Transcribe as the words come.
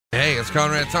Hey, it's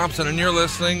Conrad Thompson, and you're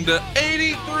listening to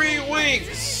 83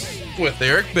 Weeks with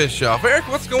Eric Bischoff. Eric,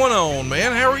 what's going on,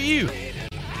 man? How are you?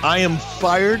 I am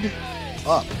fired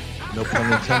up. No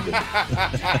pun intended.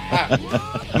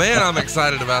 Man, I'm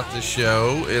excited about this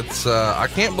show. It's, I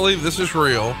can't believe this is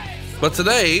real, but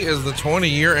today is the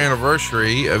 20-year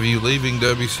anniversary of you leaving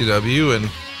WCW,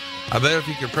 and I bet if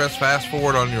you could press fast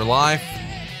forward on your life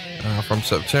from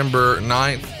September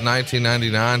 9th,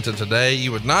 1999 to today,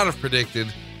 you would not have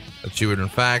predicted that you would in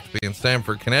fact be in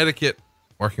Stamford, Connecticut,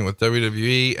 working with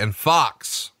WWE and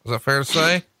Fox. Is that fair to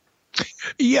say?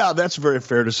 Yeah, that's very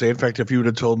fair to say. In fact, if you would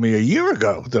have told me a year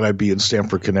ago that I'd be in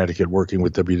Stamford, Connecticut, working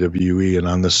with WWE and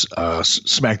on this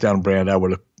SmackDown brand, I would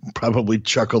have probably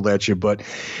chuckled at you. But,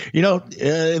 you know,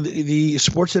 the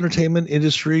sports entertainment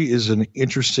industry is an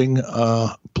interesting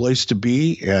place to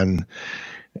be. And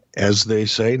as they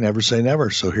say never.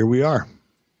 So here we are.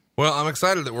 Well, I'm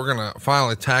excited that we're going to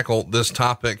finally tackle this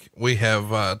topic. We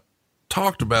have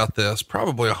talked about this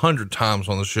probably 100 times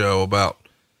on the show about,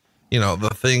 you know, the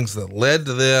things that led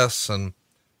to this and,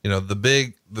 you know, the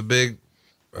big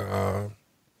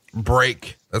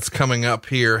break that's coming up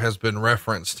here has been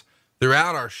referenced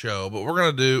throughout our show, but we're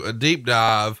going to do a deep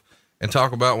dive and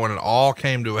talk about when it all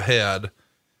came to a head.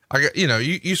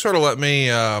 You sort of let me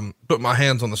put my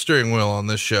hands on the steering wheel on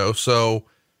this show. So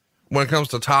when it comes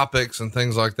to topics and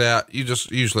things like that, you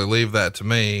just usually leave that to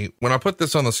me. When I put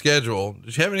this on the schedule,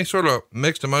 did you have any sort of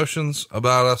mixed emotions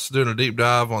about us doing a deep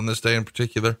dive on this day in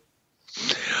particular?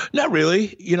 Not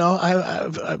really. You know,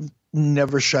 I've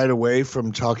never shied away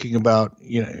from talking about,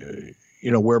 you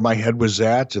know, where my head was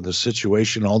at and the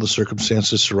situation, all the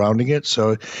circumstances surrounding it.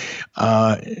 So,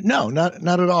 no, not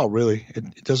at all. Really.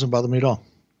 It doesn't bother me at all.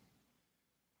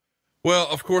 Well,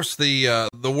 of course, the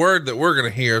word that we're going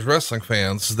to hear as wrestling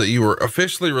fans is that you were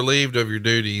officially relieved of your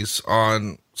duties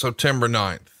on September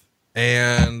 9th.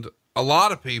 And a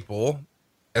lot of people,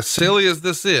 as silly as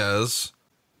this is,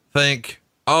 think,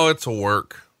 oh, it's a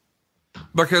work,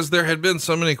 because there had been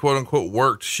so many quote unquote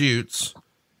worked shoots.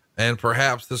 And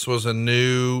perhaps this was a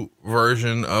new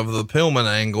version of the Pillman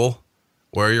angle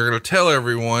where you're going to tell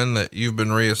everyone that you've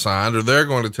been reassigned, or they're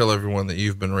going to tell everyone that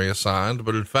you've been reassigned,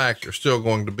 but in fact, you're still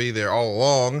going to be there all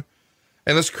along.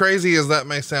 And as crazy as that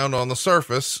may sound on the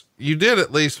surface, you did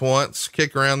at least once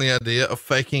kick around the idea of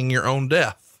faking your own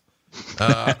death.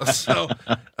 So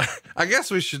I guess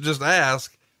we should just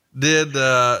ask, did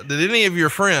any of your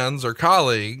friends or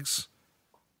colleagues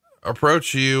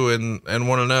approach you and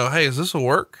want to know, hey, is this a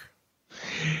work?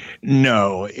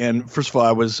 No. And first of all,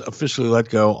 I was officially let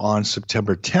go on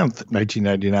September 10th,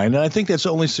 1999. And I think that's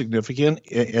only significant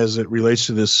as it relates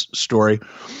to this story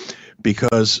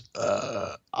because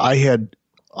I had,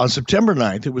 on September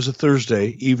 9th, it was a Thursday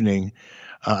evening,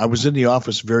 I was in the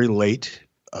office very late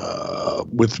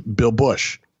with Bill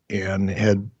Bush and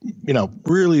had, you know,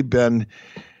 really been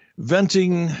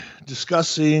venting,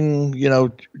 discussing, you know,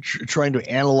 trying to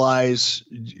analyze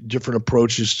different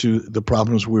approaches to the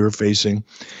problems we were facing.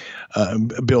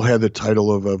 Bill had the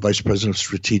title of a vice president of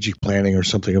strategic planning or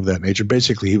something of that nature.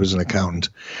 Basically, he was an accountant.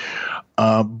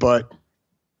 But,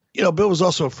 you know, Bill was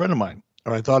also a friend of mine,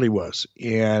 or I thought he was.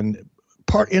 And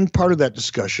part of that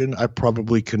discussion, I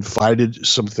probably confided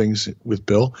some things with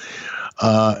Bill,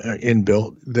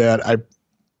 that I,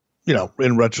 you know,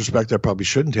 in retrospect, I probably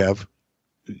shouldn't have,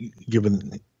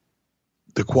 given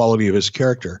the quality of his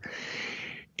character.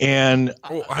 And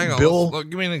hang on, Bill,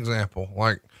 give me an example.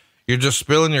 Like, you're just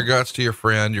spilling your guts to your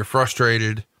friend. You're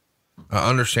frustrated.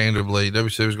 Understandably,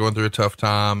 WCW is going through a tough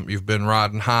time. You've been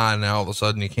riding high. Now all of a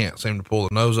sudden you can't seem to pull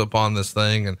the nose up on this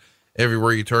thing. And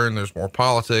everywhere you turn, there's more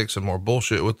politics and more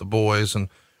bullshit with the boys. And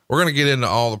we're going to get into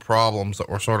all the problems that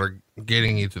were sort of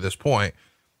getting you to this point.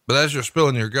 But as you're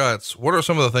spilling your guts, what are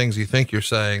some of the things you think you're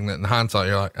saying that in hindsight,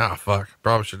 you're like, oh, fuck,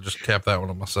 probably should have just kept that one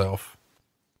to myself?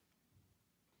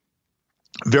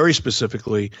 Very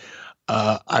specifically,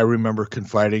 I remember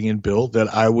confiding in Bill that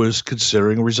I was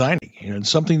considering resigning, and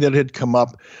something that had come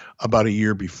up about a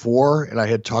year before, and I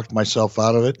had talked myself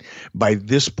out of it by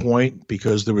this point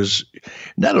because there was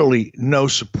not only no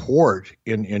support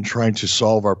in trying to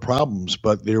solve our problems,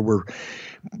 but there were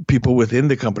people within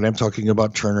the company. I'm talking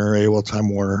about Turner, AOL, Time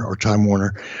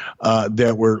Warner,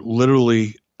 that were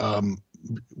literally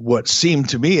what seemed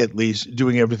to me at least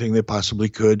doing everything they possibly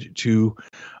could to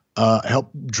help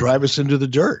drive us into the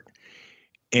dirt.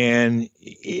 And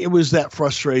it was that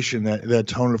frustration, that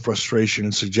tone of frustration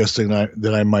and suggesting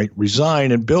that I might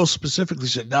resign. And Bill specifically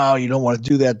said, no, you don't want to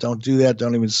do that. Don't do that.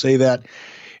 Don't even say that.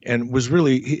 And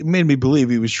it made me believe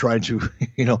he was trying to,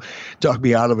 you know, talk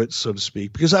me out of it, so to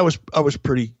speak, because I was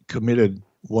pretty committed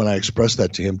when I expressed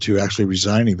that to him to actually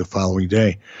resigning the following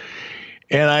day.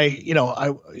 And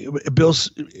Bill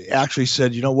actually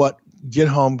said, you know what, get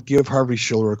home, give Harvey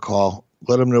Schiller a call,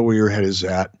 let him know where your head is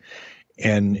at,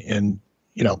 and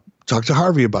talk to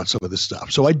Harvey about some of this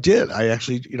stuff. So I did. I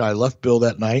actually, I left Bill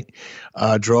that night,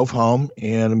 drove home,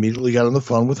 and immediately got on the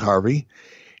phone with Harvey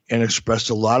and expressed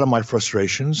a lot of my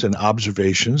frustrations and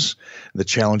observations, the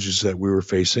challenges that we were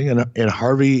facing. And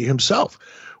Harvey himself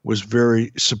was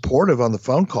very supportive on the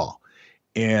phone call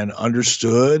and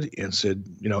understood and said,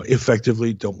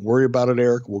 effectively, don't worry about it,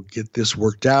 Eric. We'll get this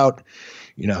worked out.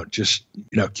 Just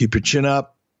keep your chin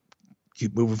up,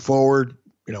 keep moving forward.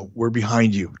 We're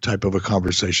behind you type of a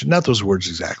conversation. Not those words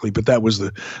exactly, but that was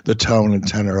the tone and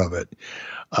tenor of it.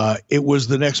 It was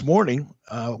the next morning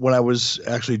when I was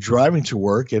actually driving to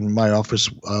work and my office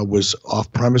was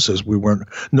off premises. We weren't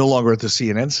no longer at the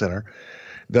CNN Center,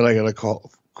 that I got a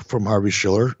call from Harvey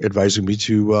Schiller advising me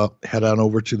to head on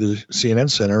over to the CNN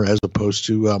Center as opposed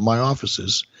to my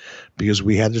offices because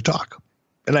we had to talk.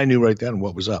 And I knew right then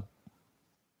what was up.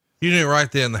 You knew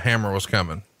right then the hammer was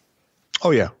coming.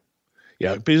 Oh, yeah.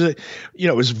 Yeah, because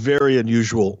it was very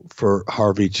unusual for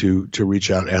Harvey to reach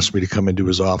out and ask me to come into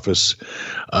his office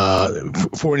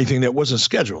for anything that wasn't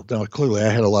scheduled. Now, clearly, I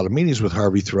had a lot of meetings with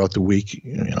Harvey throughout the week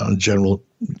on a general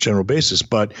basis,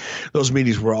 but those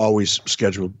meetings were always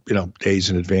scheduled, days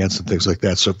in advance and things like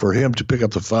that. So for him to pick up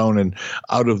the phone and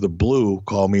out of the blue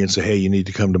call me and say, "Hey, you need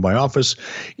to come to my office,"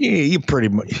 you pretty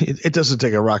much, it doesn't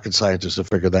take a rocket scientist to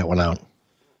figure that one out.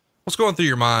 What's going through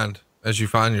your mind as you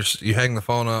find you hang the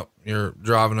phone up, you're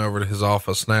driving over to his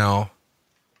office now?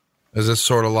 Is this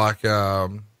sort of like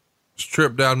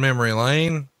trip down memory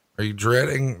lane? Are you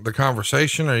dreading the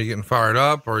conversation? Are you getting fired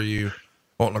up? Are you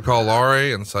wanting to call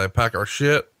Laurie and say, pack our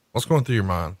shit? What's going through your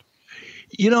mind?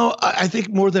 I think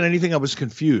more than anything, I was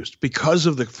confused because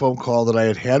of the phone call that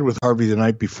I had with Harvey the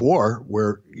night before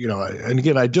where, and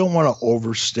again, I don't want to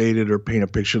overstate it or paint a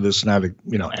picture that's not,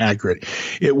 accurate.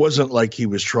 It wasn't like he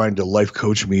was trying to life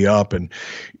coach me up and,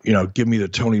 give me the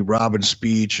Tony Robbins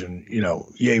speech and,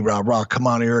 yay, rah, rah, come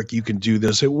on, Eric, you can do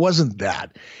this. It wasn't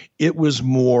that. It was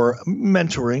more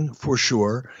mentoring for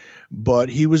sure, but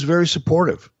he was very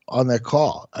supportive on that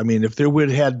call. I mean, if there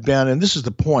had been, and this is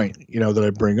the point, that I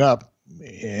bring up,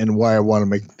 and why I want to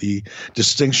make the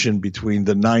distinction between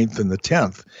the 9th and the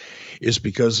 10th is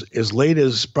because as late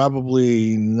as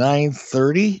probably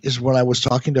 9:30 is when I was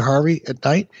talking to Harvey at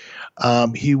night.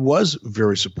 He was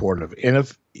very supportive. And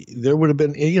if there would have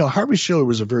been, Harvey Schiller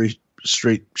was a very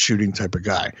straight shooting type of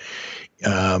guy.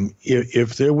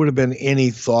 If there would have been any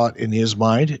thought in his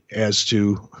mind as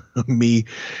to me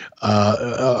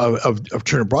of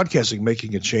Turner Broadcasting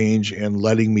making a change and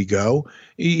letting me go,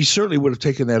 he certainly would have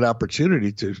taken that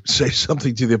opportunity to say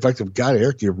something to the effect of, "God,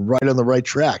 Eric, you're right on the right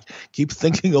track. Keep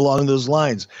thinking along those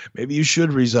lines. Maybe you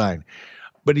should resign."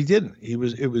 But he didn't. It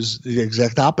was the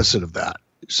exact opposite of that.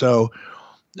 So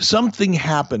something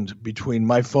happened between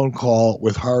my phone call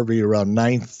with Harvey around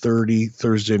 9:30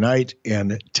 Thursday night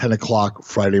and 10 o'clock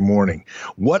Friday morning.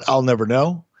 What, I'll never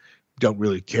know. Don't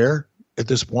really care at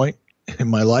this point in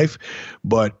my life.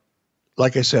 But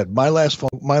like I said, my last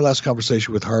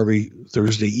conversation with Harvey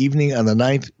Thursday evening on the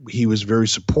 9th, he was very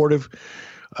supportive,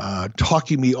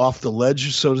 talking me off the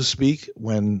ledge, so to speak,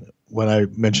 when I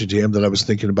mentioned to him that I was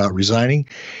thinking about resigning.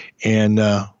 And,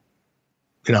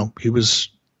 he was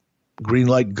green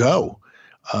light go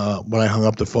when I hung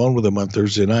up the phone with him on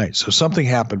Thursday night. So something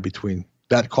happened between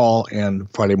that call and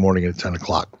Friday morning at 10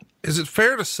 o'clock. Is it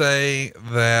fair to say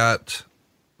that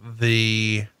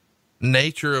the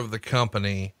nature of the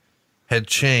company had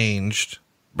changed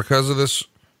because of this,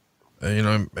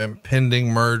 impending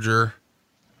merger,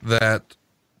 that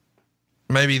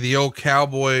maybe the old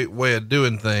cowboy way of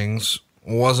doing things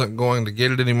wasn't going to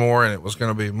get it anymore, and it was going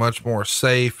to be much more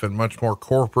safe and much more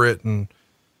corporate? And,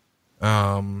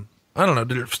 I don't know.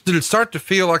 Did it start to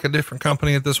feel like a different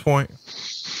company at this point?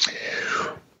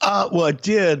 Well, it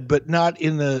did, but not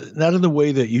in the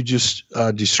way that you just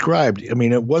described. I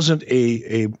mean, it wasn't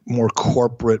a more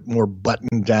corporate, more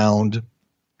buttoned down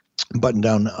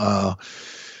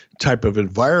type of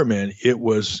environment. It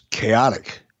was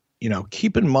chaotic.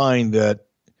 Keep in mind that,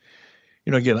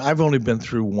 again, I've only been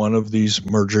through one of these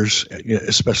mergers,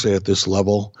 especially at this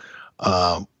level.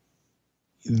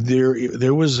 It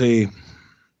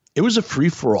was a free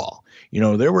for all.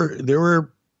 There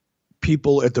were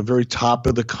people at the very top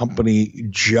of the company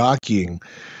jockeying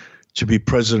to be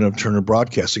president of Turner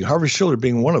Broadcasting, Harvey Schiller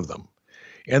being one of them.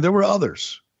 And there were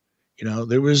others.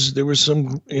 There was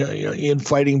some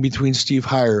infighting between Steve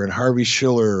Heyer and Harvey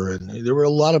Schiller, and there were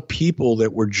a lot of people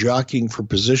that were jockeying for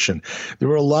position. There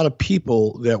were a lot of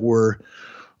people that were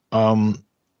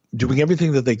doing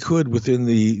everything that they could within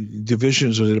the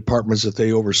divisions or the departments that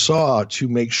they oversaw to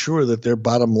make sure that their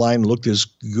bottom line looked as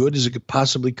good as it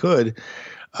possibly could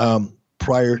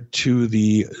prior to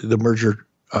the merger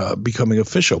becoming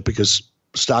official, because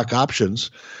stock options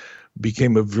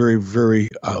became a very, very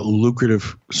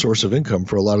lucrative source of income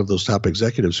for a lot of those top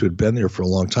executives who had been there for a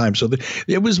long time. So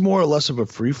it was more or less of a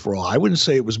free-for-all. I wouldn't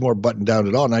say it was more buttoned down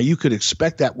at all. Now, you could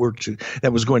expect that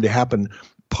was going to happen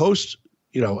post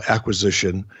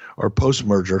acquisition or post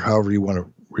merger, however you want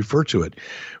to refer to it.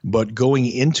 But going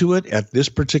into it at this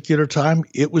particular time,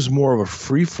 it was more of a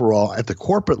free-for-all at the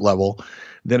corporate level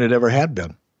than it ever had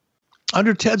been.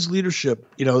 Under Ted's leadership,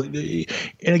 and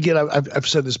again, I've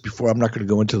said this before, I'm not going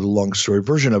to go into the long story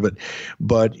version of it,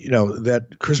 but, that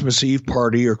Christmas Eve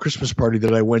party or Christmas party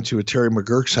that I went to at Terry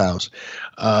McGurk's house,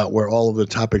 where all of the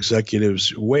top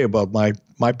executives way above my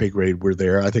pay grade were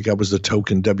there. I think I was the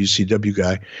token WCW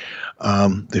guy.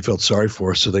 They felt sorry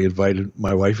for us, so they invited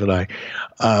my wife and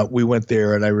I. We went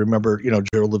there, and I remember,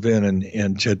 Gerald Levin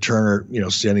and Ted Turner,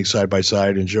 standing side by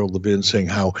side, and Gerald Levin saying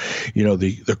how,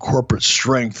 the corporate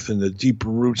strength and the deep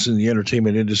roots in the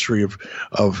entertainment industry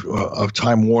of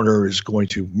Time Warner is going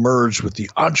to merge with the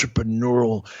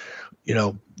entrepreneurial,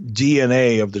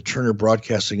 DNA of the Turner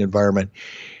Broadcasting environment.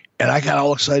 And I got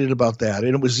all excited about that.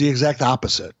 And it was the exact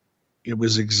opposite. It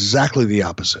was exactly the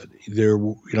opposite. There,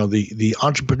 the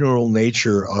entrepreneurial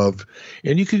nature of,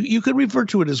 and you could refer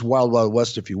to it as Wild Wild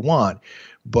West if you want,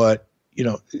 but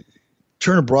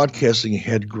Turner Broadcasting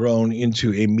had grown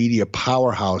into a media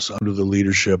powerhouse under the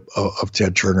leadership of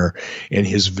Ted Turner and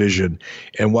his vision.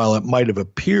 And while it might have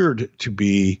appeared to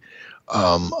be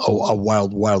a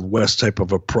Wild Wild West type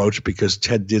of approach, because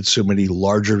Ted did so many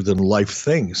larger than life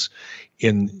things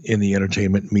in the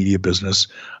entertainment media business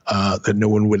that no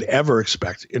one would ever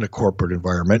expect in a corporate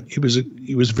environment. He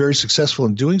was very successful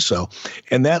in doing so.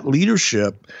 And that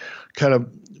leadership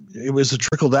it was a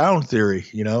trickle down theory.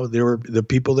 There were the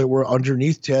people that were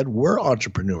underneath Ted were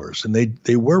entrepreneurs, and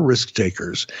they were risk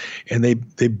takers, and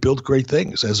they built great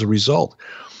things as a result.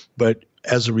 But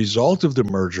as a result of the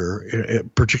merger,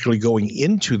 particularly going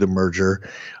into the merger,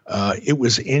 it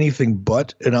was anything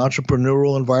but an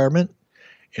entrepreneurial environment.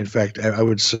 In fact, I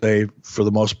would say for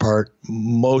the most part,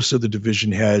 most of the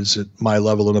division heads at my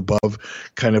level and above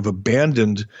kind of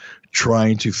abandoned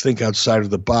trying to think outside of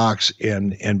the box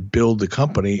and build the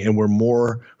company, and were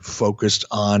more focused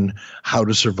on how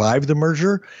to survive the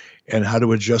merger and how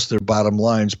to adjust their bottom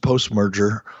lines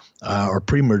post-merger or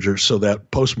pre-merger, so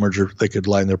that post-merger they could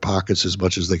line their pockets as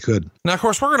much as they could. Now, of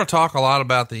course, we're going to talk a lot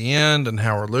about the end and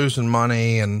how we're losing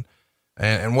money and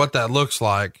what that looks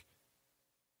like.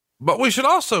 But we should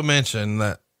also mention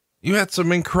that you had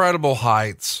some incredible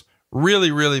heights, really,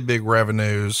 really big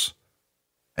revenues,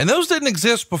 and those didn't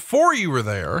exist before you were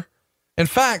there. In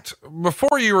fact,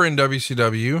 before you were in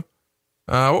WCW,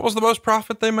 what was the most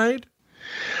profit they made?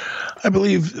 I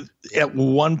believe at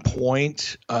one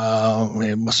point,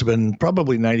 it must have been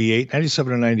probably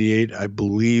 97 or 98. I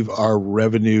believe our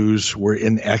revenues were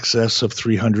in excess of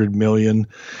 300 million.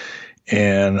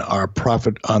 And our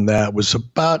profit on that was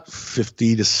about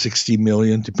 50 to 60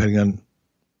 million, depending on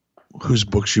whose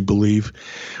books you believe.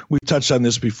 We touched on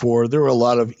this before. There were a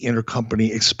lot of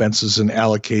intercompany expenses and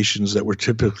allocations that were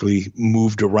typically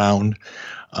moved around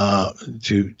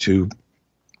to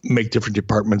make different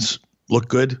departments look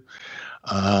good.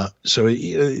 So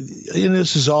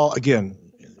this is all, again,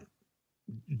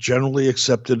 generally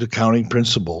accepted accounting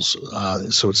principles.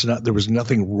 So there was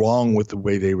nothing wrong with the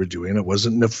way they were doing it. It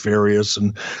wasn't nefarious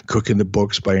and cooking the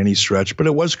books by any stretch, but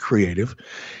it was creative.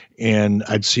 And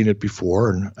I'd seen it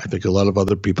before, and I think a lot of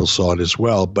other people saw it as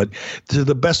well. But to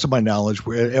the best of my knowledge,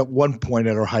 at one point,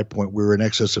 at our high point, we were in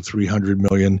excess of 300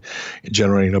 million,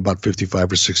 generating about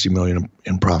 55 or 60 million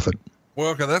in profit. Well,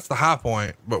 okay, that's the high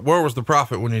point, but where was the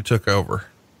profit when you took over?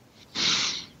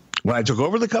 When I took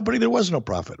over the company, there was no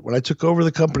profit. When I took over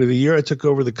the company, the year I took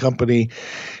over the company,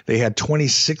 they had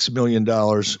 $26 million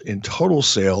in total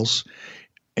sales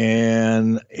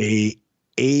and a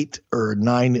 $8 or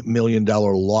 $9 million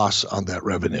loss on that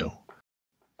revenue.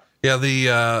 Yeah. The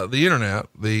internet,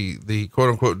 the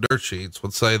quote unquote dirt sheets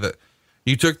would say that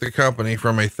you took the company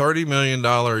from a $30 million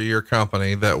a year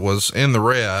company that was in the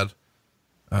red,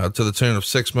 to the tune of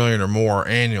 6 million or more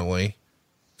annually,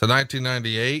 to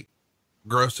 1998,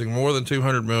 grossing more than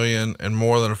 200 million and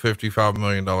more than a $55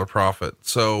 million profit.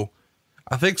 So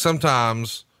I think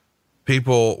sometimes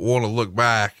people want to look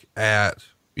back at,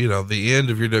 the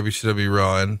end of your WCW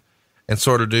run and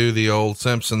sort of do the old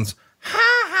Simpsons,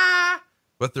 ha ha.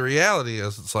 But the reality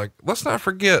is, it's like, let's not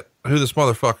forget who this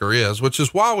motherfucker is, which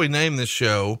is why we named this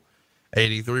show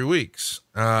 83 Weeks.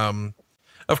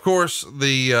 Of course,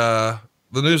 the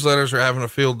newsletters are having a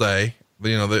field day.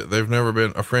 You know, they've never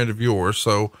been a friend of yours.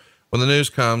 So when the news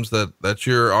comes that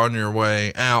you're on your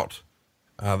way out,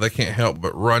 they can't help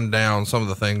but run down some of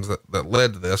the things that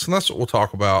led to this. And that's what we'll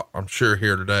talk about, I'm sure,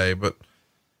 here today. But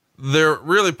they're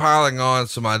really piling on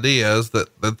some ideas that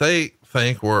they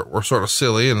think were sort of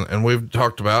silly. And we've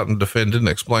talked about and defended and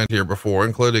explained here before,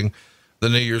 including the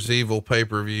New Year's Evil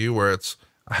pay-per-view, where it's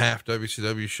a half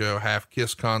WCW show, half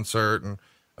Kiss concert. And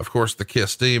of course the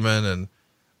Kiss Demon, and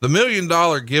the $1 million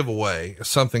giveaway is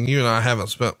something you and I haven't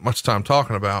spent much time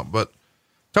talking about, but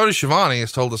Tony Schiavone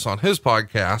has told us on his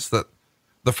podcast that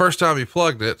the first time he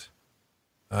plugged it,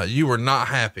 you were not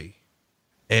happy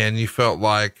and you felt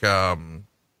like,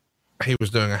 he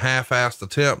was doing a half-assed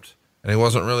attempt and he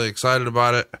wasn't really excited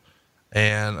about it.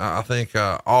 And I think,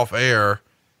 off air,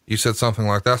 you said something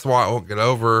like, that's why I won't get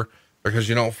over, because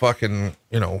you don't fucking,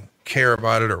 care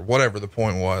about it, or whatever the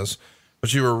point was.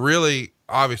 But you were really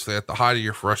obviously at the height of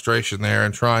your frustration there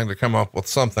and trying to come up with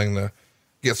something to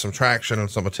get some traction and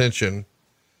some attention.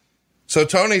 So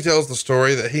Tony tells the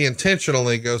story that he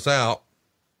intentionally goes out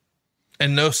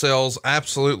and no-sells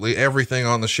absolutely everything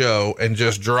on the show and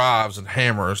just drives and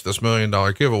hammers this $1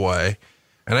 million giveaway.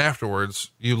 And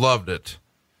afterwards you loved it.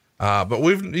 But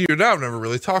you and I have never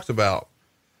really talked about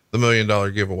the $1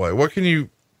 million giveaway. What can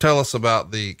you tell us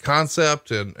about the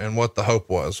concept and what the hope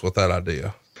was with that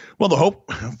idea? Well, the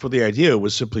hope for the idea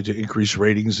was simply to increase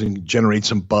ratings and generate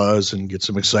some buzz and get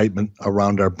some excitement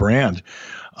around our brand,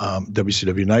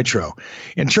 WCW Nitro.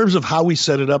 In terms of how we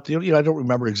set it up, I don't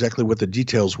remember exactly what the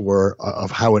details were of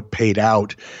how it paid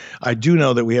out. I do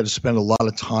know that we had to spend a lot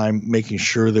of time making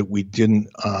sure that we didn't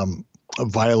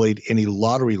violate any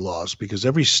lottery laws, because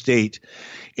every state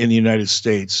in the United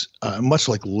States, much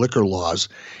like liquor laws,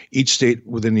 each state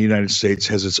within the United States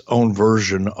has its own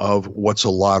version of what's a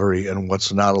lottery and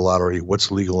what's not a lottery, what's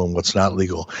legal and what's not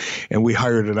legal. And we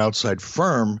hired an outside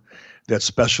firm that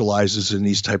specializes in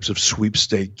these types of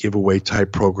sweepstake giveaway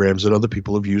type programs that other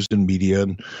people have used in media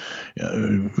and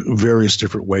various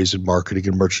different ways in marketing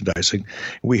and merchandising.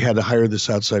 We had to hire this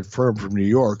outside firm from New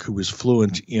York who was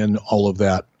fluent in all of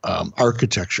that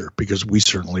architecture, because we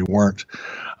certainly weren't.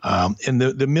 And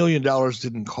the $1 million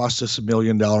didn't cost us $1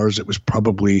 million. It was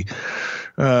probably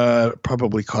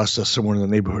cost us somewhere in the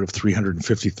neighborhood of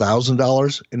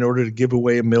 $350,000 in order to give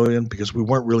away $1 million, because we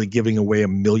weren't really giving away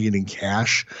 $1 million in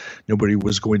cash. Nobody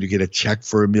was going to get a check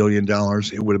for $1 million.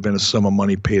 It would have been a sum of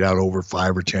money paid out over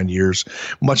 5 or 10 years,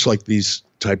 much like these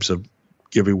types of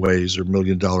giveaways or $1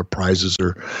 million prizes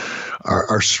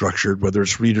are structured, whether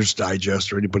it's Reader's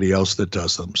Digest or anybody else that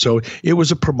does them. So it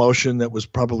was a promotion that was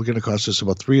probably going to cost us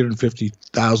about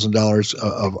 $350,000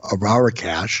 of our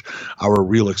cash, our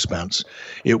real expense.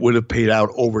 It would have paid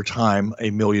out over time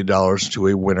 $1 million to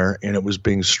a winner, and it was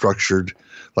being structured,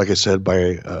 like I said,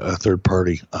 by a third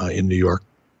party in New York.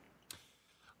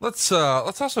 Let's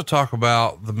also talk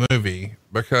about the movie,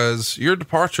 because your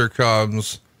departure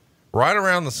comes right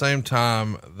around the same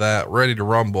time that Ready to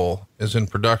Rumble is in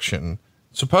production.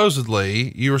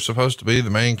 Supposedly you were supposed to be the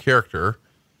main character,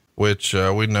 which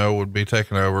we know would be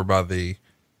taken over by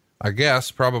I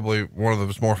guess probably one of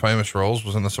his more famous roles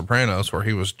was in The Sopranos, where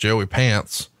he was Joey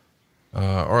Pants,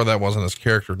 or that wasn't his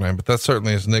character name, but that's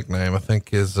certainly his nickname. I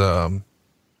think is Pantaleona.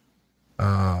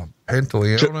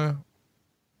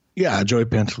 Yeah, Joey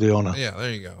Pantaleona. Yeah,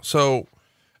 there you go. So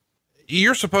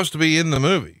you're supposed to be in the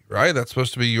movie, right? That's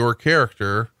supposed to be your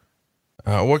character.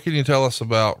 What can you tell us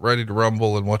about Ready to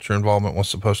Rumble and what your involvement was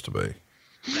supposed to be?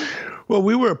 Well,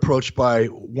 we were approached by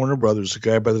Warner Brothers, a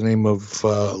guy by the name of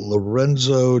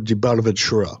Lorenzo Di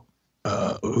Bonaventura,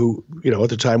 who, at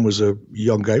the time was a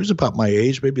young guy. He was about my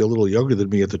age, maybe a little younger than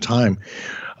me at the time.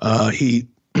 He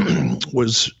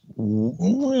was,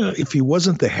 if he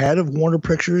wasn't the head of Warner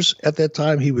Pictures at that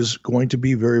time, he was going to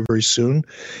be very, very soon,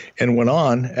 and went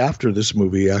on after this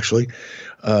movie, actually,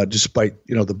 despite,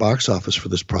 the box office for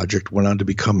this project, went on to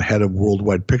become head of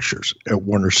Worldwide Pictures at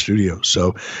Warner Studios.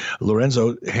 So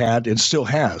Lorenzo had, and still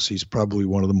has, he's probably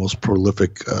one of the most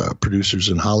prolific producers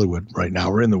in Hollywood right now,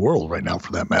 or in the world right now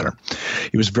for that matter.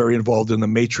 He was very involved in the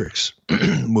Matrix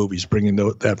movies, bringing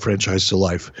that franchise to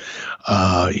life.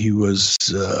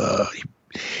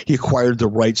 He acquired the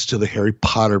rights to the Harry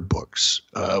Potter books,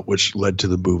 which led to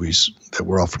the movies that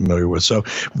we're all familiar with. So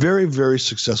very, very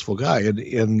successful guy.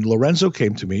 And Lorenzo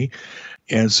came to me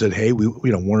and said, hey,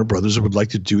 Warner Brothers would like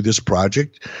to do this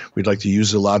project. We'd like to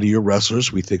use a lot of your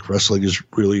wrestlers. We think wrestling is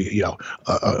really,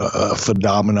 a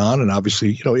phenomenon. And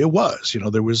obviously, it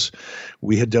was,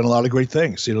 we had done a lot of great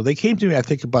things. They came to me, I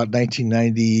think about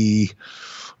 1990,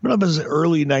 it was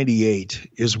early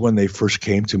 98 is when they first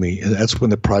came to me, and that's when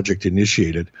the project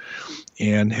initiated.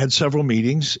 and had several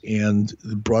meetings and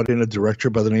brought in a director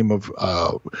by the name of,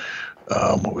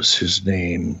 what was his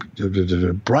name?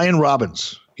 Brian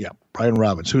Robbins. Yeah, Brian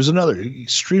Robbins, who's another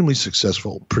extremely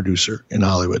successful producer in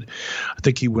Hollywood. I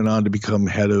think he went on to become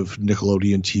head of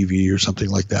Nickelodeon TV or something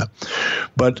like that.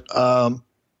 But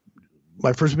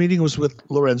my first meeting was with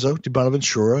Lorenzo di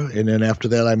Bonaventura, and then after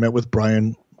that I met with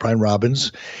Brian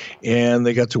Robbins, and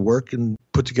they got to work and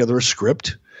put together a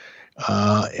script.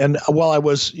 And while I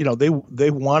was,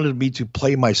 they wanted me to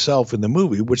play myself in the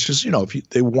movie, which is,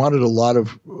 they wanted a lot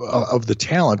of the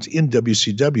talent in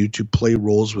WCW to play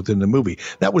roles within the movie.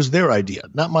 That was their idea,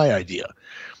 not my idea.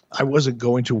 I wasn't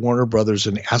going to Warner Brothers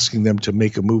and asking them to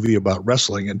make a movie about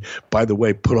wrestling. And by the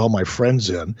way, put all my friends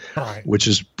in, right, which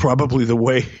is probably the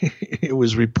way it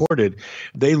was reported.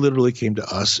 They literally came to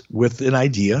us with an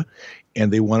idea,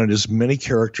 and they wanted as many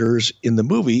characters in the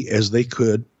movie as they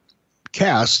could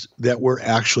cast that were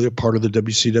actually a part of the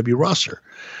WCW roster.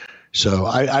 So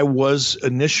I was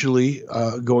initially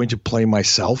going to play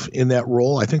myself in that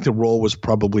role. I think the role was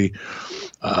probably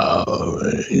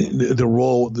the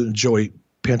role that Joey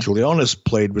Pantaleonis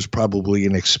played was probably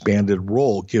an expanded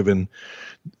role given,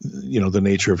 the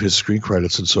nature of his screen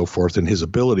credits and so forth and his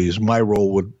abilities. My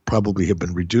role would probably have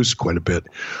been reduced quite a bit,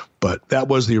 but that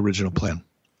was the original plan.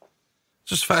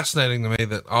 Just fascinating to me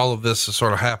that all of this is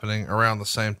sort of happening around the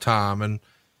same time.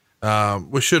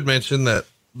 And we should mention that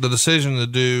the decision to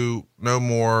do no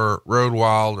more Road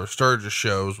Wild or Sturgis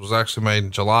shows was actually made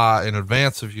in July in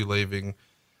advance of you leaving.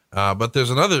 But there's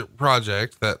another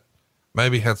project that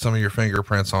maybe had some of your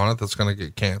fingerprints on it that's going to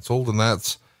get canceled. And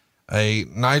that's a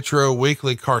Nitro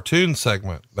weekly cartoon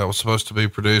segment that was supposed to be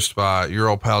produced by your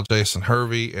old pal, Jason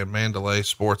Hervey, and Mandalay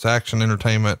Sports Action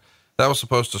Entertainment. That was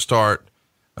supposed to start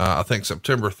I think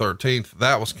September 13th.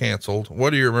 That was canceled.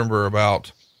 What do you remember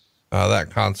about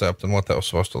that concept and what that was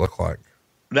supposed to look like?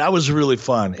 That was really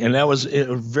fun. And that was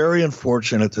very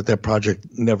unfortunate that project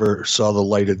never saw the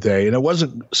light of day. And it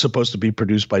wasn't supposed to be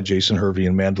produced by Jason Hervey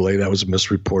and Mandalay. That was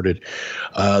misreported.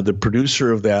 The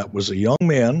producer of that was a young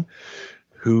man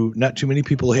who not too many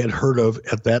people had heard of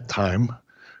at that time,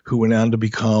 who went on to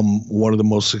become one of the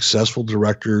most successful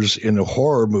directors in the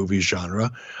horror movie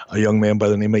genre, a young man by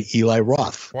the name of Eli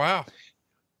Roth. Wow.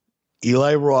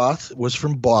 Eli Roth was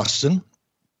from Boston.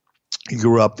 He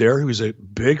grew up there. He was a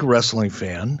big wrestling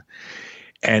fan,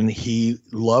 and he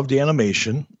loved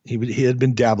animation. He had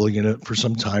been dabbling in it for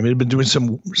some time. He had been doing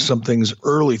some things,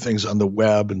 early things on the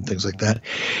web and things like that.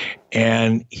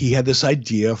 And he had this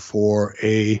idea for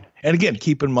and again,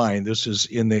 keep in mind, this is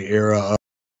in the era of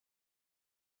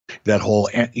that whole,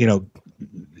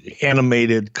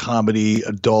 animated comedy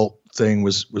adult thing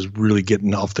was really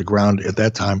getting off the ground at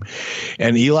that time.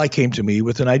 And Eli came to me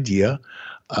with an idea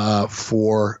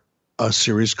for a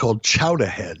series called Chowda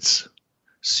Heads,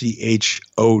 Chowda,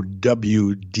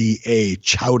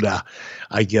 Chowda,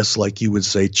 I guess, like you would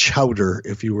say chowder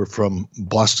if you were from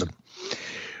Boston.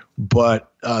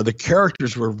 But the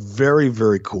characters were very,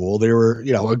 very cool. They were,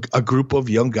 a group of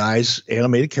young guys,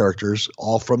 animated characters,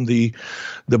 all from the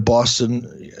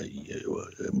Boston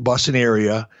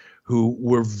area, who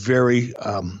were very.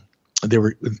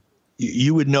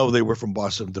 You would know they were from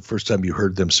Boston the first time you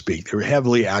heard them speak. They were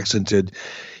heavily accented.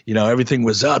 Everything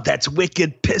was, oh, that's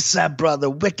wicked pissa, brother,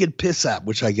 wicked pissa,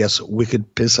 which I guess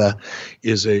wicked pissa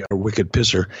or wicked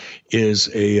pisser is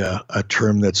a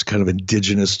term that's kind of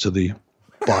indigenous to the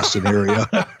Boston area.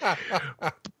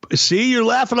 See, you're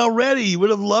laughing already. You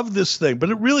would have loved this thing, but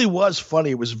it really was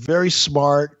funny. It was very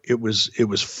smart. It was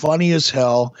funny as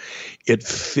hell. It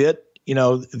fit,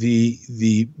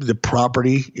 the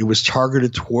property. It was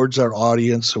targeted towards our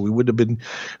audience, so we wouldn't have been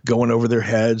going over their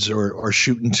heads or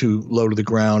shooting too low to the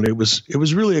ground. It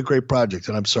was really a great project,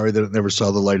 and I'm sorry that it never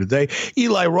saw the light of day.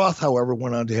 Eli Roth, however,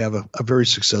 went on to have a very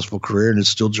successful career and is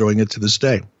still enjoying it to this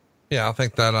day. Yeah, I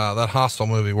think that Hostel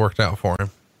movie worked out for him.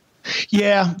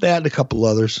 Yeah, that and a couple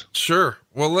others. Sure.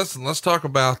 Well, let's talk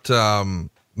about the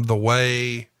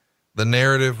way the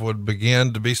narrative would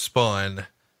begin to be spun.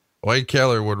 Wade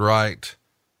Keller would write,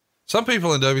 some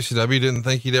people in WCW didn't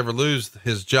think he'd ever lose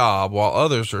his job, while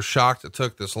others are shocked it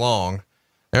took this long.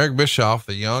 Eric Bischoff,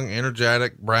 the young,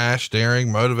 energetic, brash,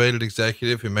 daring, motivated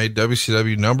executive who made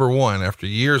WCW #1 after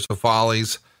years of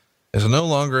follies, is no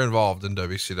longer involved in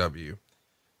WCW.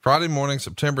 Friday morning,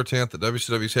 September 10th, at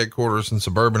WCW's headquarters in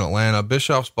suburban Atlanta,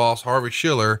 Bischoff's boss, Harvey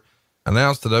Schiller,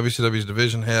 announced to WCW's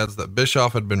division heads that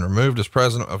Bischoff had been removed as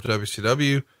president of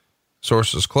WCW.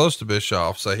 Sources close to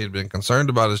Bischoff say he'd been concerned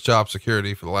about his job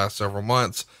security for the last several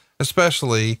months,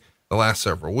 especially the last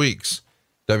several weeks.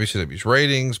 WCW's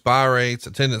ratings, buy rates,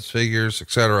 attendance figures,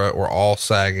 etc., were all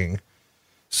sagging.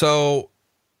 So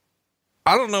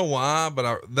I don't know why,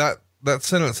 but that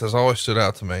sentence has always stood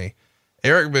out to me.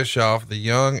 Eric Bischoff, the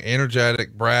young,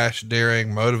 energetic, brash,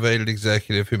 daring, motivated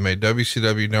executive who made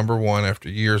WCW #1 after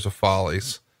years of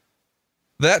follies.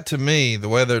 That, to me, the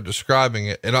way they're describing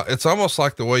it, it's almost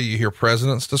like the way you hear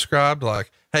presidents described,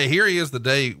 like, hey, here he is the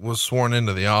day he was sworn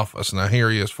into the office. Now here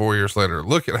he is 4 years later.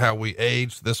 Look at how we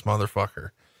aged this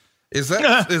motherfucker. Is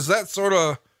that sort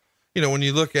of, when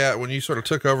you sort of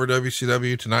took over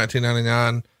WCW to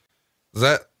 1999,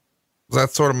 does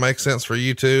that sort of make sense for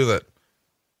you too, that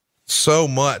so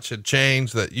much had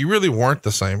changed that you really weren't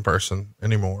the same person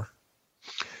anymore?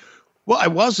 Well, I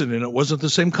wasn't, and it wasn't the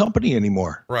same company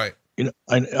anymore. Right.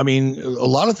 I mean, a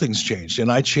lot of things changed,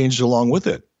 and I changed along with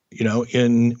it.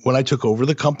 When I took over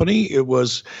the company, it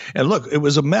was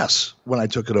a mess when I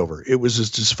took it over. It was as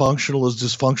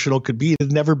dysfunctional could be. It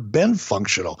had never been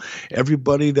functional.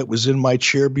 Everybody that was in my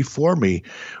chair before me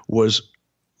was,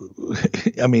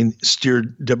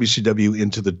 steered WCW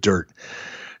into the dirt.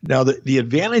 Now, the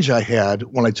advantage I had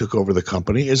when I took over the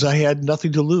company is I had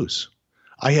nothing to lose.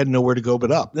 I had nowhere to go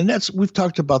but up. And we've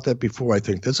talked about that before. I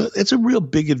think it's a real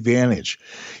big advantage.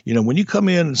 When you come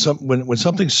in when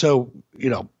something's so,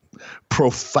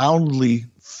 profoundly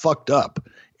fucked up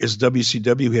as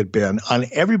WCW had been on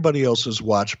everybody else's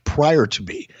watch prior to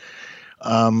me,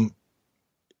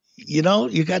 you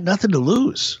got nothing to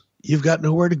lose. You've got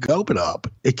nowhere to go but up.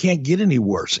 It can't get any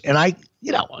worse. And I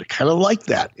kind of like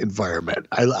that environment.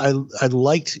 I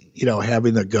liked,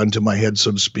 having the gun to my head,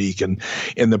 so to speak, and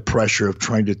the pressure of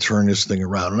trying to turn this thing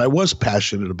around. And I was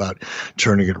passionate about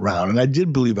turning it around, and I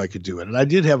did believe I could do it. And I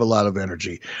did have a lot of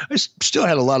energy. I still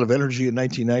had a lot of energy in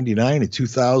 1999 and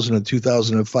 2000 and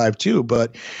 2005 too,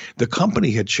 but the company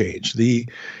had changed. The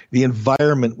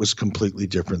environment was completely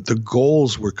different. The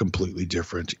goals were completely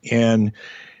different. And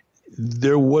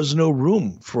there was no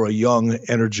room for a young,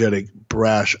 energetic,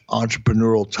 brash,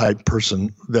 entrepreneurial type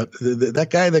person. That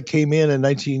guy that came in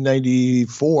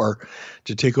 1994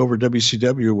 to take over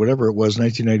WCW or whatever it was,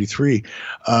 1993,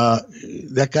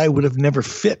 that guy would have never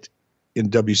fit in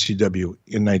WCW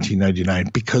in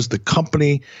 1999 because the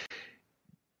company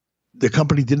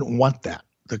didn't want that.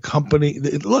 The company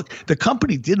didn't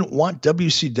want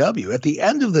WCW. At the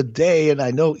end of the day, and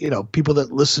I know, people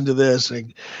that listen to this,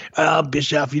 like,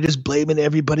 Bischoff, you're just blaming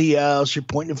everybody else. You're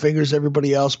pointing fingers at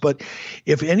everybody else. But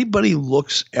if anybody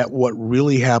looks at what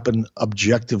really happened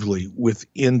objectively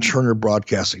within Turner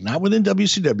Broadcasting, not within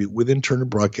WCW, within Turner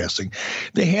Broadcasting,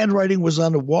 the handwriting was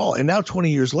on the wall. And now 20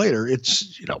 years later,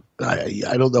 it's,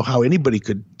 I don't know how anybody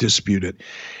could dispute it.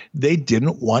 They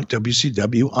didn't want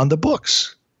WCW on the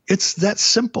books. It's that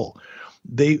simple.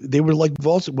 They were like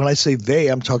Vulture. When I say they,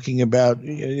 I'm talking about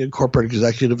corporate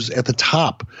executives at the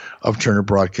top of Turner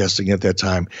Broadcasting at that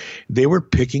time. They were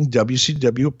picking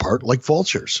WCW apart like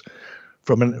vultures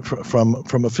from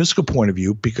a fiscal point of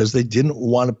view because they didn't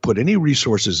want to put any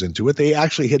resources into it. They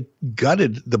actually had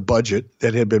gutted the budget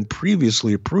that had been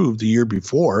previously approved the year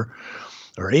before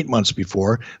or 8 months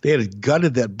before. They had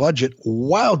gutted that budget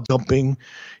while dumping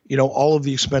all of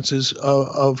the expenses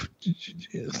of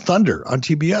Thunder on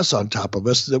TBS on top of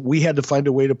us that we had to find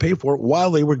a way to pay for while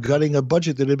they were gutting a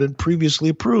budget that had been previously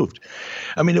approved.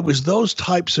 I mean, it was those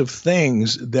types of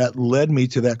things that led me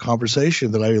to that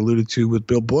conversation that I alluded to with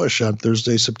Bill Bush on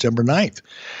Thursday, September 9th.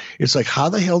 It's like, how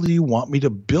the hell do you want me to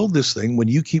build this thing when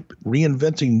you keep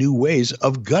reinventing new ways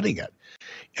of gutting it?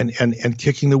 And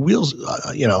kicking the wheels,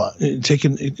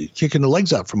 kicking the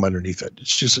legs out from underneath it.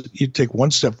 It's just you take one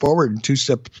step forward and two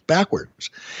steps backwards.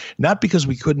 Not because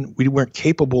we weren't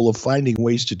capable of finding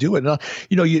ways to do it. Now,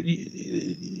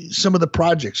 some of the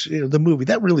projects, the movie,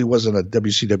 that really wasn't a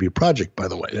WCW project, by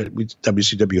the way.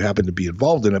 WCW happened to be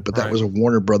involved in it, but that was a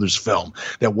Warner Brothers film.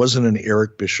 That wasn't an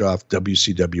Eric Bischoff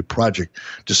WCW project,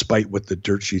 despite what the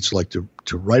dirt sheets like to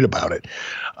write about it.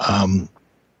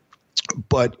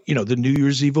 But, the New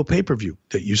Year's Evil pay-per-view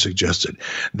that you suggested,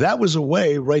 that was a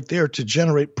way right there to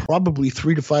generate probably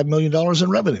 $3 to $5 million in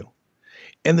revenue.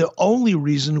 And the only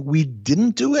reason we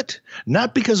didn't do it,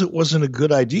 not because it wasn't a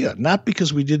good idea, not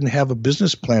because we didn't have a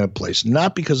business plan in place,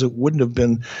 not because it wouldn't have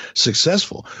been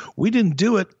successful. We didn't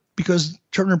do it because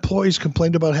Turner employees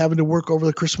complained about having to work over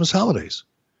the Christmas holidays.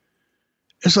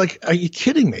 It's like, are you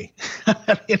kidding me?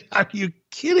 Are you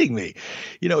kidding me?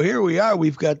 Here we are.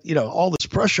 We've got, all this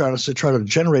pressure on us to try to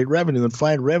generate revenue and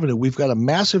find revenue. We've got a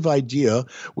massive idea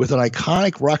with an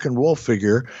iconic rock and roll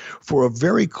figure for a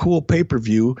very cool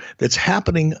pay-per-view that's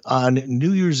happening on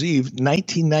New Year's Eve,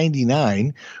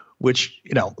 1999, which,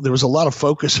 there was a lot of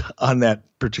focus on that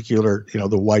particular, the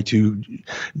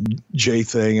Y2J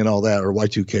thing and all that, or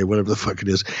Y2K, whatever the fuck it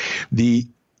is.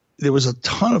 there was a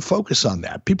ton of focus on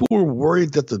that. People were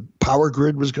worried that the power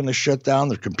grid was going to shut down,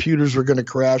 their computers were going to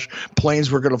crash,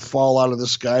 planes were going to fall out of the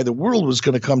sky, the world was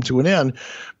going to come to an end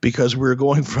because we were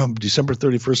going from December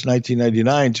 31st,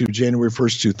 1999 to January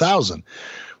 1st, 2000.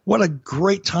 What a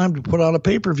great time to put on a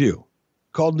pay-per-view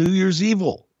called New Year's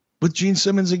Evil with Gene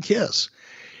Simmons and Kiss.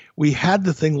 We had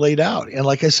the thing laid out. And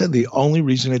like I said, the only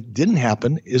reason it didn't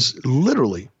happen is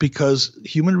literally because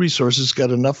human resources got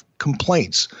enough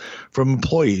complaints from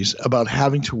employees about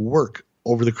having to work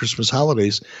over the Christmas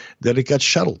holidays that it got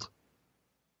shuttled.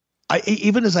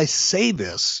 Even as I say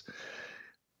this,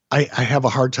 I have a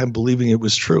hard time believing it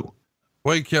was true.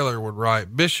 Wade Keller would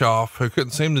write, Bischoff, who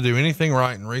couldn't seem to do anything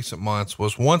right in recent months,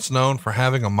 was once known for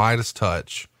having a Midas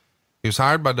touch. He was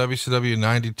hired by WCW in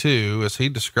 92, as he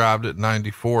described it in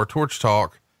 94 Torch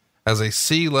Talk, as a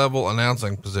C-level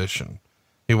announcing position.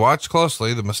 He watched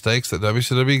closely the mistakes that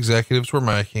WCW executives were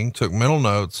making, took mental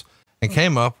notes, and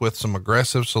came up with some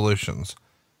aggressive solutions.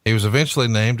 He was eventually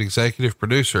named executive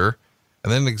producer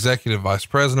and then executive vice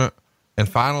president, and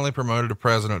finally promoted to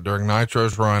president during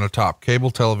Nitro's run atop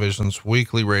cable television's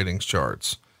weekly ratings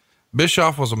charts.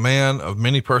 Bischoff was a man of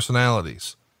many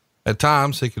personalities. At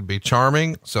times, he could be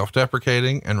charming,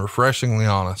 self-deprecating, and refreshingly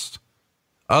honest.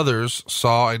 Others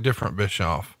saw a different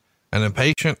Bischoff, an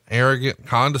impatient, arrogant,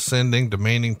 condescending,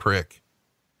 demeaning prick.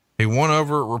 He won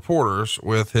over reporters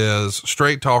with his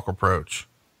straight talk approach.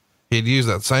 He'd used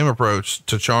that same approach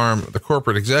to charm the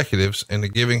corporate executives into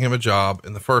giving him a job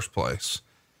in the first place.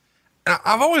 Now,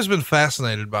 I've always been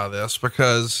fascinated by this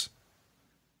because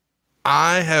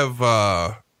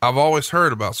I've always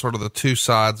heard about sort of the two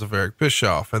sides of Eric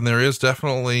Bischoff, and there is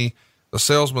definitely the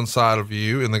salesman side of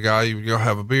you and the guy you go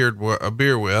have a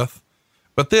beer with.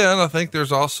 But then I think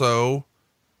there's also,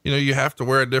 you have to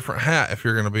wear a different hat if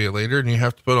you're going to be a leader, and you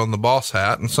have to put on the boss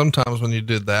hat. And sometimes when you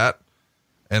did that,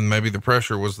 and maybe the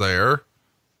pressure was there,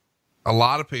 a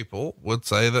lot of people would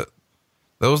say that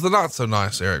was the not so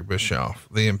nice Eric Bischoff,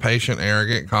 the impatient,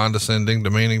 arrogant, condescending,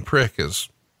 demeaning prick, as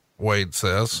Wade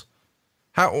says.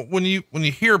 When you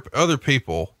hear other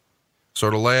people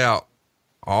sort of lay out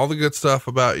all the good stuff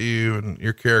about you and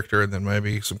your character, and then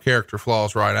maybe some character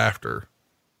flaws right after,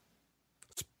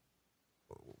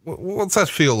 what's that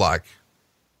feel like?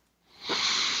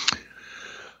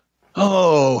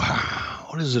 Oh,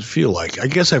 what does it feel like? I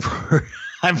guess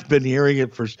I've been hearing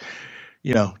it for,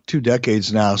 2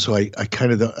 decades now. So I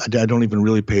kind of, I don't even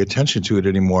really pay attention to it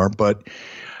anymore. But,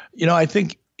 I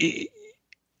think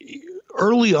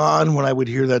early on when I would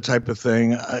hear that type of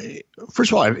thing,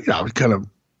 first of all, I would kind of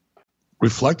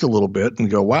reflect a little bit and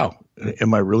go, wow,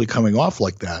 am I really coming off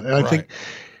like that? And I think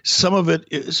some of it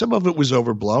was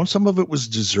overblown. Some of it was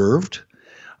deserved.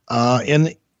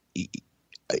 And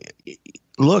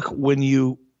look, when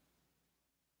you're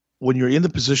in the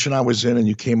position I was in and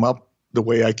you came up the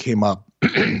way I came up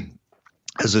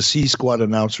as a C Squad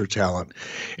announcer talent,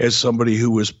 as somebody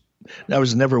I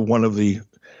was never one of the,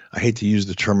 I hate to use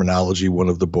the terminology, one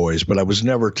of the boys, but I was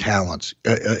never talent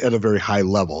at a very high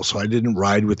level. So I didn't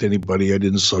ride with anybody. I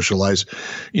didn't socialize,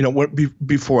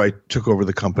 before I took over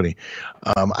the company.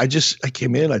 I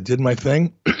came in, I did my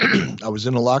thing. I was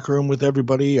in the locker room with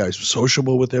everybody. I was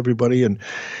sociable with everybody and,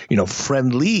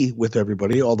 friendly with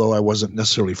everybody, although I wasn't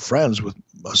necessarily friends with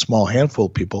a small handful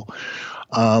of people.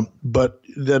 But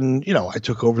then, I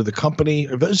took over the company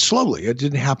very slowly. It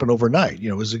didn't happen overnight.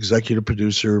 As executive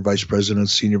producer, vice president,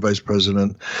 senior vice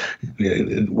president,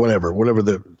 whatever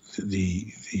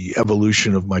the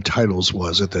evolution of my titles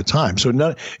was at that time. So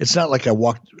it's not like I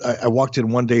walked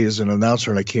in one day as an announcer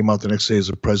and I came out the next day as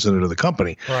a president of the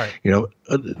company. Right.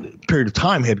 A period of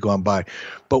time had gone by.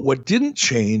 But what didn't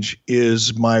change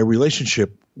is my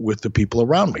relationship with the people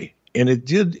around me. And it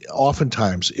did,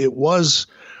 oftentimes, it was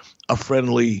a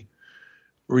friendly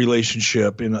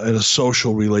relationship and a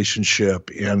social relationship,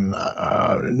 and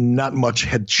not much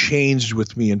had changed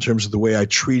with me in terms of the way I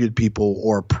treated people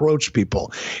or approached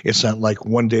people. It's not like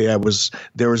one day I was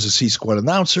there as a C Squad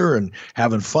announcer and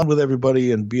having fun with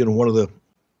everybody and being one of the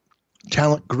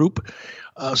talent group,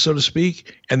 so to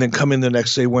speak, and then come in the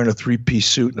next day wearing a 3-piece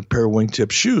suit and a pair of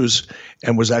wingtip shoes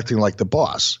and was acting like the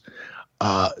boss.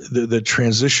 The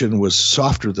transition was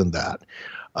softer than that.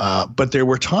 But there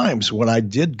were times when I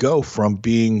did go from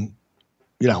being,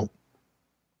 a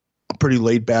pretty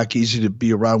laid back, easy to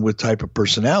be around with type of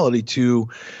personality to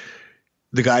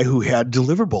the guy who had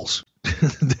deliverables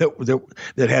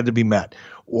that had to be met,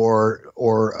 or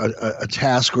a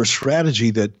task or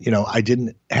strategy that, I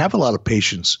didn't have a lot of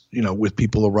patience, with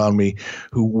people around me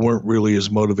who weren't really as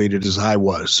motivated as I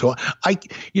was. So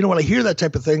when I hear that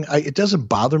type of thing, it doesn't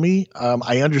bother me.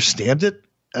 I understand it.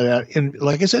 And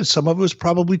like I said, some of it was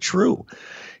probably true.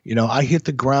 I hit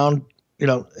the ground,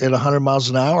 at 100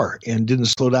 miles an hour and didn't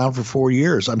slow down for 4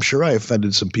 years. I'm sure I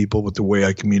offended some people with the way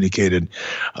I communicated.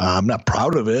 I'm not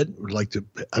proud of it.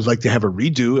 I'd like to have a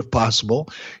redo if possible,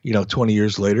 20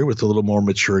 years later with a little more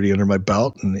maturity under my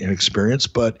belt and experience.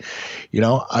 But,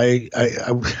 I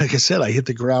like I said, I hit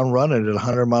the ground running at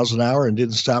 100 miles an hour and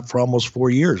didn't stop for almost 5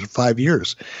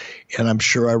 years. And I'm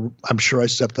sure I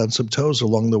stepped on some toes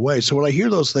along the way. So when I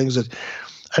hear those things, that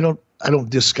I don't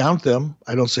discount them.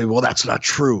 I don't say, well, that's not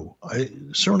true.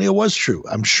 Certainly it was true.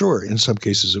 I'm sure in some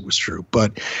cases it was true.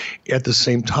 But at the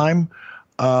same time,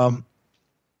 I'm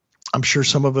sure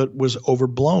some of it was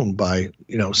overblown by,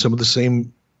 some of the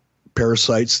same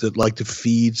parasites that like to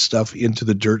feed stuff into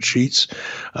the dirt sheets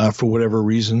for whatever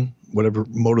reason, whatever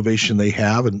motivation they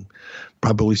have, and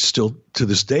probably still to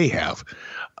this day have.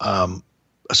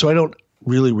 So I don't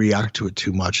really react to it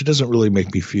too much. It doesn't really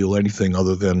make me feel anything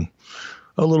other than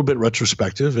a little bit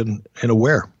retrospective and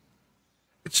aware.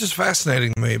 It's just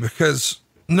fascinating to me because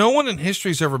no one in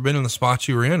history's ever been in the spot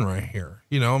you were in right here.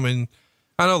 I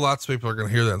know lots of people are going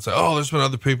to hear that and say, oh, there's been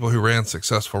other people who ran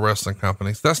successful wrestling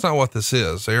companies. That's not what this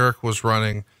is. Eric was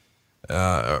running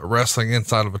wrestling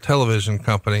inside of a television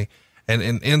company, and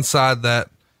inside that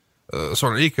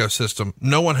sort of ecosystem,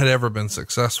 no one had ever been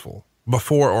successful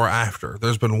before or after.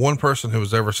 There's been one person who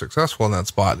was ever successful in that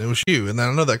spot, and it was you. And then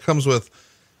I know that comes with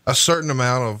a certain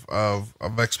amount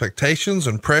of expectations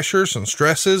and pressures and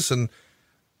stresses. And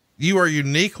you are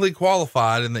uniquely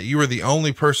qualified in that you are the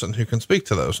only person who can speak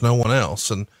to those, no one else.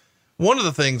 And one of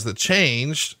the things that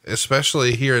changed,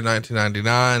 especially here in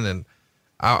 1999, and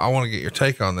I want to get your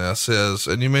take on this is,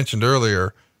 and you mentioned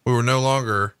earlier, we were no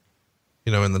longer,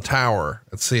 in the tower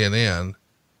at CNN.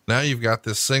 Now you've got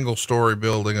this single story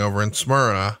building over in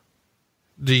Smyrna.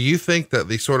 Do you think that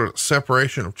the sort of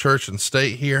separation of church and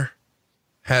state here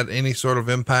had any sort of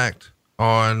impact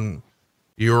on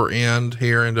your end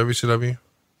here in WCW?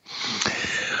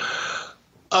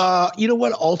 You know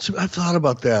what? Ultimately, I've thought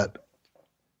about that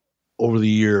over the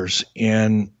years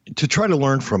and to try to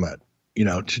learn from it,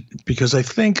 because I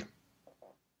think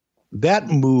that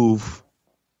move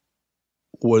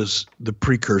was the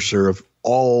precursor of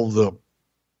all the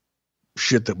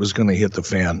shit that was going to hit the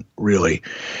fan, really.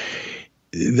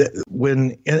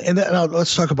 Now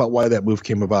let's talk about why that move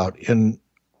came about. And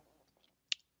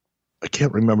I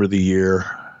can't remember the year,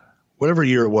 whatever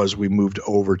year it was, we moved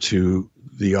over to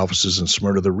the offices in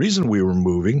Smyrna. The reason we were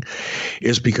moving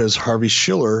is because Harvey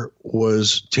Schiller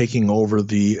was taking over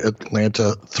the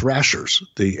Atlanta Thrashers,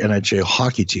 the NHL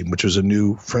hockey team, which was a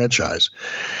new franchise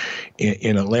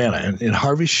in Atlanta. And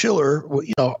Harvey Schiller,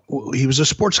 he was a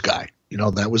sports guy.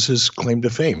 That was his claim to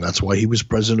fame. That's why he was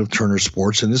president of Turner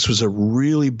Sports. And this was a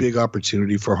really big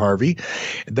opportunity for Harvey.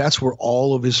 That's where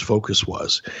all of his focus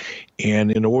was.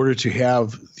 And in order to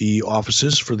have the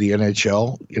offices for the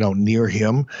NHL, near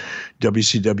him,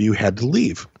 WCW had to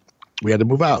leave. We had to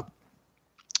move out.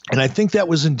 And I think that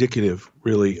was indicative,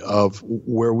 really, of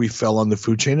where we fell on the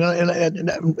food chain.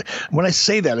 And when I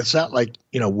say that, it's not like,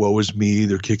 woe is me,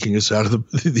 they're kicking us out of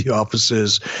the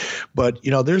offices. But,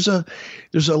 there's a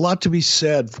lot to be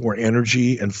said for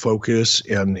energy and focus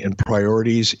and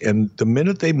priorities. And the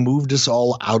minute they moved us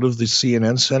all out of the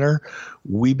CNN Center,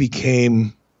 we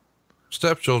became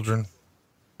stepchildren.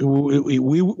 We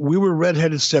were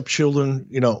redheaded stepchildren,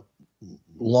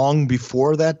 long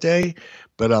before that day.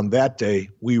 But on that day,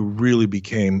 we really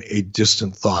became a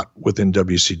distant thought within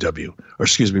WCW,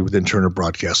 within Turner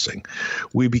Broadcasting.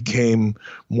 We became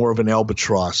more of an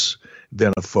albatross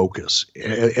than a focus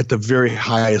at the very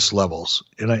highest levels.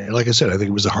 And like I said, I think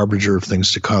it was a harbinger of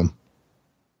things to come.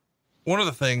 One of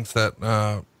the things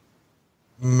that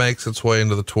makes its way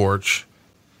into the torch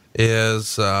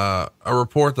is a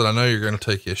report that I know you're going to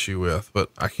take issue with, but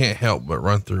I can't help but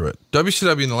run through it.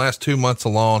 WCW in the last 2 months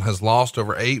alone has lost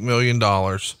over $8 million.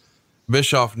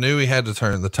 Bischoff knew he had to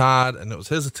turn the tide, and it was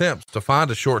his attempts to find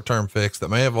a short-term fix that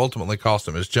may have ultimately cost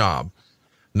him his job.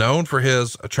 Known for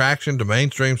his attraction to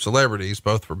mainstream celebrities,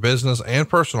 both for business and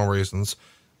personal reasons,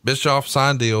 Bischoff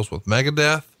signed deals with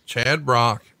Megadeth, Chad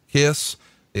Brock, Kiss,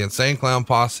 the Insane Clown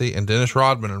Posse, and Dennis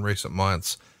Rodman in recent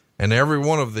months, and every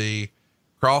one of the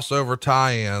crossover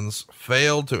tie-ins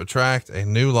failed to attract a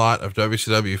new lot of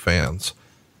WCW fans.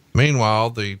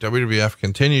 Meanwhile, the WWF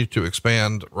continued to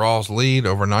expand Raw's lead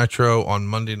over Nitro on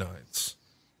Monday nights.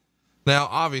 Now,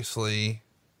 obviously,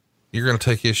 you're going to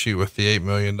take issue with the $8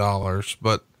 million,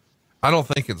 but I don't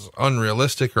think it's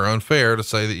unrealistic or unfair to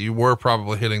say that you were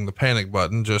probably hitting the panic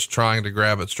button, just trying to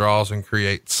grab at straws and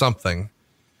create something.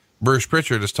 Bruce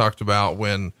Pritchard has talked about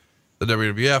when the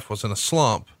WWF was in a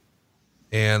slump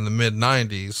in the mid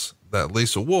 90s, that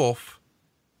Lisa Wolf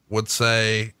would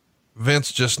say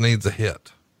Vince just needs a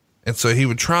hit. And so he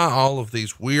would try all of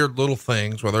these weird little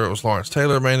things, whether it was Lawrence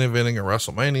Taylor main eventing at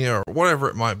WrestleMania or whatever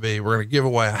it might be. We're going to give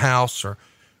away a house, or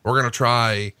we're going to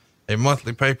try a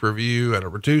monthly pay-per-view at a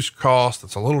reduced cost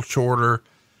that's a little shorter.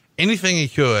 Anything he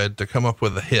could to come up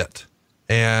with a hit.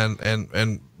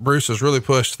 And Bruce has really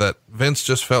pushed that. Vince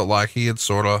just felt like he had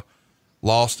sort of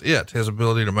lost his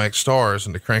ability to make stars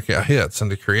and to crank out hits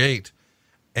and to create.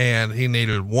 And he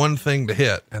needed one thing to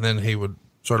hit, and then he would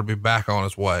sort of be back on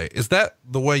his way. Is that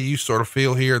the way you sort of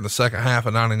feel here in the second half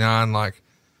of 99? Like,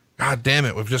 God damn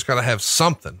it, we've just got to have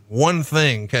something, one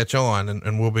thing catch on,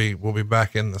 and we'll be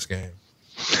back in this game.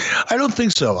 I don't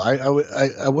think so.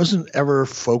 I wasn't ever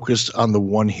focused on the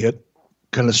one hit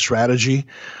kind of strategy.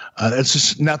 That's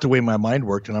just not the way my mind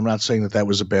worked. And I'm not saying that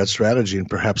was a bad strategy. And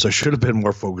perhaps I should have been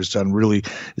more focused on really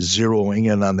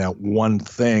zeroing in on that one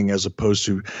thing, as opposed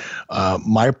to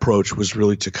my approach was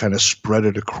really to kind of spread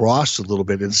it across a little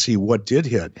bit and see what did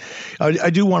hit. I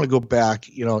do want to go back.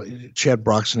 Chad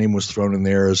Brock's name was thrown in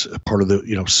there as a part of the,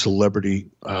 celebrity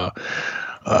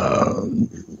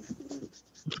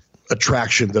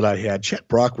attraction that I had. Chad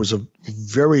Brock was a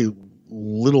very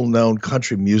little known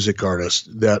country music artist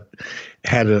that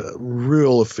had a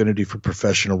real affinity for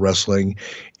professional wrestling,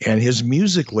 and his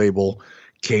music label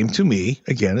came to me.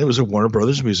 Again, it was a Warner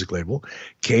Brothers music label,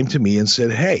 came to me and said,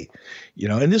 hey,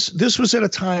 and this was at a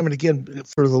time, and again,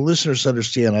 for the listeners to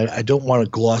understand, I don't want to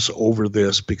gloss over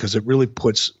this because it really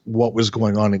puts what was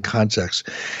going on in context.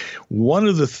 One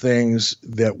of the things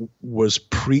that was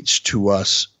preached to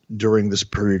us during this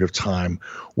period of time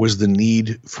was the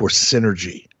need for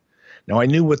synergy. Now, I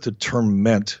knew what the term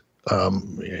meant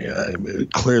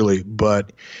clearly,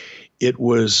 but it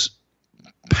was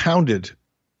pounded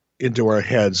into our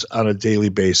heads on a daily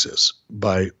basis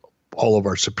by all of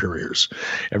our superiors,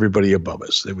 everybody above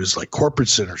us. It was like corporate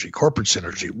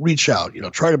synergy, reach out,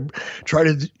 try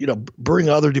to bring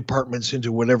other departments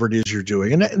into whatever it is you're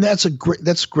doing. And that's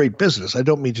great business. I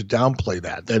don't mean to downplay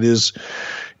that. That is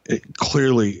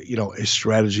clearly, a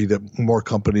strategy that more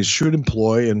companies should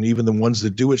employ, and even the ones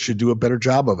that do it should do a better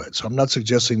job of it. So I'm not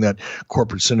suggesting that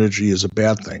corporate synergy is a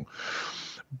bad thing,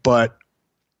 but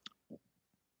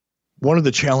one of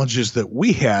the challenges that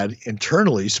we had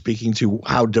internally, speaking to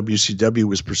how WCW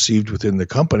was perceived within the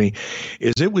company,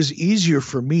 is it was easier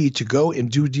for me to go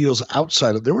and do deals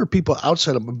outside of. There were people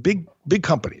outside of big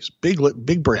companies, big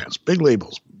brands, big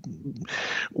labels,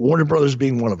 Warner Brothers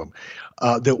being one of them,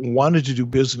 that wanted to do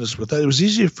business with that. It was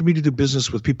easier for me to do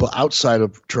business with people outside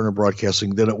of Turner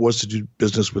Broadcasting than it was to do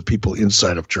business with people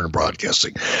inside of Turner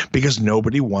Broadcasting, because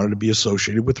nobody wanted to be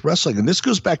associated with wrestling. And this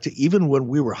goes back to even when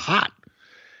we were hot.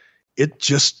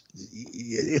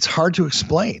 It's hard to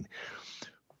explain.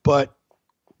 But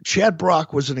Chad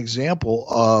Brock was an example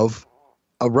of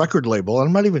a record label. And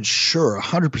I'm not even sure,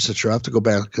 100% sure. I have to go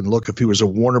back and look if he was a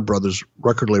Warner Brothers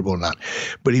record label or not.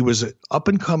 But he was an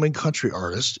up-and-coming country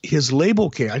artist. His label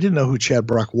came. I didn't know who Chad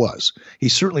Brock was. He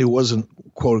certainly wasn't,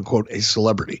 quote-unquote, a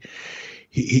celebrity.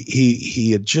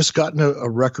 He had just gotten a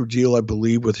record deal, I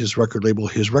believe, with his record label.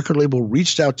 His record label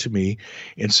reached out to me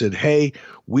and said, hey,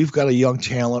 we've got a young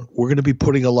talent. We're going to be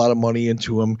putting a lot of money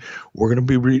into him. We're going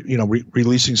to be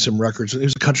releasing some records. He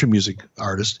was a country music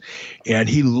artist, and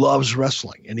he loves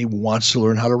wrestling, and he wants to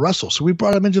learn how to wrestle. So we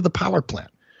brought him into the power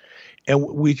plant, and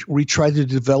we tried to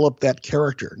develop that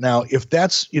character. Now, if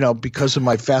that's, because of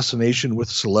my fascination with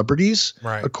celebrities,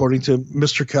 right, according to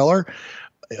Mr. Keller.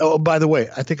 Oh, by the way,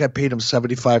 I think I paid him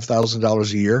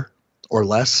 $75,000 a year or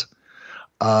less.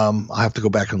 I have to go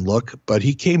back and look, but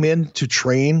he came in to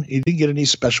train. He didn't get any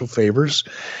special favors.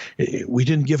 We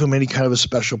didn't give him any kind of a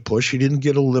special push. He didn't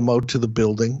get a limo to the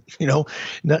building. He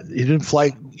didn't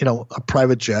fly, a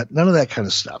private jet, none of that kind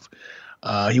of stuff.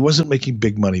 He wasn't making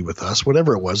big money with us,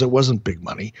 whatever it wasn't big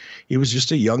money. He was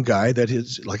just a young guy that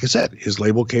like I said, his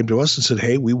label came to us and said,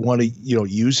 hey, we want to,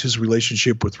 use his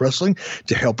relationship with wrestling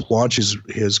to help launch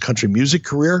his country music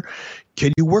career.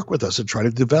 Can you work with us and try to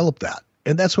develop that?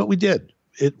 And that's what we did.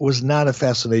 It was not a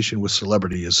fascination with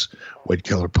celebrity, as Wade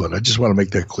Keller put. I just want to make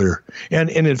that clear. And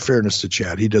in fairness to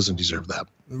Chad, he doesn't deserve that.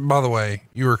 By the way,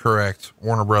 you were correct.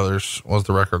 Warner Brothers was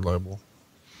the record label.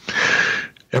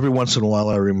 Every once in a while,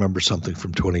 I remember something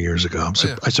from 20 years ago.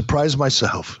 I surprise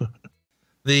myself.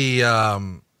 The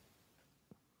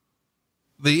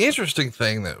interesting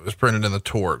thing that was printed in the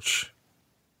Torch.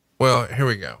 Well, here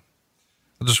we go.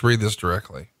 I'll just read this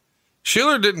directly.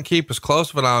 Sheeler didn't keep as close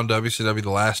of an eye on WCW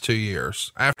the last 2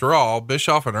 years. After all,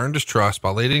 Bischoff had earned his trust by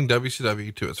leading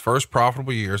WCW to its first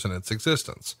profitable years in its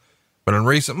existence. But in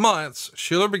recent months,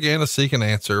 Sheeler began to seek an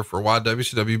answer for why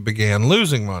WCW began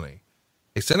losing money.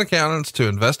 He sent accountants to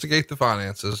investigate the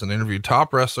finances and interviewed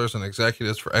top wrestlers and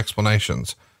executives for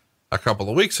explanations. A couple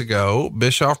of weeks ago,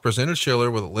 Bischoff presented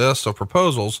Schiller with a list of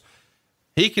proposals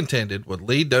he contended would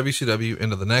lead WCW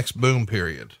into the next boom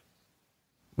period.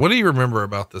 What do you remember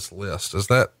about this list? Is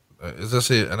this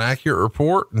an accurate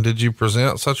report? And did you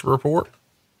present such a report?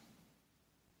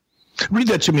 Read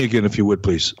that to me again, if you would,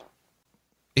 please.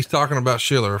 He's talking about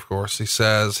Schiller, of course. He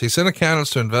says he sent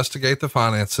accountants to investigate the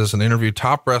finances and interview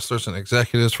top wrestlers and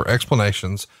executives for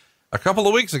explanations. A couple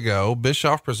of weeks ago,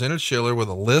 Bischoff presented Schiller with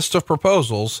a list of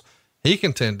proposals he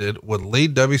contended would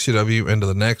lead WCW into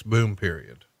the next boom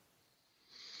period.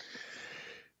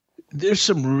 There's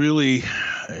some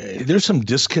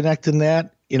disconnect in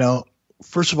that.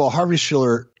 First of all, Harvey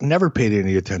Schiller never paid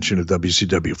any attention to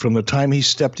WCW from the time he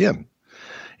stepped in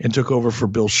and took over for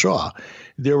Bill Shaw.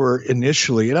 There were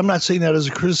initially, and I'm not saying that as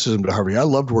a criticism to Harvey. I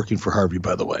loved working for Harvey,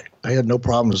 by the way. I had no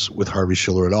problems with Harvey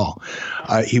Schiller at all.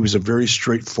 He was a very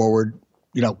straightforward,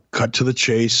 cut to the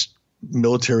chase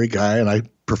military guy, and I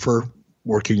prefer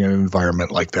working in an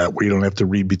environment like that where you don't have to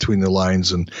read between the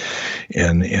lines and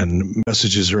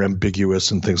messages are ambiguous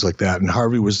and things like that. And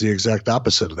Harvey was the exact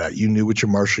opposite of that. You knew what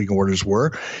your marshaling orders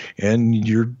were, and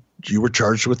you were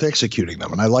charged with executing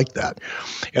them. And I liked that.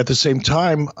 At the same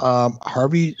time,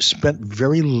 Harvey spent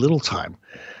very little time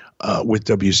with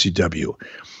WCW.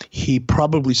 He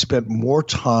probably spent more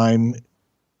time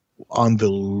on the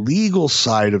legal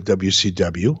side of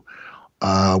WCW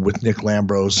with Nick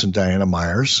Lambros and Diana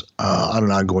Myers on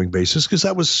an ongoing basis, because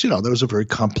that was a very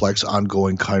complex,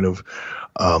 ongoing kind of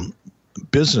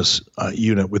business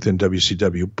unit within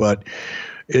WCW. But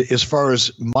as far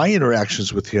as my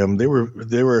interactions with him, they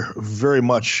were very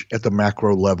much at the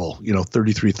macro level,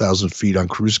 33,000 feet on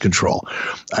cruise control.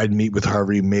 I'd meet with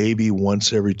Harvey maybe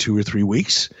once every 2 or 3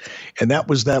 weeks. And that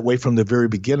was that way from the very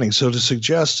beginning. So to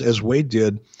suggest, as Wade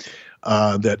did,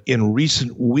 that in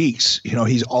recent weeks,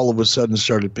 he's all of a sudden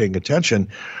started paying attention.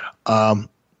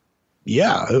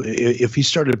 If he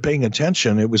started paying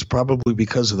attention, it was probably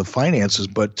because of the finances.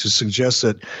 But to suggest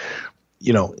that,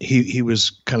 he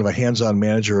was kind of a hands-on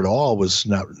manager at all was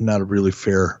not a really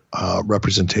fair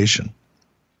representation.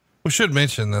 We should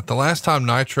mention that the last time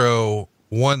Nitro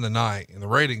won the night in the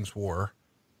ratings war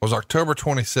was October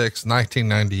 26,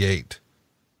 1998.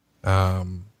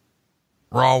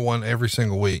 Raw won every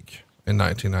single week in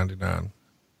 1999.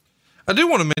 I do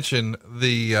want to mention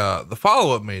the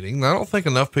follow-up meeting that I don't think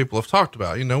enough people have talked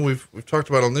about. We've talked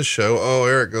about on this show,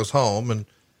 Eric goes home, and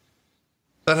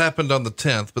that happened on the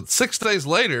 10th, but 6 days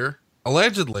later,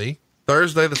 allegedly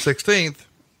Thursday, the 16th,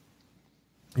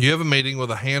 you have a meeting with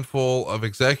a handful of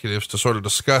executives to sort of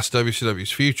discuss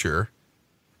WCW's future.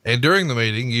 And during the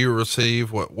meeting, you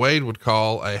receive what Wade would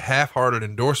call a half-hearted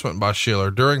endorsement by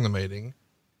Schiller during the meeting.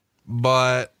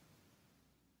 But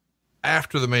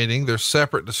after the meeting, there's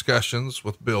separate discussions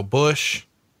with Bill Bush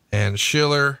and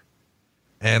Schiller,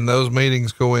 and those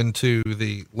meetings go into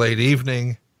the late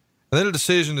evening. And then a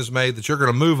decision is made that you're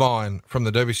going to move on from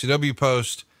the WCW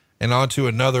post and onto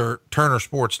another Turner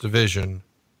Sports division.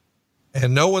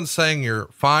 And no one's saying you're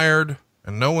fired,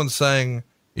 and no one's saying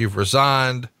you've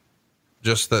resigned,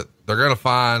 just that they're going to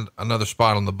find another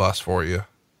spot on the bus for you.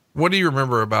 What do you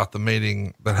remember about the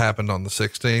meeting that happened on the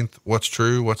 16th? What's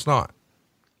true? What's not?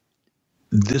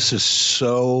 This is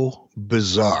so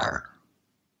bizarre.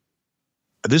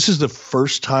 This is the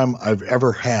first time I've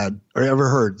ever heard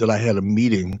that I had a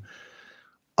meeting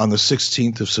on the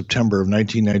 16th of September of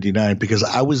 1999, because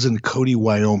I was in Cody,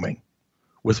 Wyoming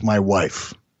with my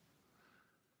wife.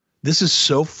 This is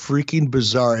so freaking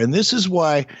bizarre. And this is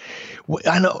why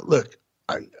I know, look,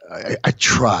 I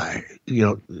try,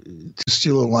 to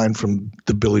steal a line from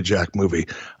the Billy Jack movie.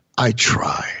 I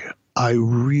try. I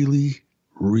really,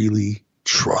 really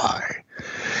try.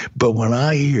 But when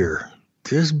I hear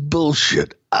this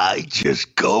bullshit, I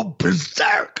just go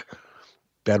berserk.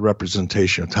 Bad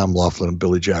representation of Tom Laughlin and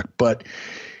Billy Jack. But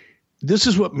this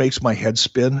is what makes my head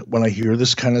spin when I hear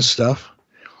this kind of stuff.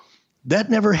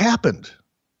 That never happened.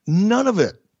 None of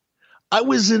it. I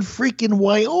was in freaking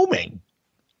Wyoming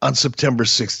on September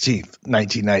 16th,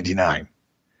 1999.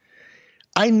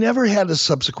 I never had a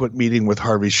subsequent meeting with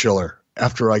Harvey Schiller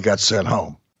after I got sent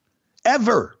home.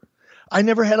 Ever. I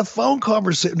never had a phone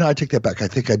conversation. No, I take that back. I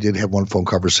think I did have one phone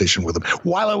conversation with him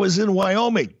while I was in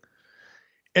Wyoming.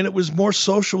 And it was more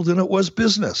social than it was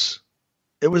business.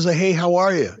 It was a, hey, how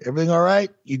are you? Everything all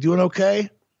right? You doing okay?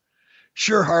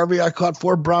 Sure, Harvey, I caught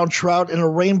 4 brown trout and a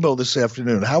rainbow this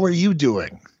afternoon. How are you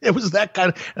doing? It was that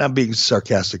kind of, and I'm being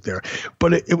sarcastic there,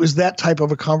 but it was that type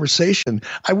of a conversation.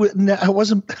 I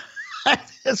wasn't,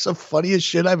 that's the funniest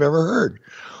shit I've ever heard.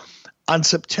 On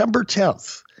September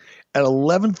 10th, at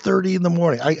 11:30 in the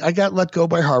morning. I got let go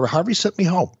by Harvey. Harvey sent me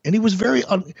home, and he was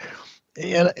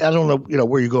and I don't know,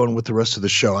 where you're going with the rest of the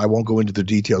show. I won't go into the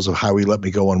details of how he let me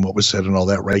go and what was said and all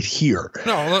that right here.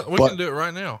 No, we can do it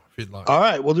right now if you'd like. All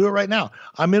right, we'll do it right now.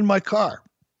 I'm in my car.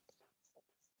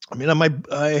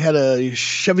 I had a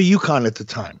Chevy Yukon at the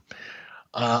time.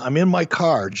 I'm in my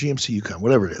car, GMC Yukon,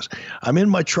 whatever it is. I'm in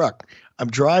my truck. I'm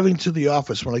driving to the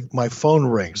office when my phone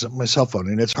rings, my cell phone,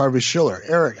 and it's Harvey Schiller.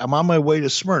 Eric, I'm on my way to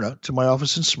Smyrna, to my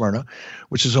office in Smyrna,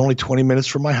 which is only 20 minutes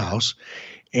from my house.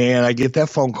 And I get that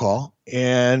phone call,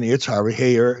 and it's Harvey.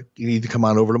 Hey, Eric, you need to come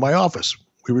on over to my office.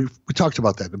 We talked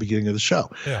about that at the beginning of the show.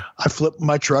 Yeah. I flip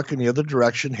my truck in the other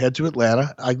direction, head to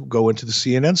Atlanta. I go into the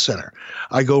CNN Center.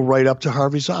 I go right up to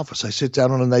Harvey's office. I sit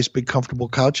down on a nice, big, comfortable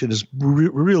couch in his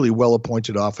really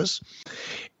well-appointed office.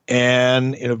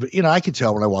 And, I could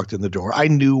tell when I walked in the door. I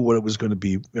knew what it was going to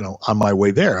be, on my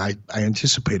way there. I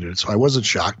anticipated it, so I wasn't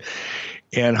shocked.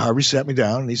 And Harvey sat me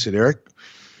down, and he said, Eric,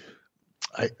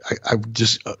 I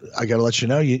got to let you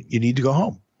know, you need to go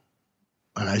home.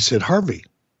 And I said, Harvey,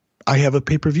 I have a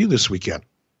pay-per-view this weekend.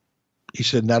 He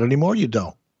said, not anymore, you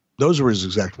don't. Those were his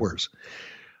exact words.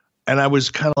 And I was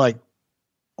kind of like,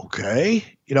 okay.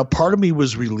 Part of me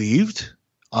was relieved,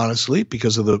 honestly,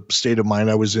 because of the state of mind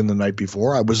I was in the night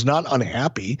before. I was not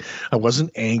unhappy. I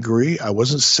wasn't angry. I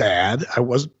wasn't sad. I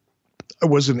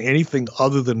wasn't anything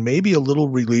other than maybe a little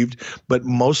relieved, but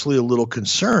mostly a little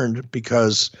concerned,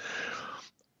 because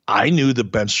I knew the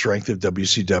bench strength of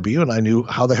WCW, and I knew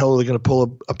how the hell are they going to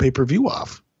pull a pay-per-view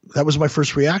off. That was my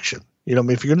first reaction. If you're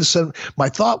going to send, my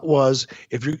thought was,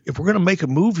 if we're going to make a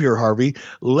move here, Harvey,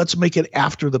 let's make it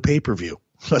after the pay-per-view.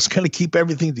 Let's kind of keep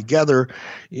everything together,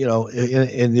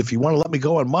 and if you want to let me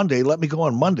go on Monday, let me go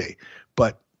on Monday,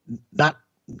 but not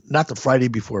the Friday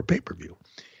before pay-per-view.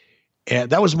 And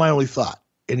that was my only thought.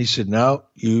 And he said, no,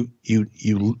 you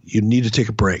need to take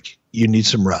a break. You need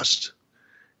some rest.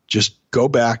 Just go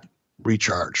back,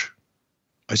 recharge.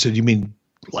 I said, you mean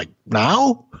like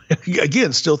now?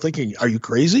 Again, still thinking, are you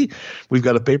crazy? We've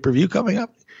got a pay-per-view coming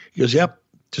up. He goes, yep,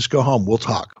 just go home. We'll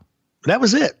talk. And that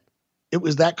was it. It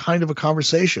was that kind of a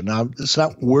conversation. Now, it's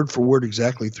not word for word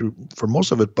exactly for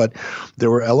most of it, but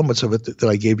there were elements of it that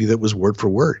I gave you that was word for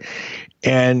word.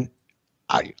 And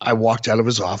I walked out of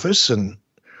his office, and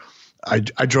I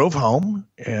drove home,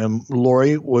 and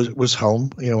Lori was home.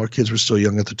 Our kids were still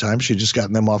young at the time. She had just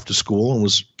gotten them off to school and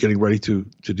was getting ready to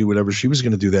do whatever she was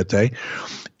going to do that day.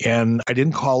 And I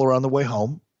didn't call her on the way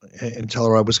home and tell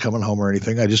her I was coming home or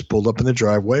anything. I just pulled up in the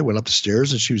driveway, went up the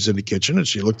stairs, and she was in the kitchen, and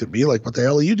she looked at me like, what the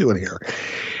hell are you doing here?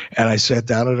 And I sat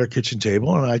down at our kitchen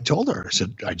table, and I told her, I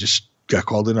said, I just got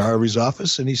called into Harvey's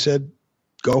office, and he said,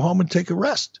 go home and take a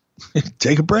rest,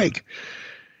 take a break.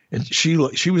 And she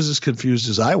was as confused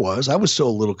as I was. I was still a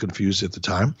little confused at the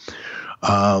time.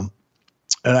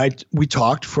 And we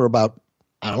talked for about,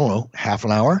 I don't know, half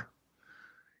an hour.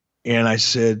 And I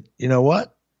said, you know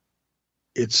what?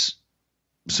 It's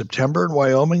September in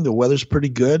Wyoming. The weather's pretty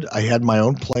good. I had my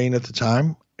own plane at the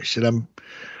time. I said, I'm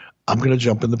going to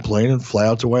jump in the plane and fly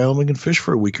out to Wyoming and fish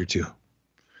for a week or two.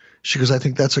 She goes, I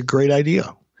think that's a great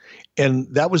idea.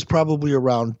 And that was probably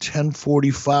around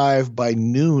 10:45. By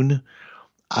noon,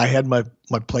 I had my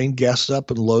plane gassed up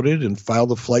and loaded and filed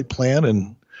the flight plan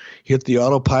and hit the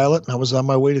autopilot, and I was on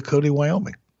my way to Cody,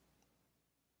 Wyoming.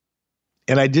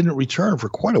 And I didn't return for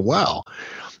quite a while.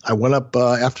 I went up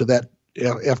after that.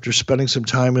 After spending some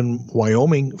time in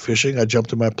Wyoming fishing, I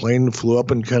jumped in my plane and flew up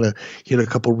and kind of hit a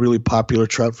couple really popular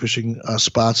trout fishing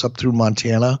spots up through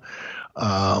Montana.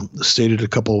 Stayed at a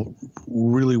couple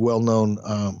really well-known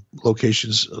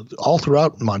locations all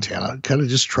throughout Montana. Kind of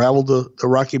just traveled the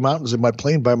Rocky Mountains in my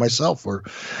plane by myself for,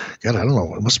 God, I don't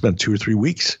know, it must have been 2 or 3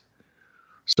 weeks.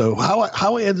 So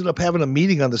how I ended up having a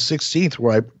meeting on the 16th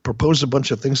where I proposed a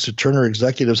bunch of things to Turner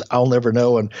executives, I'll never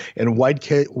know. And why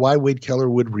Wade Keller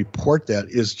would report that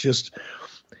is just,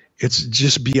 it's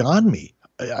just beyond me.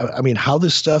 I mean, how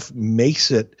this stuff makes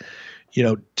it,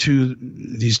 to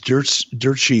these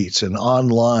dirt sheets and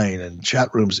online and chat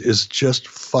rooms is just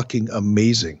fucking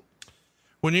amazing.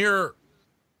 When you're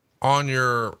on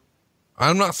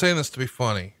I'm not saying this to be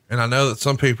funny, and I know that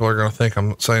some people are going to think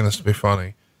I'm saying this to be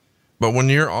funny, but when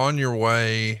you're on your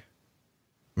way,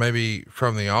 maybe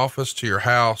from the office to your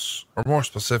house, or more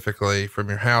specifically from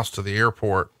your house to the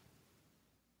airport,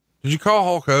 did you call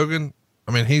Hulk Hogan?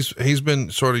 I mean, he's been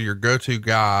sort of your go-to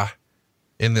guy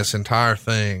in this entire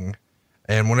thing.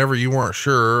 And whenever you weren't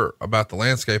sure about the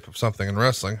landscape of something in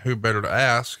wrestling, who better to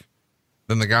ask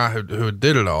than the guy who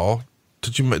did it all?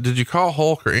 Did you call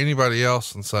Hulk or anybody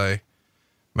else and say,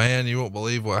 man, you won't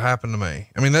believe what happened to me?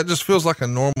 I mean, that just feels like a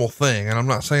normal thing. And I'm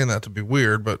not saying that to be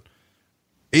weird, but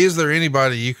Is there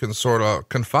anybody you can sort of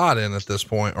confide in at this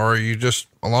point, or are you just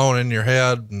alone in your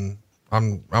head and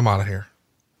I'm out of here?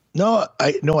 No,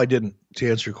 I didn't. To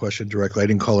answer your question directly, I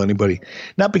didn't call anybody.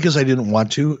 Not because I didn't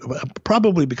want to,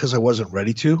 probably because I wasn't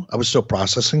ready to. I was still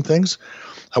processing things.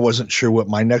 I wasn't sure what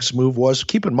my next move was.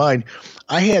 Keep in mind,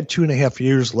 I had 2.5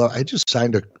 years left. I just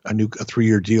signed a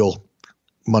 3-year deal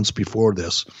months before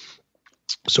this.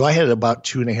 So I had about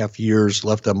 2.5 years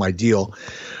left on my deal.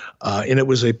 And it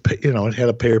was it had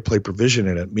a pay or play provision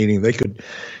in it, meaning they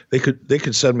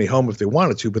could send me home if they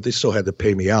wanted to, but they still had to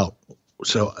pay me out.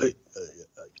 So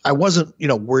I wasn't,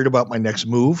 worried about my next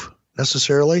move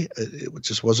necessarily. It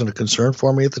just wasn't a concern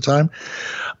for me at the time.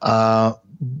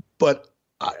 But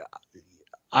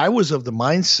I was of the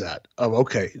mindset of,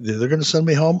 okay, they're going to send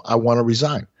me home. I want to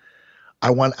resign. I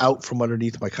want out from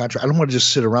underneath my contract. I don't want to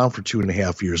just sit around for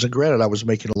 2.5 years. And granted, I was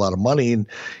making a lot of money, and,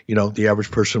 the average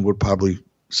person would probably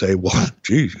say, well,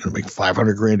 gee, you're going to make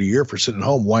 $500,000 a year for sitting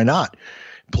home. Why not?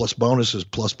 Plus bonuses,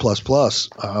 plus.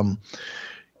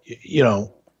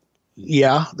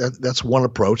 Yeah, that's one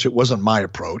approach. It wasn't my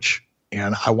approach,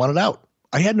 and I wanted out.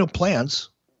 I had no plans.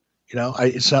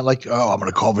 It's not like, I'm going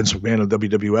to call Vince McMahon of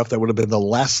WWF. That would have been the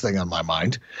last thing on my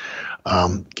mind,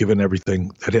 given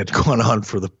everything that had gone on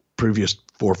for the previous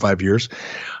 4 or 5 years.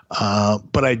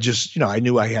 But I just, I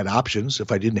knew I had options.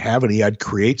 If I didn't have any, I'd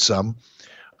create some.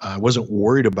 I wasn't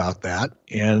worried about that,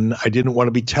 and I didn't want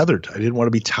to be tethered. I didn't want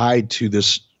to be tied to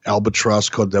this albatross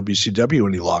called WCW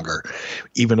any longer,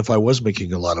 even if I was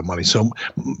making a lot of money. So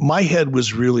my head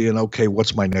was really in, okay,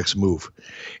 what's my next move?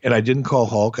 And I didn't call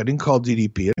Hulk. I didn't call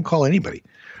DDP. I didn't call anybody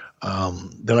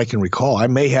that I can recall. I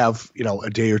may have, a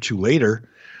day or two later,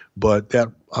 but that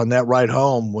on that ride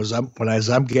home as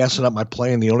I'm gassing up my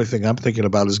plane, the only thing I'm thinking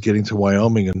about is getting to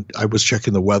Wyoming, and I was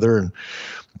checking the weather and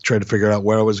trying to figure out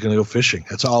where I was going to go fishing.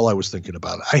 That's all I was thinking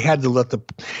about. I had to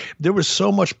there was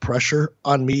so much pressure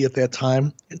on me at that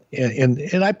time,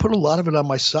 and I put a lot of it on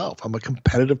myself. I'm a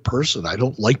competitive person. I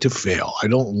don't like to fail. I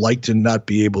don't like to not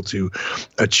be able to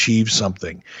achieve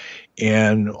something.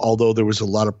 And although there was a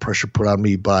lot of pressure put on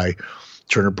me by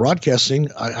Turner Broadcasting,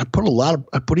 I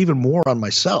put even more on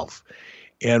myself.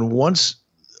 And once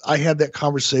I had that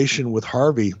conversation with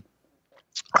Harvey,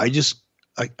 I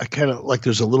kind of, like,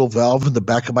 there's a little valve in the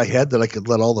back of my head that I could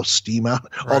let all the steam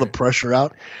out, all the pressure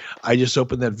out. I just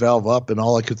opened that valve up, and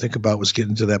all I could think about was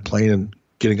getting to that plane and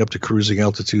getting up to cruising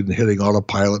altitude and hitting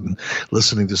autopilot and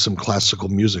listening to some classical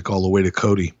music all the way to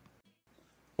Cody.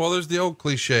 Well, there's the old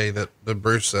cliche that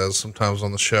Bruce says sometimes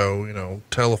on the show,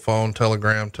 telephone,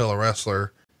 telegram, tell a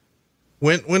wrestler.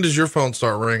 When does your phone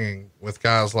start ringing with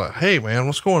guys like, hey man,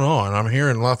 what's going on? I'm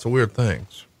hearing lots of weird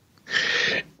things.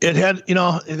 It had,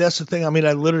 that's the thing. I mean,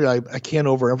 I can't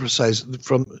overemphasize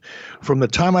from the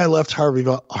time I left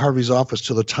Harvey's office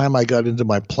to the time I got into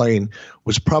my plane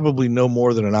was probably no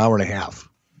more than an hour and a half.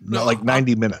 No, like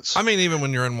 90 minutes. I mean, even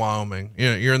when you're in Wyoming,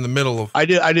 you're in the middle of. I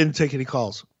didn't take any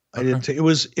calls. I didn't take. It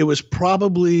was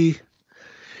probably.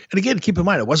 And again, keep in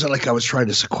mind, it wasn't like I was trying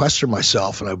to sequester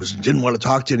myself and didn't want to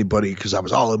talk to anybody because I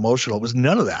was all emotional. It was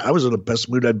none of that. I was in the best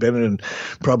mood I'd been in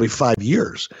probably 5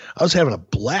 years. I was having a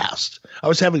blast. I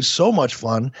was having so much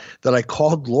fun that I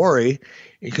called Lori,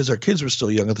 because our kids were still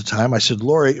young at the time. I said,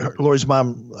 Lori's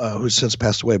mom, who's since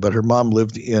passed away, but her mom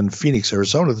lived in Phoenix,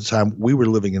 Arizona at the time. We were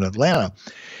living in Atlanta.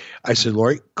 I said,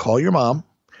 Lori, call your mom.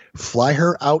 Fly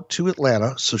her out to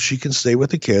Atlanta so she can stay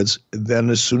with the kids. Then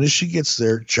as soon as she gets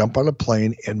there, jump on a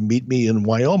plane and meet me in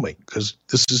Wyoming, because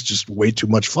this is just way too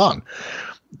much fun.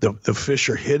 The fish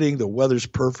are hitting. The weather's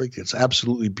perfect. It's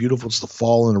absolutely beautiful. It's the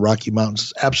fall in the Rocky Mountains.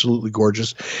 It's absolutely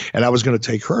gorgeous. And I was going to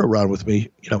take her around with me,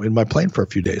 in my plane for a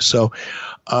few days. So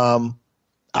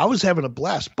I was having a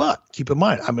blast. But keep in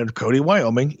mind, I'm in Cody,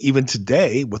 Wyoming. Even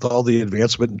today, with all the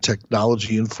advancement in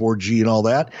technology and 4G and all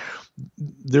that,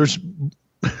 there's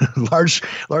large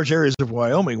areas of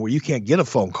Wyoming where you can't get a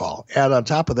phone call. And on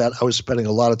top of that, I was spending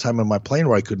a lot of time in my plane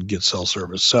where I couldn't get cell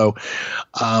service. So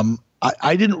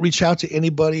I didn't reach out to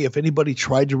anybody. If anybody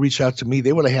tried to reach out to me,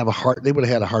 they would have had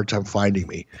a hard time finding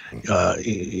me,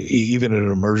 even in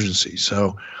an emergency.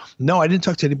 So no, I didn't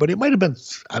talk to anybody. It might have been,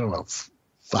 I don't know,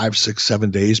 5, 6, 7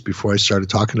 days before I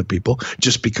started talking to people,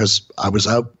 just because I was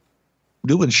out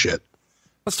doing shit.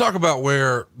 Let's talk about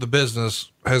where the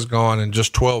business has gone in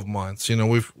just 12 months.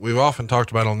 We've often talked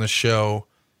about on this show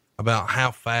about how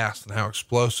fast and how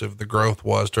explosive the growth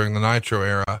was during the Nitro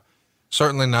era.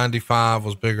 Certainly 95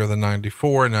 was bigger than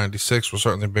 94, and 96 was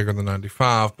certainly bigger than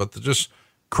 95, but the just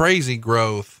crazy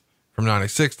growth from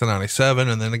 96 to 97.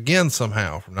 And then again,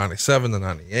 somehow from 97 to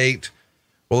 98.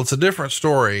 Well, it's a different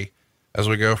story as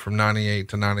we go from 98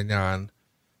 to 99.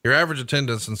 Your average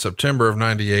attendance in September of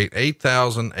 98,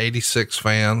 8,086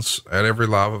 fans at every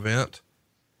live event.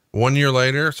 1 year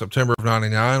later, September of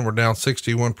 99, we're down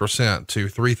 61% to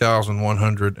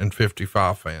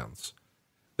 3,155 fans.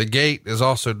 The gate is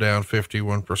also down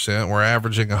 51%. We're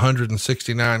averaging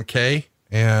 169K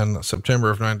in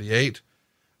September of 98.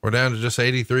 We're down to just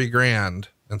 83 grand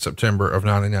in September of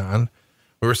 99.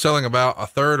 We were selling about a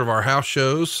third of our house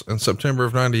shows in September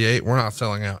of 98. We're not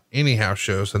selling out any house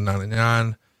shows in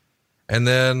 99. And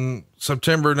then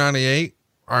September 98,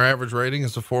 our average rating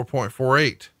is a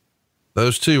 4.48.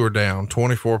 Those two are down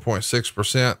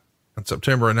 24.6%. In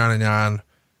September of 99,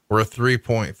 we're a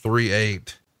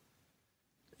 3.38.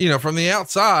 You know, from the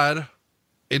outside,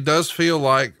 it does feel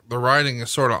like the writing is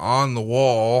sort of on the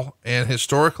wall. And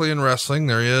historically in wrestling,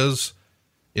 there is,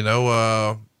 you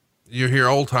know, you hear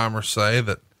old timers say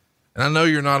that, and I know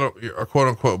you're not a quote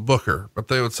unquote booker, but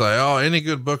they would say, oh, any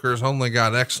good booker's only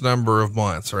got X number of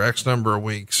months or X number of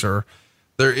weeks, or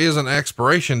there is an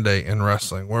expiration date in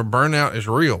wrestling where burnout is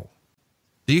real.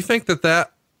 Do you think that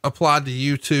that applied to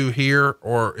you too here,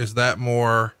 or is that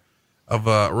more of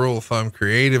a rule of thumb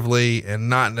creatively and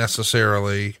not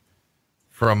necessarily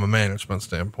from a management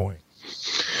standpoint?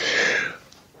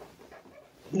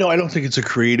 No, I don't think it's a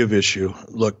creative issue.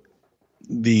 Look,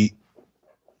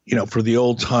 for the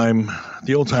old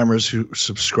timers who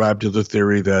subscribe to the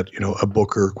theory that, you know, a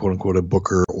booker, quote unquote, a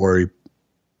booker or a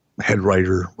head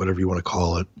writer, whatever you want to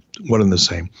call it, one and the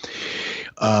same,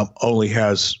 only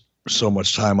has so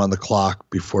much time on the clock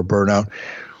before burnout.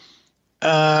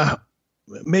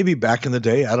 Maybe back in the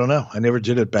day, I don't know. I never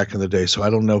did it back in the day, so I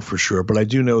don't know for sure, but I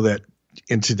do know that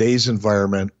in today's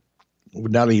environment,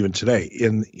 not even today,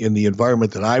 in the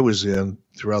environment that I was in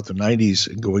throughout the 90s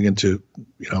and going into,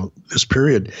 you know, this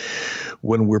period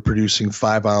when we're producing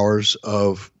 5 hours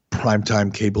of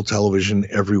primetime cable television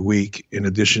every week, in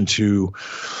addition to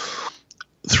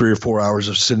 3 or 4 hours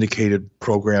of syndicated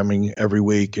programming every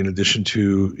week, in addition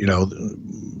to, you know,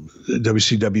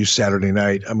 WCW Saturday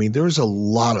night. I mean, there was a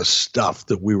lot of stuff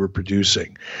that we were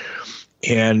producing,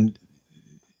 and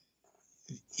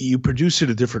you produce it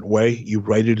a different way. You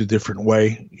write it a different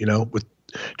way, you know, with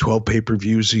 12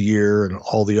 pay-per-views a year and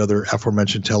all the other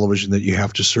aforementioned television that you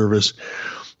have to service.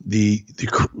 The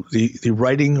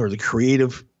writing or the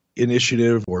creative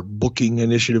initiative or booking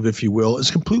initiative, if you will,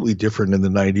 is completely different in the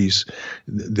 90s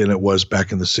than it was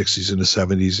back in the 60s and the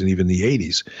 70s and even the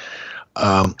 80s.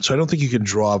 So I don't think you can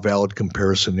draw a valid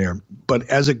comparison there. But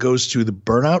as it goes to the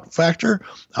burnout factor,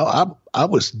 I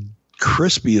was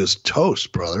crispy as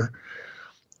toast, brother.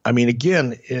 I mean,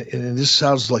 again, and this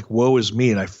sounds like woe is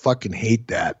me, and I fucking hate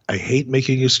that. I hate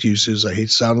making excuses. I hate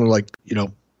sounding like, you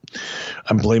know,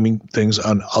 I'm blaming things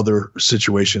on other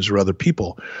situations or other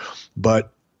people.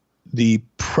 But the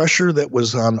pressure that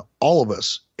was on all of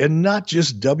us, and not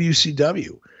just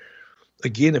WCW.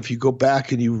 Again, if you go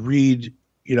back and you read,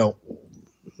 you know,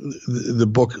 the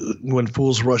book When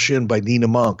Fools Rush In by Nina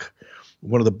Monk,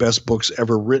 one of the best books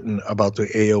ever written about the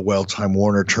AOL Time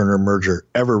Warner Turner merger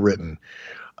ever written.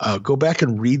 Go back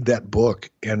and read that book,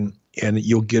 and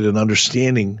you'll get an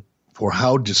understanding for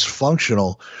how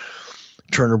dysfunctional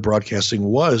Turner Broadcasting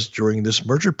was during this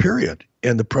merger period,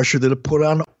 and the pressure that it put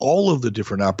on all of the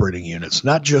different operating units,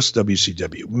 not just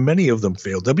WCW. Many of them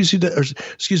failed.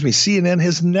 CNN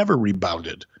has never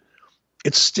rebounded.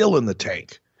 It's still in the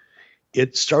tank.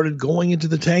 It started going into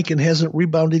the tank and hasn't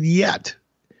rebounded yet.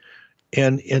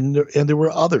 And there were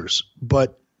others,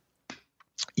 but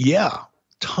yeah,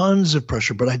 tons of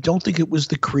pressure, but I don't think it was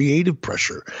the creative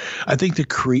pressure. I think the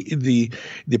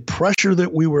pressure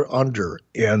that we were under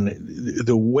and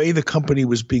the way the company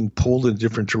was being pulled in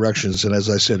different directions. And as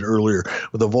I said earlier,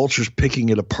 with the vultures picking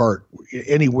it apart,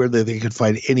 anywhere that they could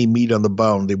find any meat on the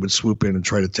bone, they would swoop in and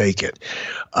try to take it.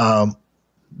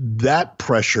 That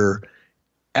pressure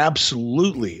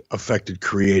absolutely affected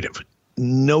creative.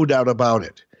 No doubt about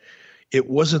it. It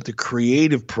wasn't the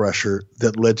creative pressure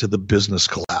that led to the business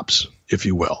collapse, if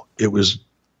you will. It was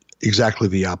exactly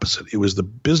the opposite. It was the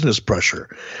business pressure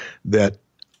that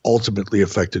ultimately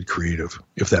affected creative,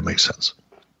 if that makes sense.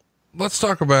 Let's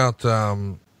talk about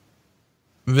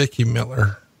Vicki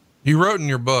Miller. You wrote in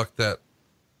your book that,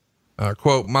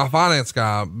 quote, my finance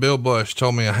guy, Bill Bush,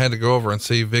 told me I had to go over and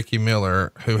see Vicki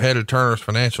Miller, who headed Turner's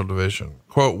financial division.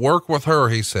 Quote, work with her,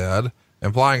 he said,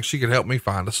 implying she could help me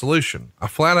find a solution. I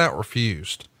flat out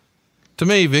refused. To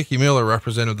me, Vicki Miller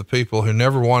represented the people who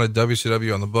never wanted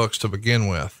WCW on the books to begin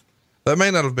with. That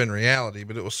may not have been reality,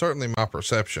 but it was certainly my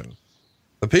perception.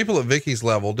 The people at Vicki's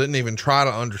level didn't even try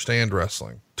to understand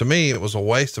wrestling. To me, it was a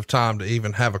waste of time to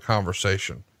even have a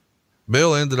conversation.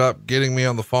 Bill ended up getting me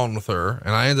on the phone with her,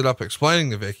 and I ended up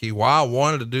explaining to Vicky why I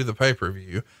wanted to do the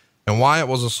pay-per-view and why it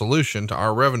was a solution to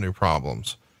our revenue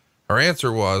problems. Her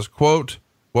answer was, quote,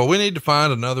 "Well, we need to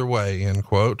find another way," end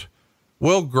quote.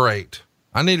 Well, great.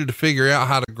 I needed to figure out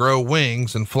how to grow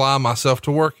wings and fly myself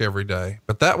to work every day,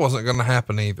 but that wasn't going to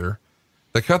happen either.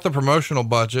 They cut the promotional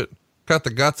budget, cut the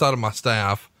guts out of my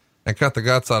staff, and cut the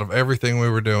guts out of everything we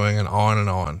were doing, and on and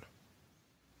on.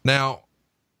 Now,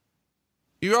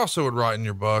 you also would write in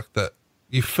your book that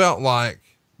you felt like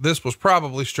this was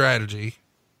probably strategy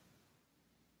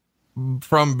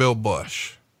from Bill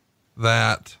Bush,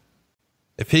 that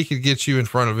if he could get you in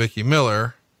front of Vicky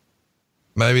Miller,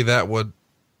 maybe that would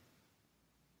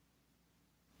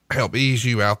help ease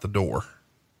you out the door.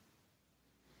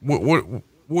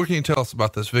 What can you tell us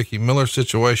about this Vicky Miller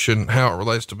situation, how it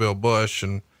relates to Bill Bush,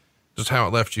 and just how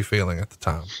it left you feeling at the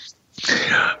time?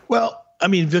 Well, I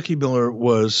mean, Vicky Miller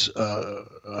was,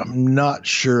 I'm not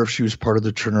sure if she was part of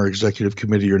the Turner Executive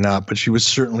Committee or not, but she was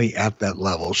certainly at that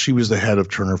level. She was the head of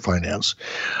Turner Finance.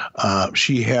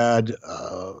 She had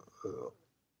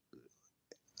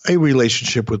a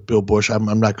relationship with Bill Bush.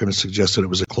 I'm not going to suggest that it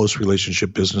was a close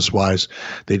relationship business-wise.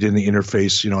 They didn't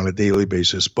interface, on a daily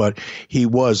basis, but he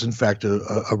was, in fact,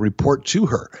 a report to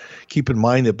her. Keep in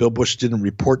mind that Bill Bush didn't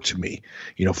report to me.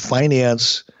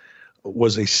 Finance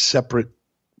was a separate.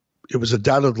 It was a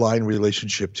dotted line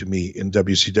relationship to me in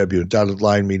WCW. A dotted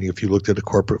line meaning, if you looked at a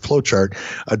corporate flow chart,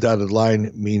 a dotted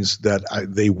line means that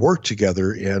they worked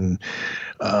together, and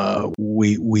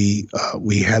we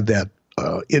had that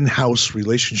in-house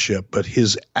relationship. But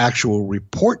his actual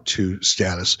report to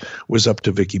status was up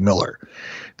to Vicky Miller.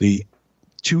 The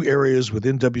two areas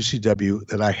within WCW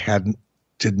that I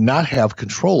did not have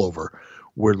control over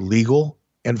were legal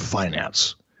and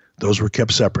finance. Those were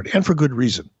kept separate, and for good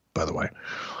reason, by the way.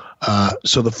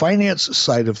 So the finance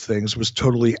side of things was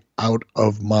totally out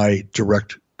of my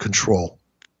direct control.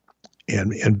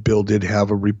 And Bill did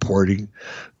have a reporting.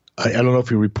 I don't know if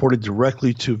he reported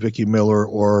directly to Vicky Miller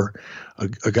or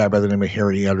a guy by the name of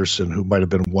Harry Anderson, who might have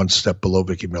been one step below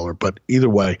Vicky Miller. But either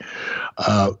way,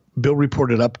 Bill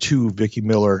reported up to Vicky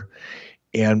Miller,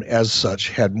 and as such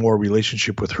had more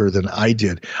relationship with her than I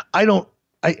did. I don't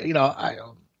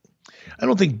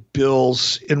think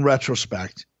Bill's, in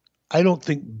retrospect, I don't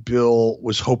think Bill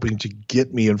was hoping to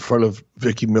get me in front of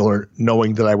Vicky Miller,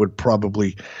 knowing that I would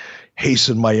probably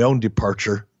hasten my own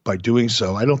departure by doing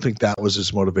so. I don't think that was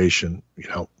his motivation,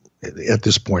 at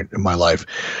this point in my life.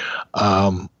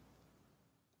 But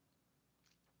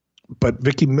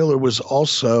Vicky Miller was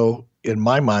also, in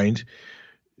my mind,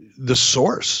 the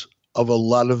source of a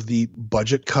lot of the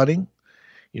budget cutting.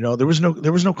 There was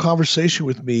no conversation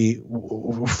with me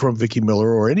from Vicky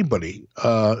Miller or anybody.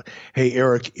 Hey,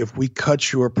 Eric, if we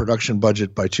cut your production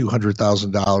budget by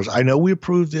 $200,000, I know we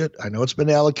approved it. I know it's been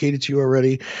allocated to you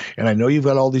already. And I know you've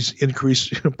got all these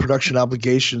increased production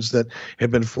obligations that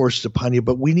have been forced upon you,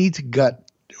 but we need to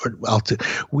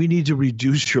we need to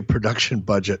reduce your production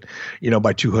budget,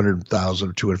 by $200,000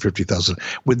 or $250,000.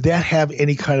 Would that have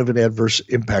any kind of an adverse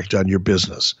impact on your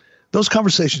business? Those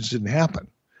conversations didn't happen.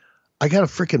 I got a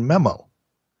freaking memo.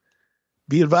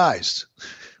 Be advised,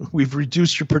 we've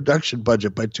reduced your production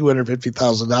budget by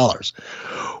 $250,000.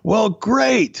 Well,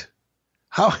 great.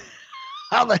 How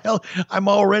the hell? I'm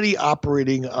already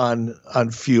operating on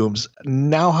fumes.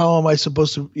 Now, how am I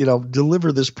supposed to,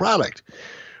 deliver this product?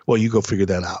 Well, you go figure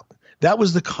that out. That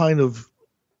was the kind of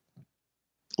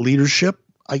leadership,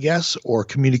 I guess, or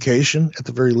communication at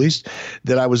the very least,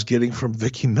 that I was getting from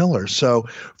Vicky Miller. So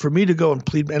for me to go and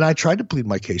plead, and I tried to plead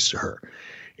my case to her,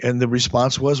 and the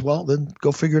response was, well, then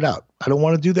go figure it out. I don't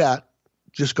want to do that.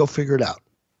 Just go figure it out.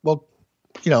 Well,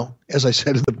 as I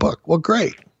said in the book, well,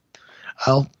 great.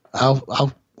 I'll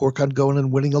work on going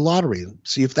and winning a lottery and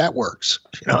see if that works.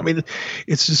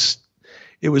 It's just,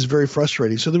 it was very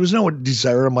frustrating. So there was no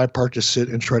desire on my part to sit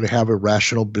and try to have a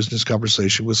rational business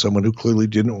conversation with someone who clearly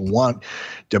didn't want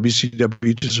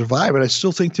WCW to survive. And I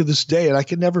still think to this day, and I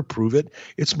can never prove it,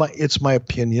 it's my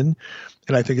opinion,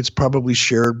 and I think it's probably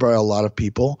shared by a lot of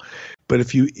people. But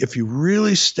if you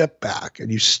really step back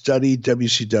and you study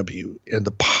WCW and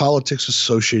the politics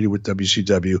associated with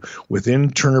WCW within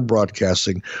Turner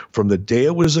Broadcasting, from the day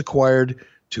it was acquired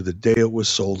to the day it was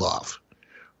sold off,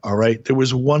 all right, there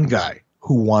was one guy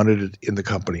who wanted it in the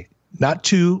company. Not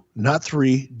two, not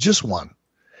three, just one.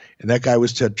 And that guy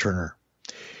was Ted Turner.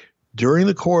 During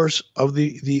the course of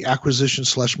the acquisition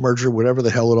 / merger, whatever the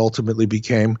hell it ultimately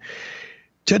became,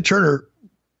 Ted Turner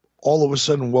all of a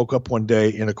sudden woke up one day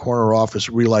in a corner office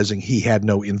realizing he had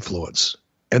no influence.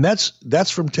 And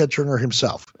that's from Ted Turner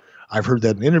himself. I've heard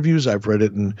that in interviews. I've read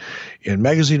it in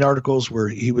magazine articles where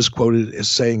he was quoted as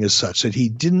saying as such, that he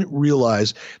didn't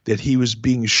realize that he was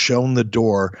being shown the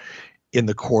door in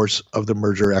the course of the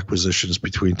merger acquisitions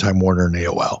between Time Warner and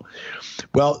AOL.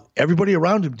 Well, everybody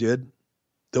around him did.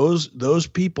 Those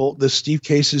people, the Steve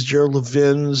Cases, Gerald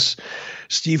Levins,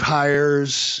 Steve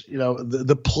Hires,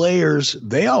 the players,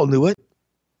 they all knew it.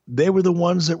 They were the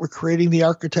ones that were creating the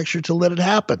architecture to let it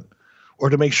happen or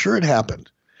to make sure it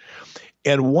happened.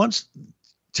 And once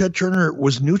Ted Turner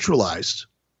was neutralized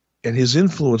and his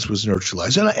influence was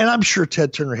neutralized, and I'm sure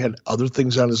Ted Turner had other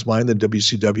things on his mind than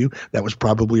WCW. That was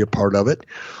probably a part of it.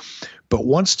 But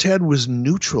once Ted was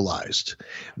neutralized,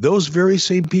 those very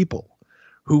same people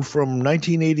who from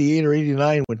 1988 or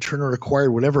 89, when Turner acquired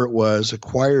whatever it was,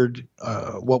 acquired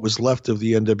what was left of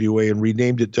the NWA and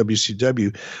renamed it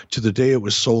WCW to the day it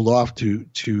was sold off to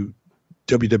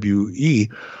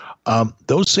WWE,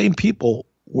 those same people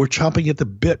were chomping at the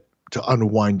bit to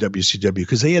unwind WCW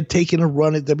because they had taken a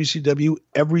run at WCW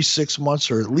every 6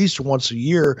 months or at least once a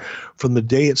year from the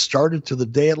day it started to the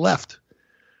day it left.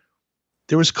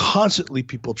 There was constantly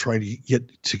people trying to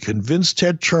get to convince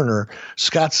Ted Turner,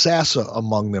 Scott Sassa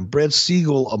among them, Brad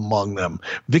Siegel among them,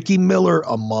 Vicky Miller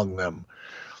among them,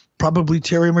 probably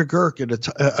Terry McGurk at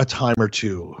a time or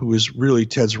two, who was really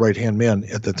Ted's right-hand man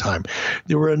at the time.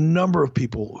 There were a number of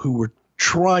people who were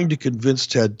trying to convince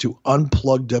Ted to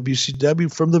unplug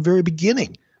WCW from the very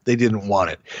beginning. They didn't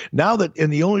want it. Now that,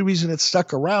 and the only reason it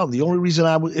stuck around, the only reason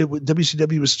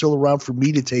WCW was still around for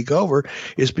me to take over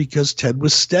is because Ted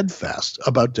was steadfast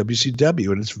about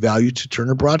WCW and its value to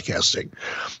Turner Broadcasting.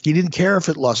 He didn't care if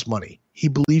it lost money. He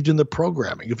believed in the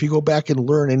programming. If you go back and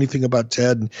learn anything about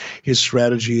Ted and his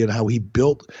strategy and how he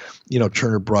built,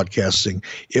 Turner Broadcasting,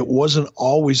 it wasn't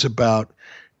always about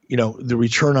the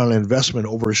return on investment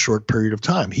over a short period of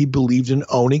time. He believed in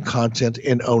owning content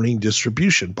and owning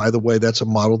distribution. By the way, that's a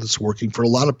model that's working for a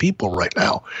lot of people right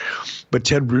now. But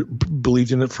Ted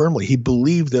believed in it firmly. He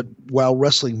believed that while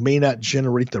wrestling may not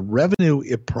generate the revenue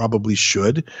it probably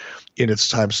should in its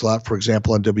time slot, for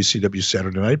example, on WCW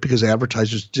Saturday Night, because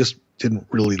advertisers just didn't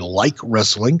really like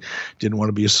wrestling, didn't want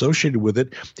to be associated with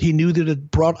it. He knew that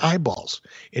it brought eyeballs,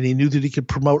 and he knew that he could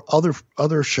promote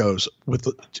other shows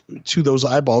to those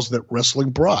eyeballs that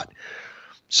wrestling brought.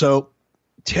 So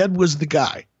Ted was the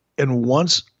guy. And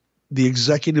once the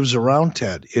executives around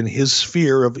Ted in his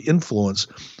sphere of influence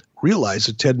realized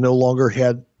that Ted no longer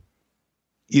had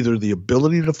either the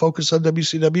ability to focus on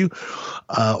WCW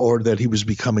or that he was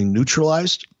becoming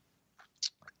neutralized,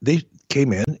 they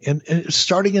came in and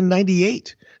starting in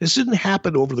 98. This didn't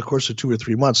happen over the course of 2 or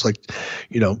 3 months like,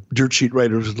 dirt sheet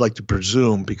writers would like to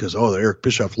presume because, Eric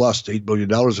Bischoff lost $8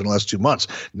 billion in the last 2 months.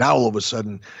 Now, all of a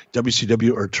sudden,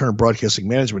 WCW or Turner Broadcasting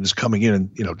Management is coming in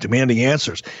and, demanding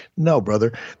answers. No,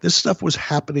 brother. This stuff was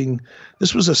happening.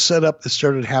 This was a setup that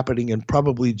started happening in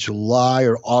probably July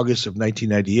or August of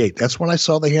 1998. That's when I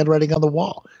saw the handwriting on the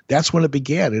wall. That's when it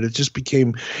began. And it just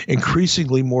became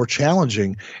increasingly more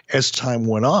challenging as time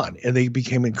went on. And they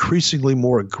became increasingly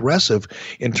more aggressive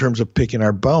in terms of picking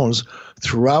our bones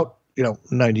throughout,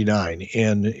 99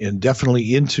 and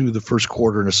definitely into the first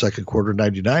quarter and the second quarter of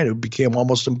 99. It became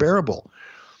almost unbearable.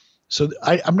 So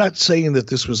I'm not saying that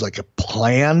this was like a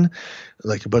plan,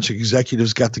 like a bunch of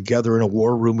executives got together in a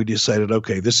war room. We decided,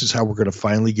 okay, this is how we're going to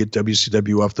finally get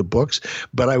WCW off the books.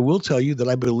 But I will tell you that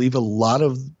I believe a lot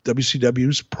of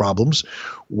WCW's problems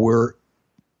were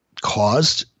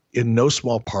caused in no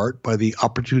small part by the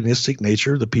opportunistic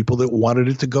nature of the people that wanted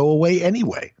it to go away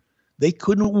anyway. They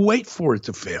couldn't wait for it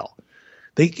to fail.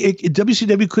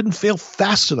 WCW couldn't fail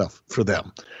fast enough for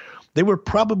them. They were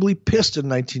probably pissed in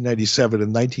 1997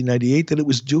 and 1998 that it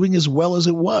was doing as well as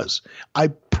it was. I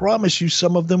promise you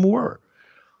some of them were.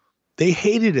 They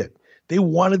hated it. They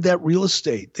wanted that real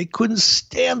estate. They couldn't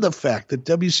stand the fact that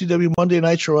WCW Monday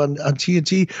Nitro on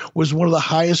TNT was one of the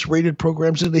highest rated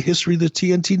programs in the history of the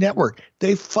TNT network.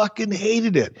 They fucking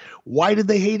hated it. Why did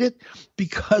they hate it?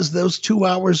 Because those 2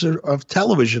 hours of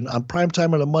television on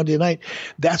primetime on a Monday night,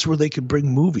 that's where they could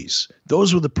bring movies.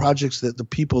 Those were the projects that the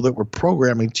people that were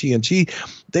programming TNT,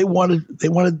 they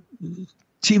wanted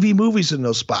TV movies in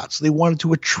those spots. They wanted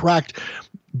to attract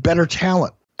better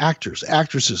talent. Actors,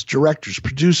 actresses, directors,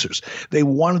 producers. They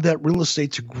wanted that real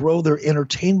estate to grow their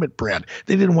entertainment brand.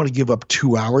 They didn't want to give up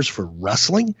 2 hours for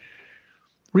wrestling,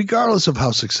 regardless of how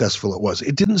successful it was.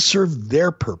 It didn't serve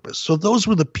their purpose. So those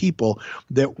were the people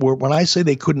that were, when I say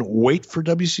they couldn't wait for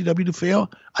WCW to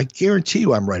fail, I guarantee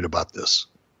you I'm right about this.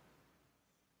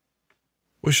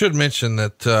 We should mention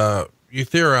that you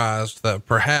theorized that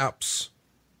perhaps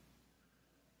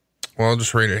Well, I'll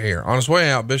just read it here. On his way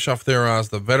out, Bischoff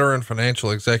theorized the veteran financial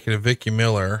executive Vicki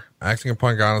Miller, acting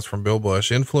upon guidance from Bill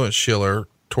Bush, influenced Schiller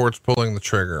towards pulling the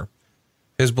trigger.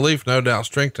 His belief no doubt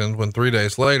strengthened when 3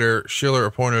 days later, Schiller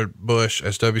appointed Bush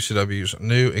as WCW's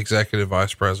new executive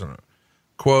vice president.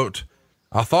 Quote,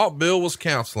 I thought Bill was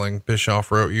counseling,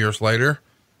 Bischoff wrote years later,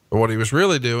 but what he was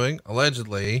really doing,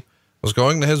 allegedly, was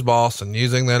going to his boss and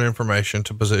using that information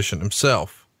to position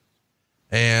himself.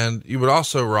 And you would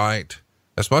also write,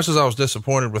 as much as I was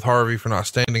disappointed with Harvey for not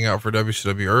standing out for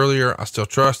WCW earlier, I still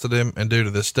trusted him, and due to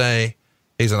this day,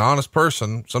 he's an honest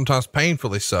person, sometimes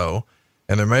painfully so,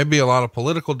 and there may be a lot of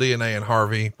political DNA in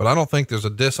Harvey, but I don't think there's a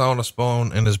dishonest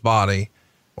bone in his body.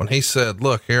 When he said,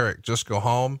 look, Eric, just go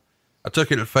home, I took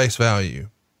it at face value.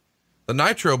 The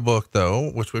Nitro book,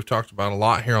 though, which we've talked about a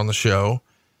lot here on the show,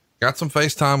 got some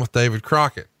FaceTime with David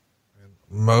Crockett.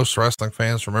 Most wrestling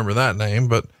fans remember that name,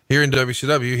 but here in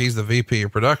WCW, he's the VP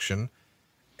of production.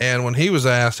 And when he was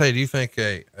asked, hey, do you think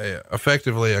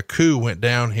effectively a coup went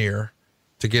down here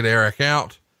to get Eric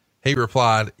out? He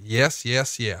replied, yes,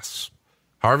 yes, yes.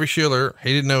 Harvey Schiller,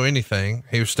 he didn't know anything.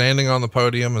 He was standing on the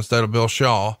podium instead of Bill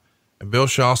Shaw, and Bill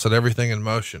Shaw set everything in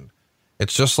motion.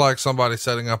 It's just like somebody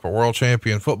setting up a world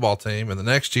champion football team, and the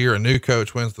next year a new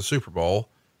coach wins the Super Bowl.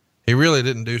 He really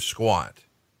didn't do squat.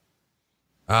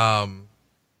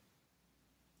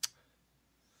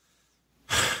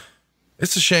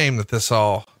 It's a shame that this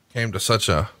all came to such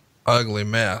a ugly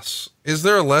mess. Is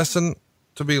there a lesson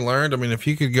to be learned? I mean, if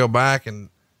you could go back and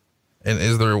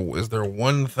is there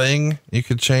one thing you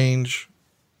could change?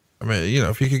 I mean, you know,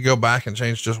 if you could go back and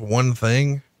change just one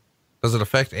thing, does it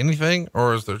affect anything,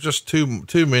 or is there just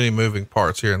too many moving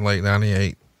parts here in late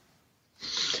 98?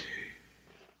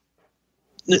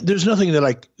 There's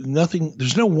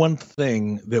there's no one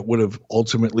thing that would have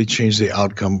ultimately changed the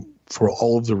outcome for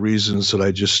all of the reasons that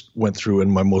I just went through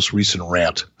in my most recent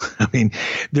rant. I mean,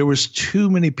 there was too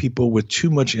many people with too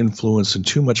much influence and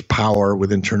too much power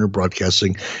within Turner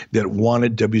Broadcasting that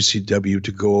wanted WCW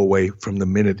to go away from the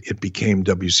minute it became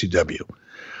WCW.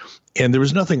 And there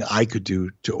was nothing I could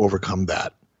do to overcome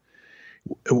that.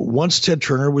 Once Ted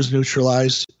Turner was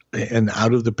neutralized and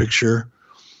out of the picture,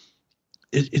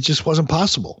 it just wasn't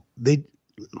possible. They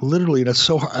literally, and it's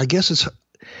so, I guess it's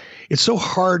so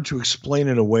hard to explain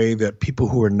in a way that people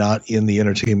who are not in the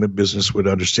entertainment business would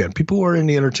understand. People who are in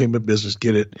the entertainment business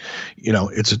get it. You know,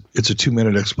 it's a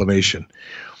 2-minute explanation.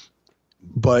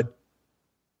 But,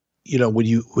 you know, when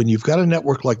you've got a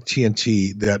network like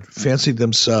TNT that fancied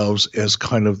themselves as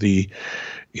kind of the,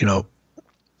 you know,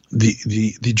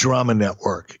 the drama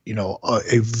network, you know,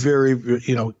 a very,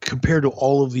 you know, compared to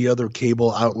all of the other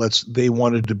cable outlets, they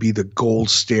wanted to be the gold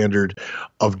standard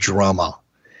of drama.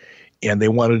 And they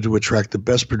wanted to attract the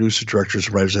best producer, directors,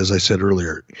 writers, as I said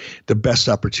earlier, the best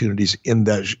opportunities in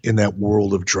that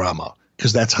world of drama,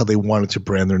 because that's how they wanted to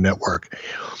brand their network.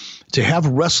 To have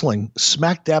wrestling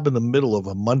smack dab in the middle of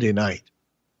a Monday night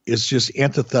is just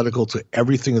antithetical to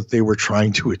everything that they were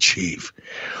trying to achieve.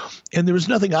 And there was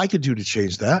nothing I could do to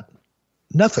change that.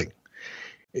 Nothing.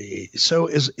 So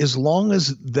as long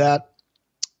as that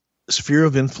sphere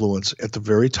of influence at the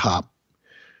very top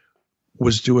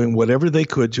was doing whatever they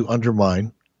could to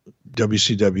undermine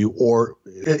WCW, or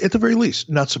at the very least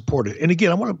not support it. And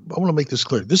again, I want to make this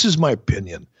clear. This is my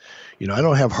opinion. You know, I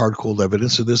don't have hard cold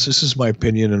evidence of this. This is my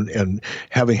opinion, and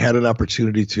having had an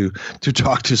opportunity to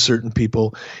talk to certain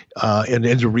people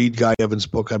and to read Guy Evans'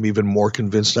 book, I'm even more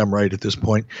convinced I'm right at this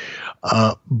point.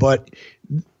 But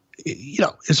you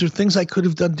know, is there things I could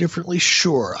have done differently?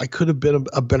 Sure. I could have been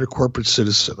a better corporate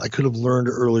citizen. I could have learned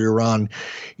earlier on,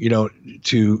 you know,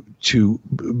 to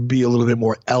be a little bit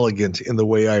more elegant in the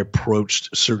way I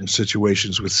approached certain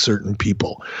situations with certain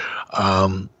people.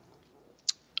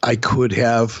 I could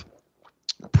have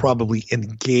probably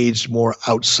engaged more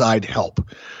outside help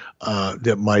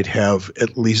that might have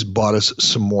at least bought us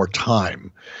some more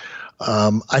time.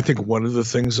 I think one of the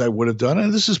things I would have done,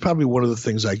 and this is probably one of the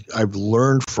things I've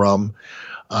learned from,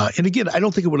 and again, I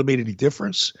don't think it would have made any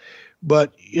difference,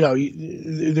 but, you know,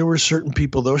 there were certain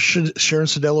people, though, Sharon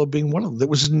Sadello being one of them, that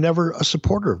was never a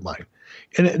supporter of mine.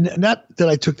 And not that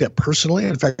I took that personally.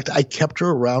 In fact, I kept her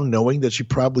around knowing that she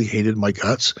probably hated my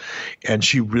guts, and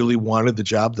she really wanted the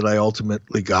job that I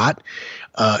ultimately got.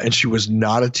 And she was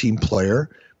not a team player,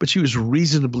 but she was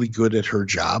reasonably good at her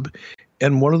job.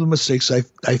 And one of the mistakes I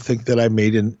think that I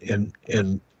made in you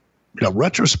know,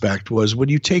 retrospect was when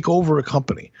you take over a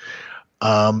company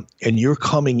and you're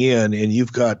coming in and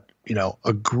you've got, you know,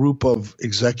 a group of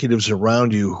executives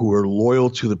around you who are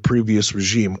loyal to the previous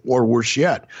regime, or worse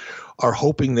yet, are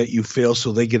hoping that you fail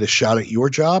so they get a shot at your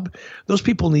job. Those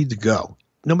people need to go.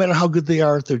 no matter how good they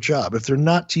are at their job, if they're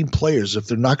not team players, if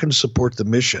they're not going to support the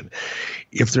mission,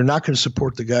 if they're not going to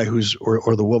support the guy who's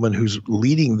or the woman who's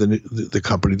leading the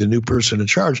company, the new person in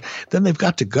charge, then they've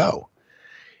got to go.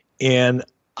 And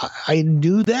I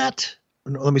knew that.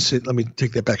 Let me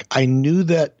take that back. I knew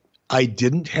that I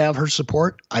didn't have her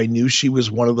support. I knew she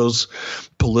was one of those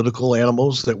political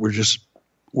animals that were just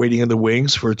waiting in the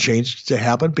wings for a change to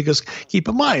happen, because keep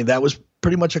in mind, that was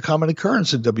pretty much a common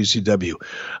occurrence in WCW.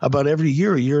 About every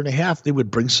year, a year and a half, they would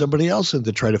bring somebody else in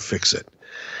to try to fix it.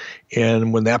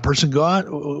 And when that person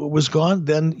was gone,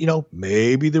 then,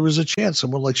 maybe there was a chance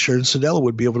someone like Sharon Sadella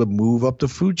would be able to move up the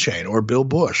food chain, or Bill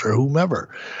Bush, or whomever.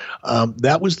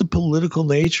 That was the political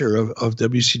nature of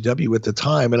WCW at the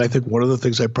time. And I think one of the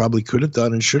things I probably could have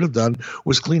done and should have done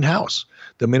was clean house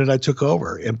the minute I took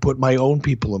over and put my own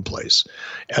people in place,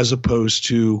 as opposed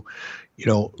to,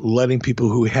 letting people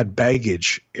who had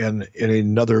baggage and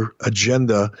another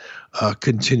agenda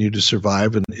continue to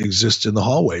survive and exist in the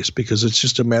hallways, because it's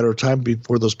just a matter of time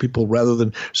before those people, rather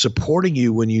than supporting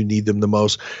you when you need them the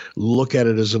most, look at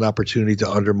it as an opportunity to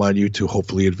undermine you to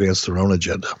hopefully advance their own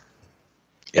agenda.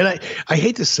 And I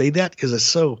hate to say that, because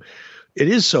it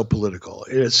is so political.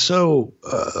 It's so,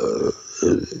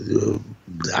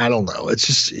 I don't know. It's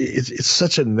just, it's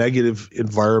such a negative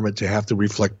environment to have to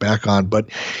reflect back on, but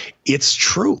it's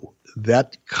true.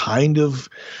 That kind of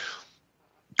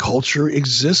culture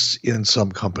exists in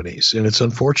some companies, and it's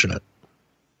unfortunate.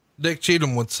 Dick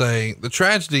Cheatham would say, the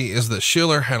tragedy is that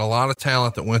Schiller had a lot of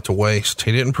talent that went to waste.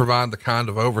 He didn't provide the kind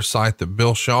of oversight that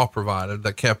Bill Shaw provided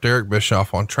that kept Eric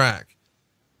Bischoff on track.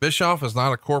 Bischoff is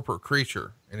not a corporate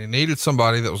creature, and he needed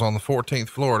somebody that was on the 14th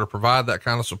floor to provide that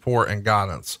kind of support and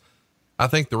guidance. I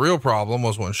think the real problem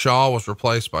was when Shaw was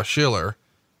replaced by Schiller.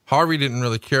 Harvey didn't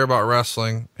really care about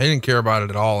wrestling. He didn't care about it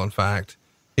at all. In fact,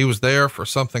 he was there for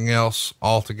something else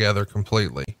altogether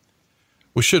completely.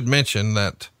 We should mention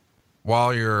that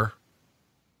while you're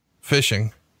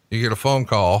fishing, you get a phone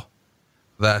call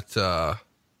that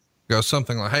goes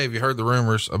something like, hey, have you heard the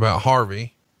rumors about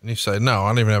Harvey? And you say, no, I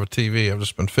don't even have a TV. I've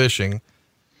just been fishing.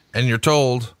 And you're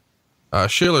told,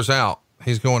 Schiller's out.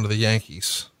 He's going to the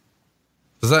Yankees.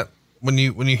 Does that, when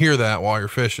you hear that while you're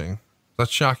fishing, does that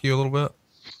shock you a little bit?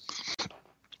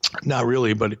 Not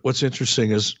really, but what's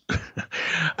interesting is,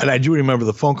 and I do remember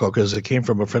the phone call because it came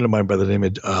from a friend of mine by the name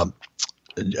of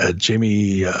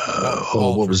Jamie.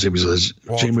 What was his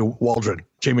name? Jamie Waldron.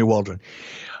 Jamie Waldron.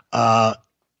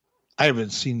 I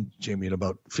haven't seen Jamie in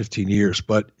about 15 years,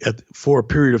 but for a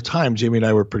period of time, Jamie and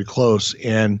I were pretty close,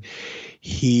 and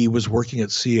he was working at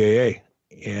CAA,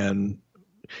 and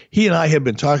he and I had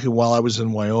been talking while I was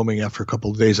in Wyoming after a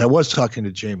couple of days. I was talking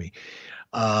to Jamie.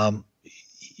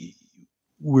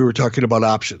 We were talking about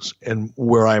options and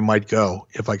where I might go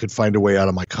if I could find a way out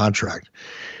of my contract.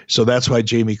 So that's why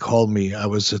Jamie called me. I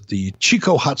was at the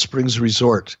Chico Hot Springs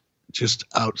Resort, just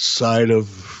outside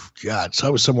of, so I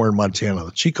was somewhere in Montana,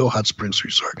 the Chico Hot Springs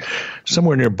Resort,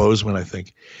 somewhere near Bozeman, I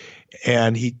think.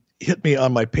 And he hit me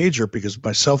on my pager because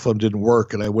my cell phone didn't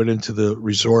work. And I went into the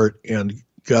resort and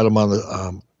got him on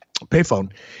the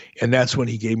payphone. And that's when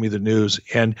he gave me the news.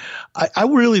 And I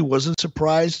really wasn't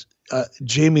surprised.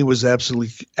 Jamie was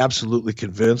absolutely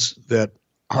convinced that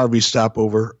Harvey's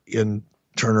stopover in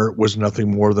Turner was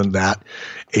nothing more than that,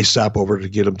 a stopover to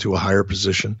get him to a higher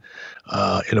position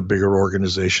in a bigger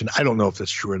organization. I don't know if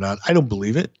that's true or not. I don't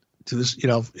believe it. To this,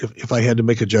 if I had to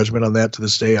make a judgment on that to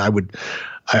this day, I would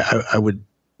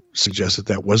suggest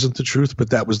that wasn't the truth, but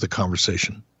that was the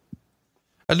conversation.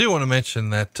 I do want to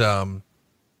mention that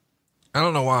I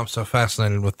don't know why I'm so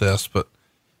fascinated with this, but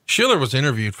Schiller was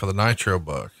interviewed for the Nitro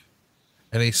book.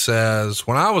 And he says,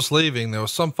 when I was leaving, there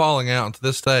was some falling out. And to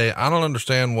this day, I don't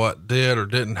understand what did or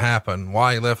didn't happen,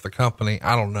 why he left the company.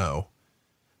 I don't know.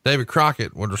 David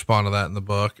Crockett would respond to that in the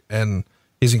book. And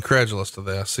he's incredulous to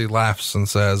this. He laughs and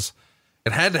says,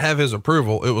 it had to have his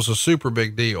approval. It was a super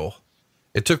big deal.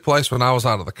 It took place when I was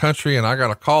out of the country and I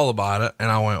got a call about it.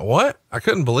 And I went, what? I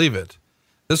couldn't believe it.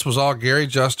 This was all Gary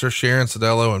Juster, Sharon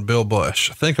Sadello, and Bill Bush.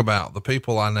 Think about the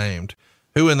people I named.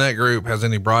 Who in that group has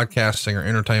any broadcasting or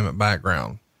entertainment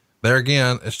background? There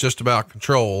again, it's just about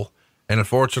control. And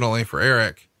unfortunately for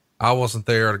Eric, I wasn't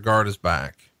there to guard his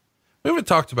back. We haven't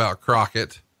talked about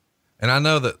Crockett. And I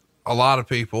know that a lot of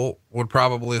people would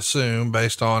probably assume,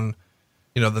 based on,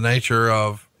 the nature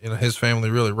of, his family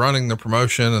really running the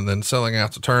promotion and then selling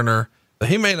out to Turner, that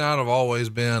he may not have always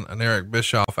been an Eric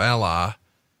Bischoff ally.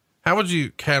 How would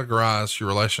you categorize your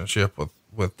relationship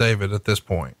with David at this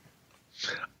point?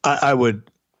 I would,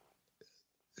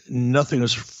 nothing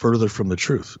is further from the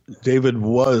truth. David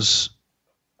was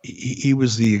he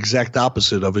was the exact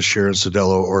opposite of a Sharon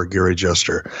Sadello or a Gary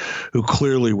Jester, who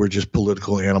clearly were just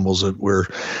political animals that were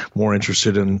more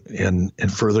interested in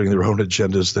furthering their own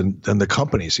agendas than the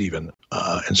companies even,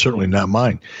 and certainly not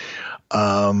mine.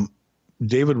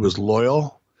 David was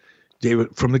loyal.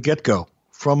 David, from the get-go,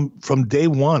 from day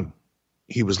one,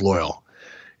 he was loyal.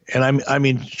 And I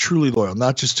mean, truly loyal,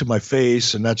 not just to my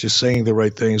face and not just saying the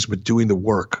right things, but doing the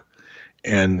work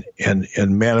and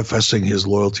manifesting his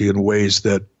loyalty in ways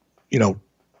that,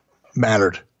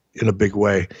 mattered in a big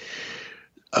way.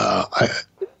 I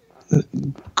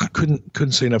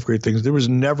couldn't say enough great things. There was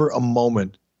never a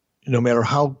moment, no matter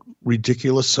how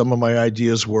ridiculous some of my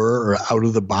ideas were or out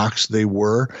of the box they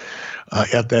were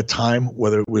at that time,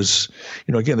 whether it was,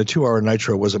 again, the 2 Hour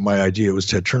Nitro wasn't my idea. It was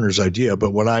Ted Turner's idea.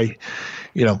 But when I,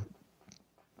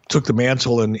 took the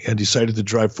mantle and decided to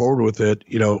drive forward with it,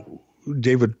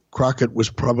 David Crockett was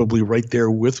probably right there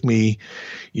with me,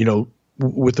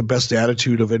 with the best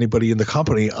attitude of anybody in the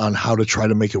company on how to try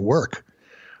to make it work.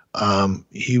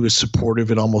 He was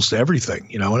supportive in almost everything,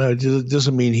 and it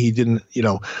doesn't mean he didn't,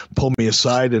 pull me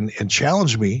aside and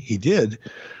challenge me. He did,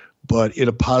 but in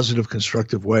a positive,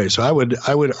 constructive way. So I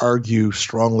would argue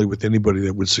strongly with anybody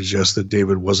that would suggest that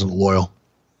David wasn't loyal.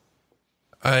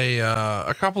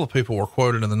 A couple of people were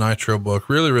quoted in the Nitro book,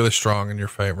 really, really strong in your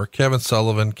favor. Kevin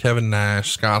Sullivan, Kevin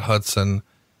Nash, Scott Hudson,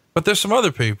 but there's some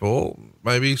other people,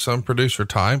 maybe some producer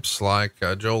types like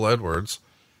Joel Edwards,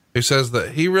 who says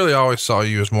that he really always saw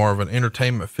you as more of an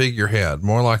entertainment figurehead,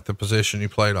 more like the position you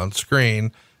played on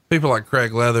screen. People like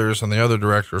Craig Leathers and the other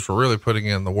directors were really putting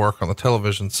in the work on the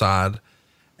television side.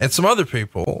 And some other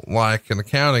people, like an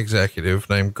account executive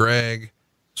named Greg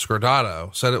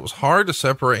Scordato, said it was hard to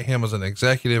separate him as an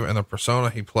executive and the persona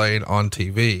he played on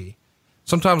TV.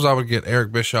 Sometimes I would get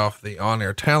Eric Bischoff, the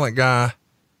on-air talent guy,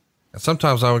 and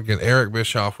sometimes I would get Eric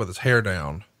Bischoff with his hair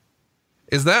down.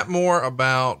 Is that more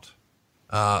about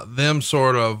them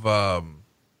sort of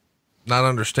not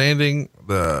understanding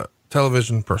the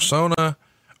television persona,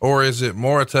 or is it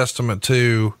more a testament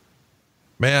to,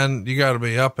 man, you got to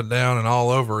be up and down and all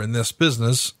over in this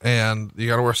business, and you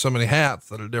got to wear so many hats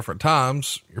that at different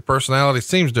times your personality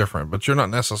seems different, but you're not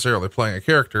necessarily playing a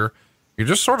character. You're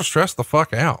just sort of stressed the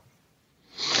fuck out.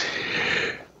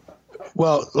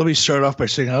 Well, let me start off by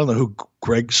saying, I don't know who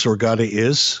Greg Sorgata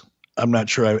is. I'm not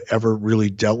sure I ever really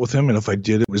dealt with him. And if I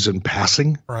did, it was in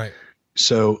passing. Right.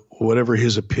 So whatever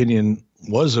his opinion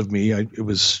was of me, it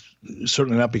was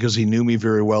certainly not because he knew me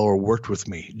very well or worked with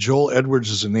me. Joel Edwards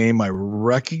is a name I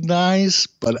recognize,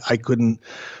 but I couldn't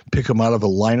pick him out of a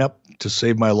lineup to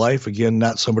save my life. Again,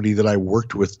 not somebody that I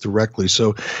worked with directly.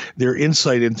 So their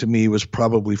insight into me was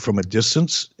probably from a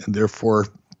distance and therefore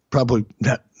probably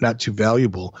not too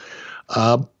valuable.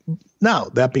 Now,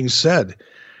 that being said,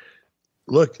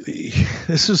 look,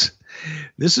 this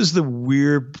is the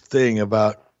weird thing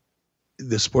about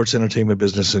the sports entertainment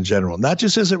business in general, not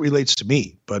just as it relates to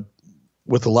me, but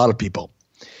with a lot of people,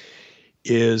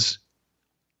 is,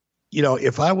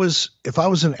 if I was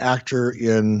an actor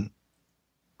in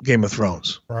Game of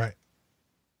Thrones, right?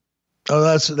 Oh,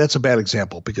 that's a bad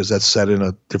example because that's set in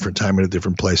a different time in a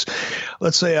different place.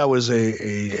 Let's say I was an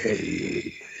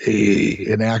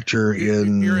actor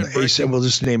in we'll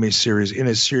just name a series, in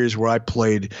a series where I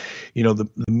played, the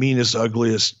meanest,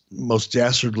 ugliest, most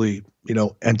dastardly,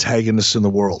 antagonist in the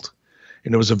world.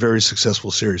 And it was a very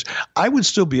successful series. I would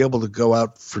still be able to go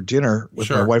out for dinner with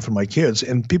my wife and my kids,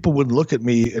 and people would look at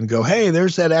me and go, "Hey,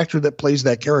 there's that actor that plays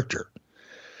that character."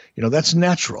 That's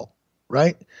natural,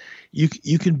 right?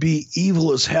 You can be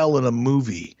evil as hell in a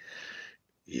movie,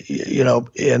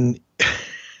 and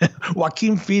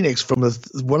Joaquin Phoenix, from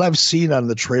what I've seen on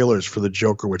the trailers for the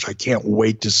Joker, which I can't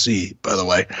wait to see, by the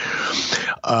way,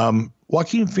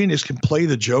 Joaquin Phoenix can play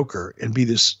the Joker and be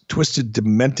this twisted,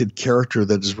 demented character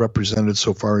that is represented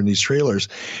so far in these trailers.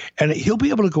 And he'll be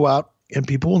able to go out and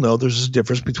people will know there's a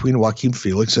difference between Joaquin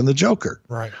Phoenix and the Joker.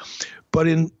 Right. But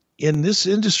in this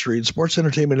industry, in sports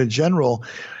entertainment in general,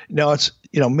 now it's,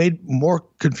 made more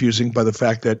confusing by the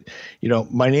fact that,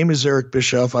 my name is Eric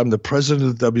Bischoff. I'm the president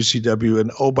of the WCW.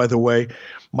 And oh, by the way,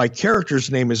 my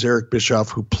character's name is Eric Bischoff,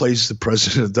 who plays the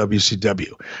president of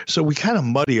WCW. So we kind of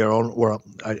muddy our own, or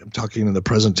I'm talking in the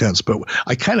present tense, but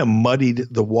I kind of muddied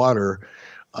the water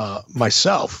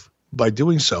myself by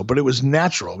doing so. But it was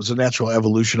natural. It was a natural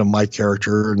evolution of my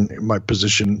character and my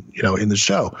position, in the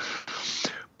show.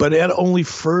 But it only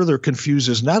further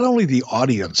confuses not only the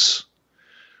audience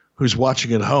who's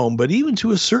watching at home, but even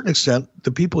to a certain extent,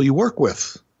 the people you work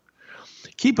with.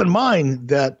 Keep in mind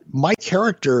that my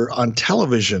character on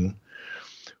television,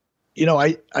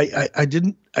 I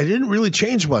I didn't really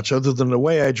change much other than the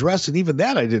way I dressed. And even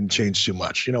that, I didn't change too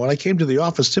much. When I came to the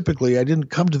office, typically I didn't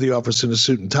come to the office in a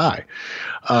suit and tie.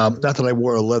 Not that I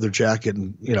wore a leather jacket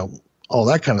and, all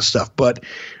that kind of stuff. But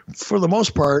for the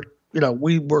most part,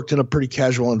 we worked in a pretty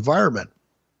casual environment.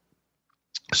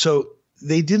 So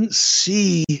they didn't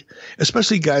see,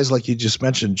 especially guys like you just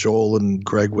mentioned, Joel and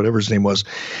Greg, whatever his name was,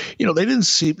 they didn't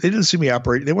see me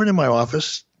operate. They weren't in my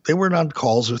office. They weren't on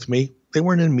calls with me. They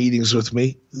weren't in meetings with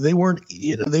me. They weren't,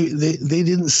 they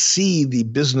didn't see the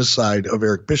business side of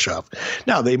Eric Bischoff.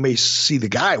 Now they may see the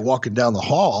guy walking down the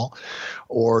hall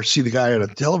or see the guy at a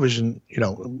television,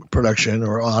 production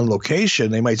or on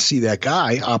location. They might see that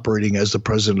guy operating as the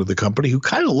president of the company who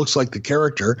kind of looks like the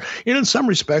character and in some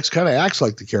respects kind of acts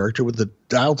like the character with the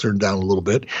dial turned down a little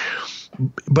bit.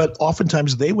 But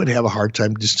oftentimes they would have a hard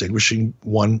time distinguishing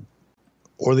one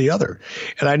or the other.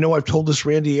 And I know I've told this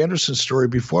Randy Anderson story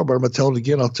before, but I'm going to tell it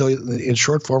again. I'll tell you in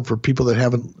short form for people that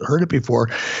haven't heard it before.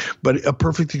 But a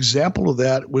perfect example of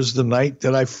that was the night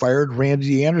that I fired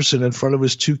Randy Anderson in front of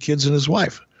his 2 kids and his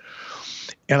wife.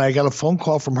 And I got a phone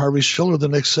call from Harvey Schiller the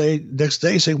next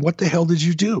day saying, "What the hell did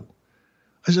you do?"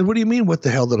 I said, "What do you mean, what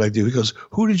the hell did I do?" He goes,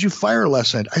 "Who did you fire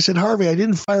last night?" I said, "Harvey, I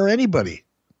didn't fire anybody."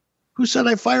 "Who said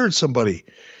I fired somebody?"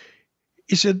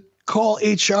 He said, "Call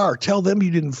HR. Tell them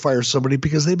you didn't fire somebody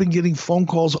because they've been getting phone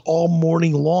calls all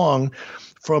morning long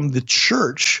from the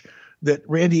church that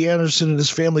Randy Anderson and his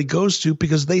family goes to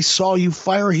because they saw you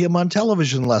fire him on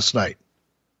television last night."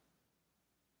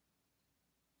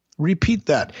 Repeat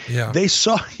that. Yeah. They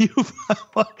saw you.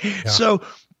 Yeah. So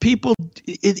people,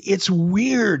 it's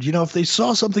weird. If they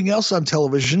saw something else on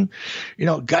television,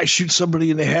 guy shoots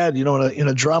somebody in the head, in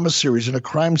a drama series, in a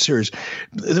crime series,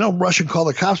 they don't rush and call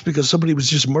the cops because somebody was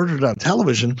just murdered on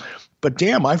television. But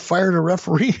damn, I fired a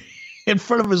referee in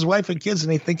front of his wife and kids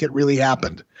and they think it really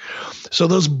happened. So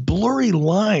those blurry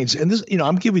lines, and this,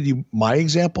 I'm giving you my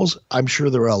examples. I'm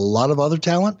sure there are a lot of other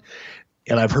talent.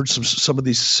 And I've heard some of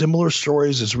these similar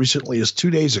stories as recently as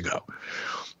 2 days ago.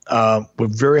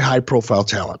 With very high profile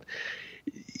talent.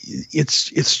 It's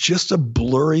just a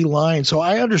blurry line. So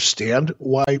I understand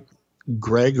why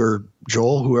Greg or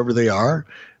Joel, whoever they are,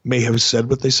 may have said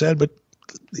what they said, but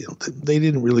they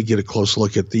didn't really get a close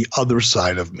look at the other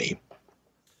side of me,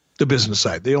 the business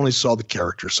side. They only saw the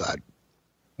character side.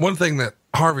 One thing that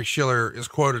Harvey Schiller is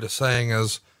quoted as saying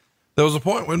is, "There was a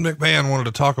point when McMahon wanted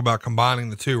to talk about combining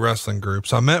the 2 wrestling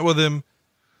groups. I met with him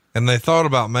and they thought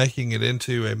about making it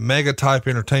into a mega type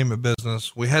entertainment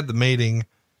business. We had the meeting,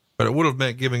 but it would have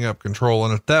meant giving up control.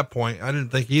 And at that point, I didn't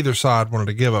think either side wanted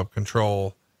to give up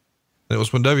control. And it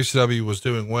was when WCW was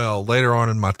doing well later on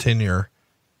in my tenure.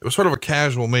 It was sort of a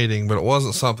casual meeting, but it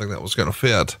wasn't something that was going to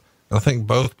fit. And I think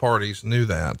both parties knew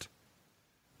that."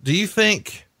 Do you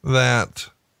think that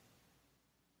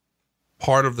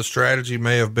part of the strategy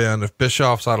may have been, if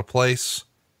Bischoff's out of place,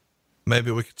 maybe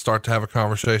we could start to have a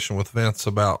conversation with Vince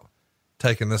about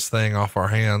taking this thing off our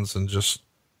hands and just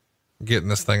getting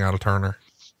this thing out of Turner?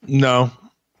 No,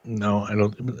 I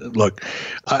don't. Look,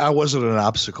 I wasn't an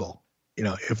obstacle.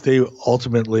 If they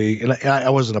ultimately, and I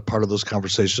wasn't a part of those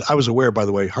conversations. I was aware, by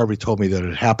the way, Harvey told me that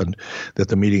it happened, that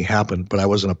the meeting happened, but I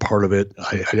wasn't a part of it.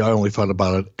 I only found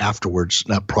about it afterwards,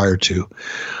 not prior to.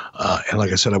 And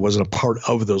like I said, I wasn't a part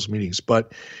of those meetings,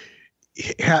 but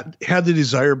had the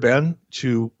desire been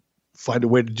to find a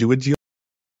way to do a deal,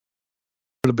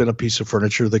 would have been a piece of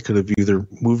furniture that could have either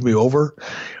moved me over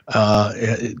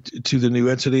to the new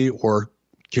entity or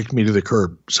kicked me to the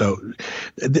curb. So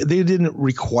they didn't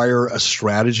require a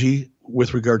strategy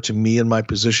with regard to me and my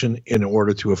position in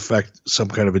order to affect some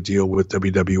kind of a deal with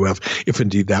WWF, if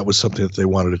indeed that was something that they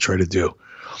wanted to try to do.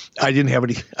 I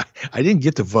didn't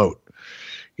get to vote.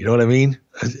 You know what I mean?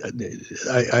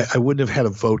 I wouldn't have had a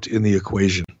vote in the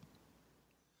equation.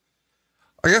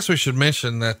 I guess we should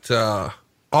mention that,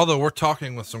 although we're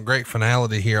talking with some great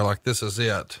finality here, like this is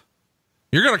it,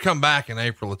 you're going to come back in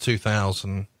April of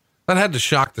 2000. That had to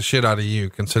shock the shit out of you,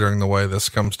 considering the way this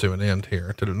comes to an end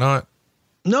here. Did it not?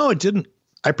 No, it didn't.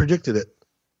 I predicted it.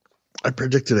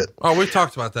 Oh, we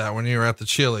talked about that when you were at the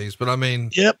Chili's, but I mean,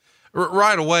 yep.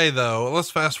 Right away though,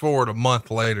 let's fast forward a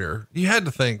month later. You had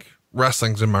to think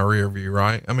wrestling's in my rear view,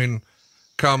 right? I mean,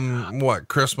 come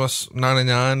Christmas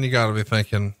 99, you gotta be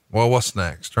thinking, well, what's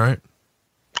next, right?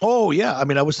 Oh yeah. I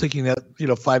mean, I was thinking that,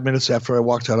 5 minutes after I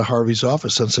walked out of Harvey's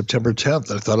office on September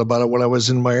 10th, I thought about it when I was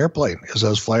in my airplane as I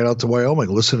was flying out to Wyoming,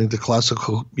 listening to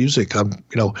classical music on,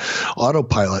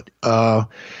 autopilot.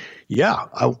 Yeah,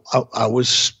 I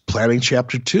was planning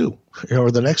chapter 2, or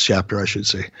the next chapter, I should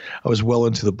say. I was well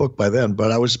into the book by then,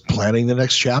 but I was planning the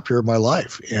next chapter of my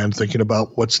life and thinking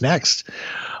about what's next.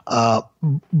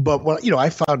 But what, I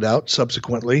found out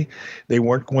subsequently, they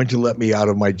weren't going to let me out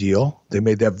of my deal. They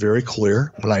made that very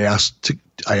clear when I asked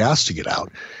to get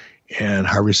out. And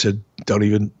Harvey said, don't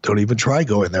even try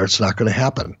going there. It's not going to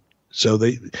happen. So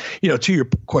they, to your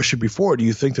question before, do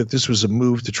you think that this was a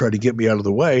move to try to get me out of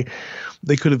the way?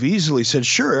 They could have easily said,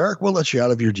 sure, Eric, we'll let you out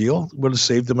of your deal. Would have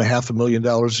saved them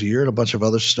 $500,000 a year and a bunch of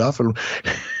other stuff. And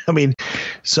I mean,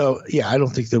 so yeah, I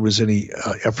don't think there was any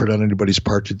effort on anybody's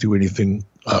part to do anything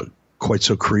quite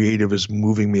so creative as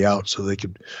moving me out so they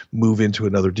could move into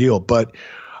another deal. But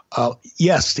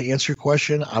yes, to answer your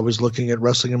question, I was looking at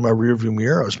wrestling in my rearview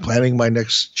mirror. I was planning my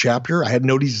next chapter. I had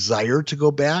no desire to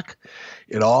go back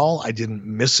at all. I didn't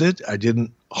miss it. I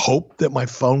didn't hope that my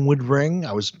phone would ring.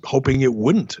 I was hoping it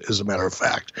wouldn't, as a matter of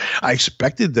fact. I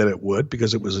expected that it would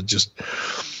because it was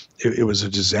it was a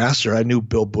disaster. I knew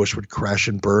Bill Bush would crash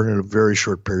and burn in a very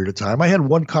short period of time. I had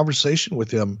one conversation with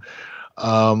him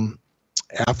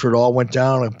after it all went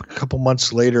down a couple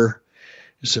months later.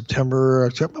 September,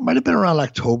 it might have been around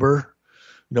October,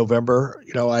 November.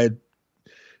 I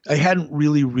hadn't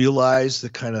really realized the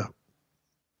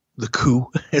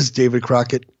coup, as David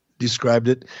Crockett described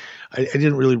it. I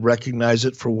didn't really recognize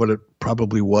it for what it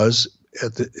probably was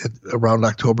at around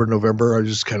October, November. I was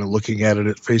just kind of looking at it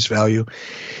at face value.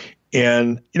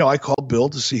 And, I called Bill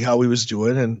to see how he was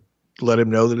doing and let him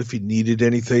know that if he needed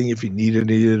anything, if he needed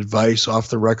any advice off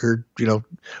the record,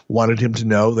 wanted him to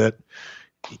know that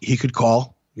he could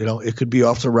call. It could be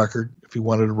off the record if he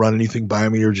wanted to run anything by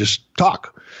me or just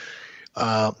talk.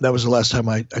 That was the last time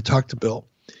I talked to Bill.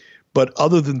 But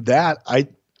other than that, I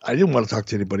didn't want to talk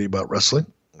to anybody about wrestling,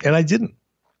 and I didn't.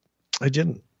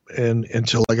 And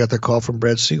until I got the call from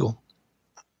Brad Siegel.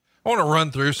 I want to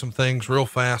run through some things real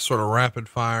fast, sort of rapid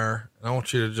fire. And I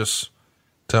want you to just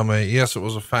tell me, yes, it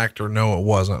was a factor. No, it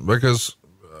wasn't, because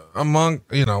and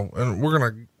we're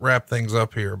going to wrap things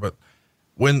up here, but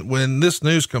when this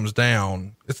news comes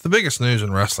down, it's the biggest news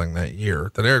in wrestling that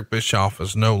year that Eric Bischoff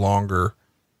is no longer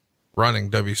running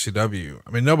WCW.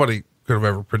 I mean, nobody could have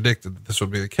ever predicted that this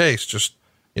would be the case just,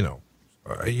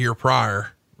 a year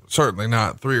prior, certainly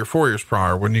not 3 or 4 years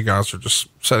prior, when you guys are just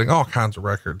setting all kinds of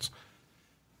records.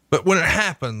 But when it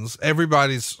happens,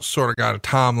 everybody's sort of got a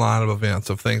timeline of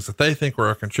events of things that they think were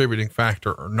a contributing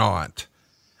factor or not.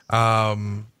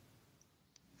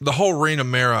 The whole Rena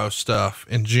Mero stuff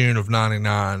in June of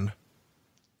 99,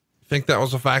 think that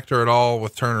was a factor at all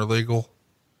with Turner Legal?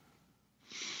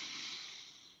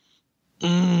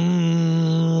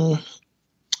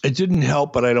 It didn't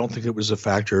help, but I don't think it was a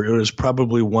factor. It was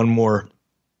probably one more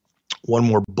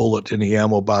bullet in the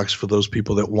ammo box for those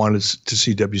people that wanted to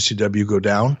see WCW go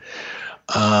down.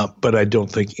 But I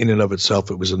don't think in and of itself,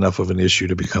 it was enough of an issue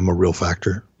to become a real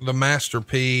factor. The Master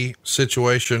P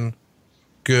situation,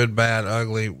 good, bad,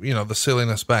 ugly, the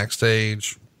silliness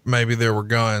backstage, maybe there were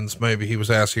guns, maybe he was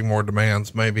asking more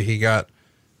demands, maybe he got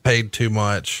paid too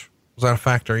much. Was that a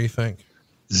factor, you think?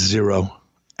 Zero.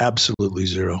 Absolutely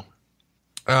zero.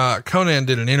 Conan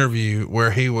did an interview where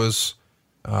he was,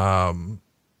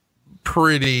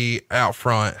 pretty out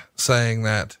front saying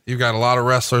that you've got a lot of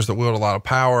wrestlers that wield a lot of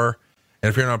power. And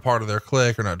if you're not part of their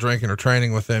clique or not drinking or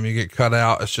training with them, you get cut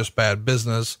out. It's just bad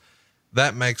business.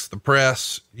 That makes the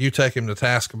press. You take him to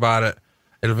task about it.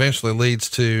 It eventually leads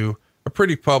to a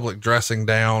pretty public dressing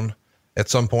down at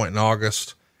some point in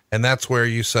August. And that's where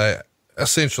you say,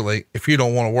 essentially, if you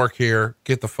don't want to work here,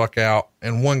 get the fuck out.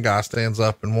 And one guy stands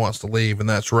up and wants to leave, and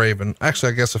that's Raven.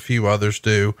 Actually, I guess a few others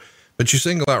do, but you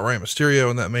single out Rey Mysterio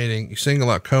in that meeting. You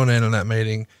single out Conan in that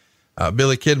meeting.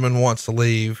 Billy Kidman wants to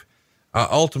leave.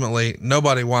 Ultimately,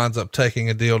 nobody winds up taking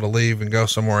a deal to leave and go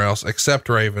somewhere else except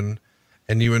Raven.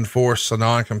 And you enforce a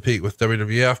non-compete with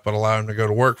WWF, but allow him to go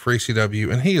to work for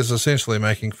ECW. And he is essentially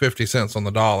making 50 cents on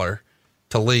the dollar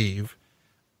to leave.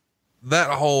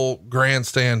 That whole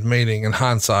grandstand meeting, in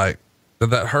hindsight, did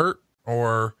that hurt?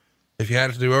 Or if you had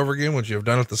it to do over again, would you have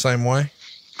done it the same way?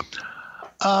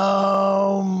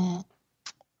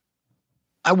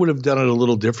 I would have done it a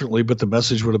little differently, but the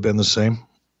message would have been the same.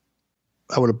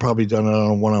 I would have probably done it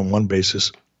on a one-on-one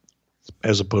basis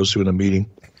as opposed to in a meeting.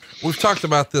 We've talked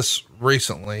about this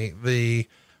recently, the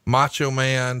Macho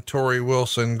Man, Torrie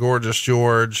Wilson, Gorgeous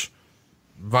George,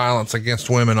 violence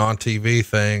against women on TV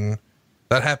thing.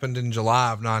 That happened in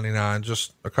July of 99,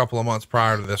 just a couple of months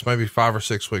prior to this, maybe 5 or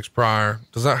 6 weeks prior.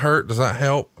 Does that hurt? Does that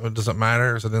help? Or does it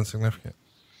matter? Is it insignificant?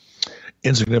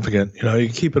 Insignificant. You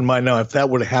keep in mind now, if that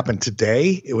would have happened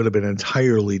today, it would have been an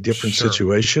entirely different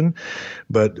situation,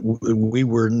 but we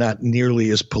were not nearly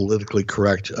as politically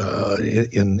correct,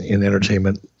 in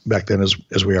entertainment back then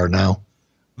as we are now.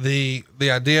 The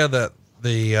idea that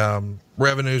the,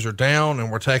 revenues are down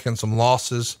and we're taking some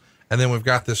losses And then we've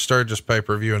got this Sturgis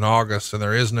pay-per-view in August, and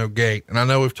there is no gate. And I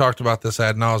know we've talked about this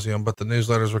ad nauseum, but the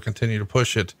newsletters will continue to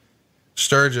push it.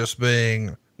 Sturgis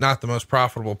being not the most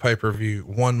profitable pay-per-view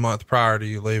 1 month prior to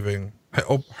you leaving.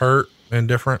 Hurt,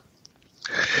 indifferent.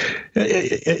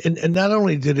 And not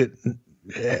only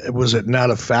was it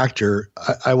not a factor,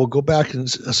 I will go back and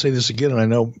say this again. And I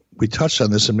know we touched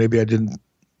on this and maybe I didn't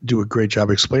do a great job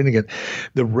explaining it.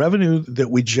 The revenue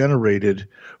that we generated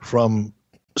from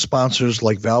sponsors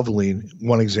like Valvoline,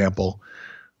 one example,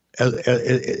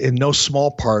 in no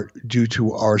small part due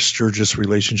to our Sturgis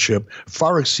relationship,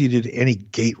 far exceeded any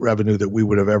gate revenue that we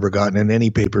would have ever gotten in any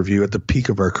pay-per-view at the peak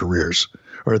of our careers,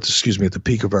 or at the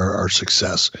peak of our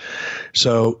success.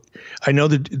 So I know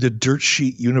that the dirt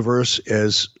sheet universe,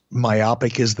 as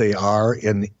myopic as they are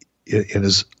and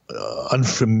as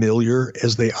unfamiliar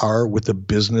as they are with the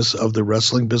business of the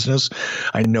wrestling business,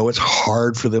 I know it's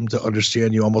hard for them to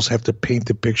understand. You almost have to paint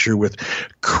the picture with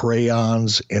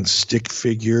crayons and stick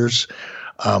figures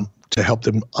to help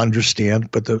them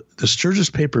understand. But the Sturgis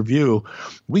pay-per-view,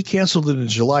 we canceled it in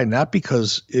July, not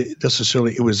because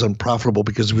it was unprofitable,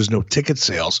 because there was no ticket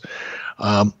sales.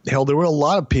 Hell, there were a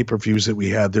lot of pay-per-views that we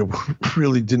had that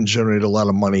really didn't generate a lot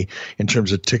of money in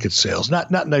terms of ticket sales. Not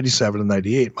 97 and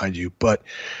 98, mind you, but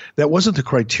that wasn't the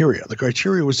criteria. The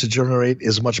criteria was to generate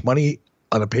as much money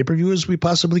on a pay-per-view as we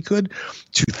possibly could,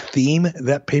 to theme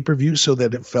that pay-per-view so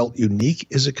that it felt unique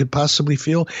as it could possibly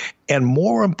feel. And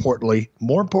more importantly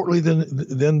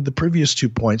than the previous 2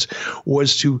 points,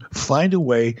 was to find a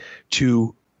way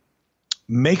to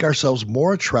make ourselves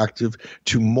more attractive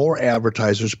to more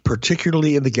advertisers,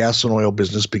 particularly in the gas and oil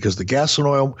business, because the gas and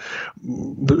oil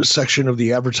section of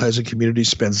the advertising community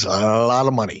spends a lot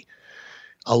of money.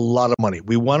 A lot of money.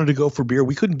 We wanted to go for beer.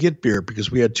 We couldn't get beer because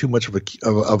we had too much of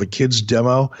a kids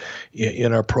demo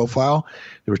in our profile.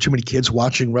 There were too many kids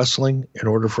watching wrestling in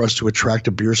order for us to attract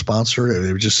a beer sponsor.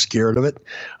 They were just scared of it.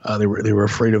 They were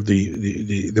afraid of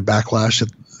the backlash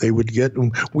that they would get.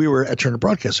 And we were at Turner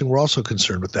Broadcasting. We're also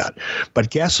concerned with that. But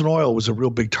gas and oil was a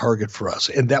real big target for us,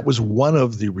 and that was one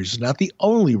of the reasons, not the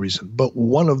only reason, but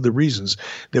one of the reasons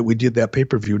that we did that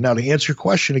pay-per-view. Now, to answer your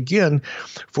question again,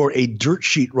 for a dirt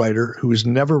sheet writer who has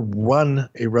never run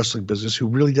a wrestling business, who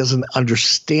really doesn't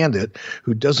understand it,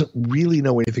 who doesn't really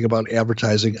know anything about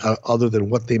advertising other than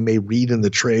what they may read in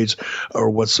the trades or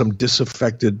what some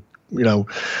disaffected,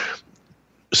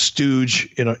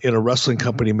 stooge in a wrestling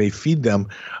company may feed them.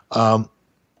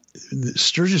 The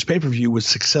Sturgis pay-per-view was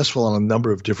successful on a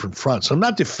number of different fronts. I'm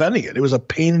not defending it. It was a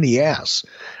pain in the ass.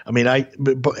 I mean,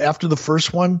 but after the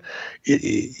first one,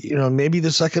 maybe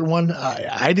the second one,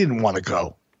 I didn't want to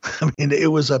go. I mean,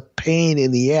 it was a pain in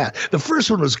the ass. The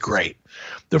first one was great.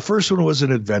 The first one was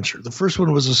an adventure. The first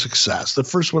one was a success. The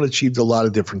first one achieved a lot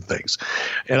of different things.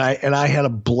 And I had a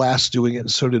blast doing it,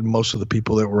 and so did most of the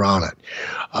people that were on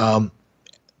it.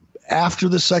 After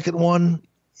the second one,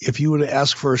 if you would have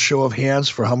asked for a show of hands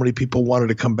for how many people wanted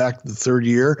to come back the third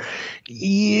year,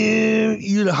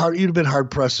 you'd have been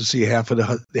hard pressed to see half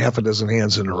a dozen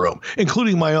hands in the room,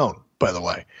 including my own, by the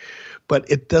way. But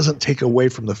it doesn't take away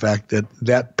from the fact that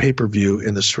that pay-per-view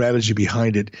and the strategy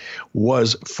behind it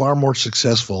was far more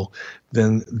successful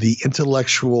than the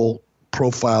intellectual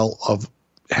profile of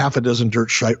half a dozen dirt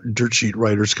sheet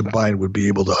writers combined would be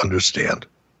able to understand.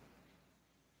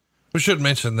 We should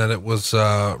mention that it was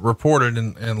reported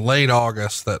in late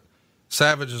August that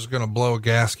Savage is going to blow a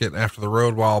gasket after the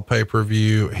Road Wild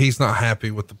pay-per-view. He's not happy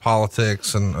with the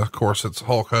politics. And of course it's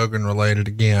Hulk Hogan related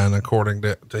again, according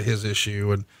to his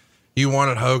issue. And you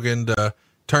wanted Hogan to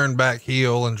turn back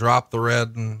heel and drop the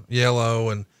red and yellow,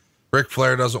 and Ric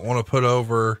Flair doesn't want to put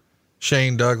over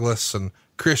Shane Douglas, and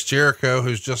Chris Jericho,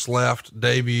 who's just left,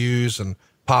 debuts and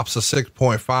pops a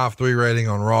 6.53 rating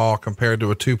on Raw compared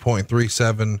to a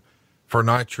 2.37 for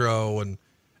Nitro. And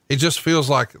it just feels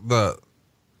like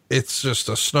it's just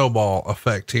a snowball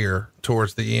effect here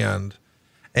towards the end.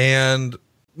 And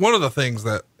one of the things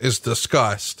that is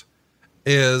discussed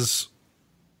is,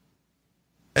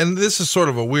 and this is sort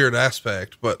of a weird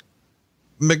aspect, but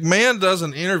McMahon does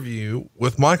an interview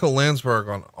with Michael Landsberg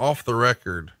on Off the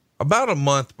Record about a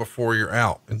month before you're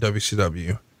out in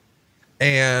WCW.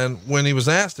 And when he was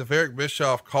asked if Eric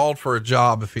Bischoff called for a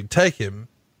job, if he'd take him,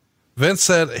 Vince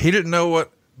said he didn't know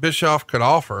what Bischoff could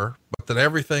offer, but that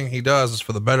everything he does is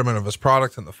for the betterment of his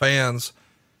product and the fans.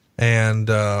 And,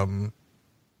 I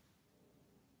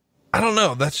don't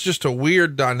know. That's just a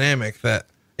weird dynamic that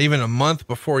even a month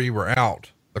before you were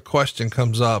out, the question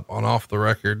comes up on Off the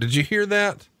Record. Did you hear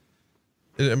that?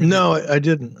 I mean, no, I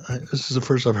didn't. This is the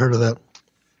first I've heard of that.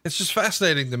 It's just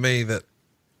fascinating to me that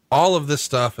all of this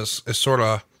stuff is sort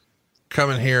of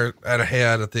coming here at a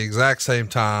head at the exact same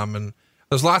time. And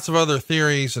there's lots of other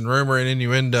theories and rumor and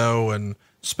innuendo and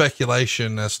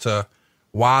speculation as to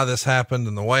why this happened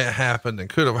and the way it happened and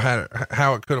could have had,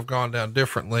 how it could have gone down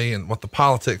differently and what the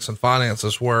politics and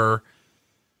finances were.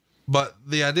 But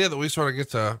the idea that we sort of get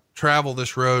to travel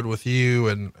this road with you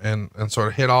and sort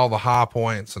of hit all the high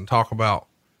points and talk about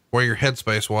where your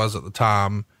headspace was at the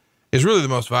time is really the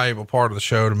most valuable part of the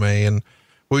show to me. And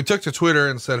we took to Twitter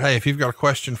and said, hey, if you've got a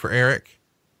question for Eric,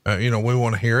 we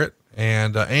want to hear it.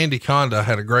 And Andy Conda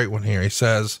had a great one here. He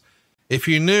says, if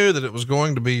you knew that it was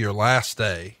going to be your last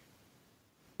day,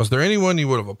 was there anyone you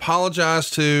would have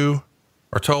apologized to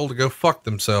or told to go fuck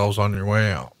themselves on your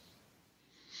way out?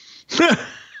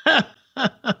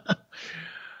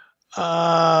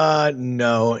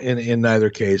 No, in neither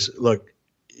case. Look,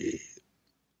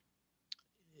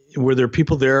 were there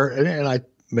people there, and I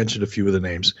mentioned a few of the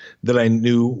names that I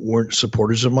knew weren't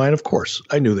supporters of mine? Of course,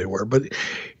 I knew they were, but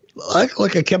I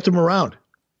kept them around.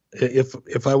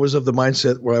 If I was of the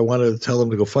mindset where I wanted to tell them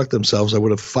to go fuck themselves, I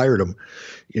would have fired them,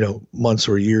 months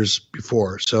or years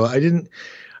before. So I didn't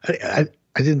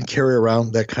carry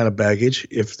around that kind of baggage.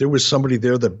 If there was somebody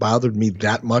there that bothered me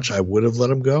that much, I would have let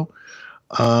them go.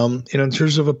 In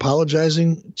terms of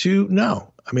apologizing to,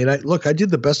 no. I mean, I did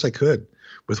the best I could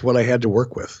with what I had to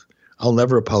work with. I'll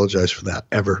never apologize for that,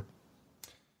 ever.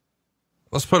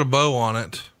 Let's put a bow on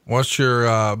it. What's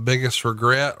your biggest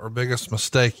regret or biggest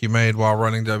mistake you made while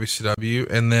running WCW?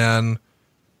 And then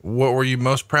what were you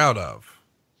most proud of?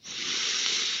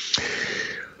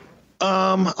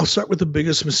 I'll start with the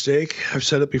biggest mistake. I've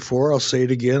said it before. I'll say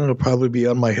it again. It'll probably be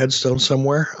on my headstone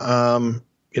somewhere.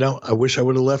 I wish I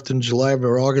would have left in July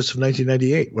or August of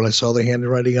 1998 when I saw the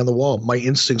handwriting on the wall. My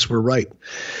instincts were right.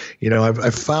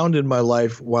 I've found in my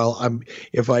life,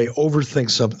 if I overthink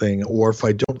something or if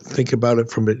I don't think about it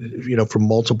from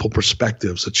multiple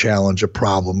perspectives, a challenge, a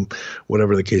problem,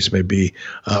 whatever the case may be,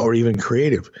 or even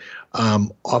creative,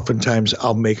 oftentimes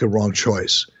I'll make a wrong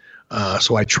choice.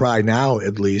 So I try now,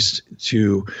 at least,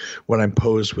 to, when I'm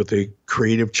posed with a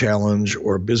creative challenge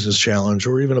or a business challenge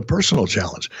or even a personal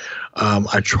challenge,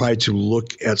 I try to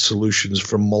look at solutions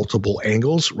from multiple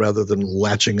angles rather than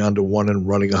latching onto one and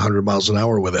running 100 miles an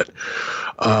hour with it.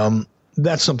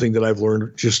 That's something that I've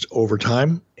learned just over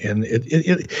time, and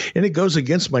it goes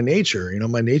against my nature.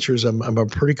 My nature is I'm a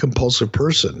pretty compulsive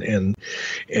person,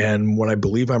 and when I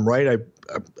believe I'm right,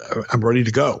 I'm ready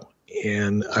to go.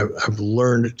 And I've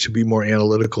learned to be more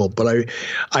analytical, but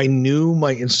I knew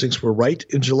my instincts were right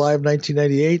in July of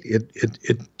 1998.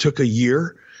 It took a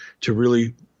year to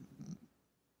really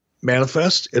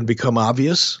manifest and become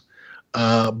obvious.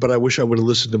 But I wish I would have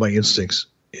listened to my instincts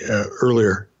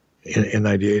earlier in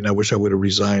 98. And I wish I would have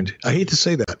resigned. I hate to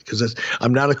say that because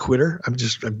I'm not a quitter. I've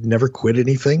never quit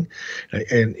anything.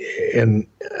 And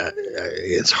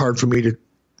it's hard for me to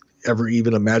ever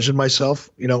even imagine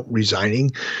myself, resigning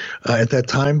at that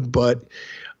time. But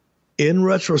in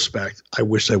retrospect, I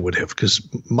wish I would have, because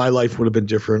my life would have been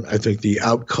different. I think the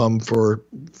outcome for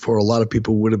a lot of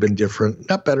people would have been different.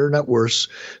 Not better, not worse.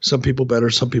 Some people better,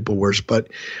 some people worse. But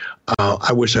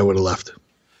I wish I would have left.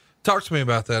 Talk to me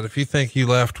about that. If you think you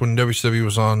left when WCW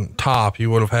was on top,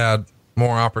 you would have had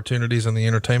more opportunities in the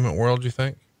entertainment world, you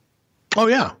think? Oh,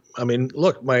 yeah. I mean,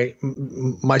 look, my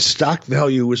stock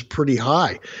value was pretty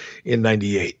high in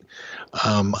 98.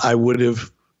 I would have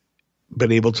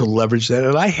been able to leverage that.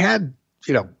 And I had,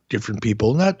 different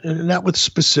people, not with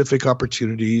specific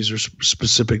opportunities or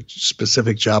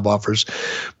specific job offers,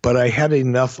 but I had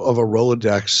enough of a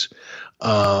Rolodex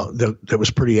that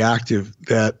was pretty active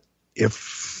that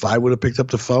if I would have picked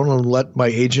up the phone and let my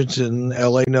agent in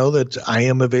LA know that I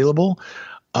am available,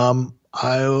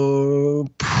 I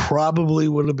probably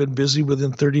would have been busy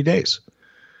within 30 days.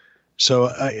 So,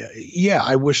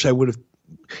 I wish I would have.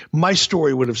 My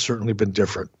story would have certainly been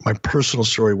different. My personal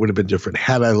story would have been different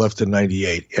had I left in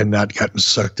 98 and not gotten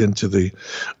sucked into the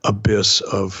abyss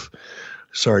of,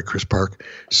 Chris Park,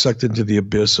 sucked into the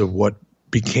abyss of what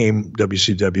became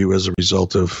WCW as a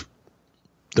result of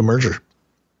the merger.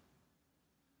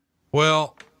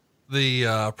 Well,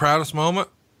 the proudest moment,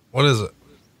 what is it?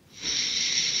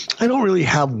 I don't really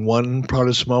have one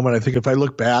proudest moment. I think if I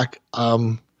look back,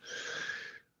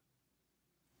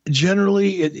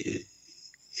 generally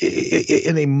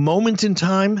in a moment in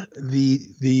time,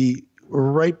 the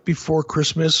right before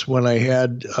Christmas when I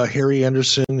had Harry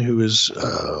Anderson, who is,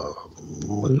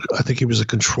 I think he was a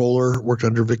controller, worked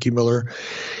under Vicky Miller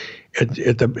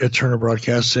at Turner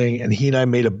Broadcasting. And he and I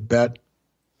made a bet,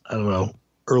 I don't know,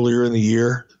 earlier in the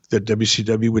year that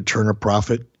WCW would turn a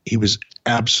profit. He was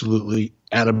absolutely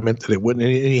adamant that it wouldn't.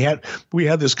 And we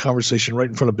had this conversation right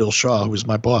in front of Bill Shaw, who was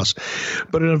my boss,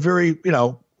 but in a very,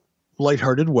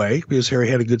 lighthearted way because Harry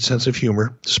had a good sense of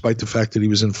humor, despite the fact that he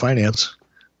was in finance.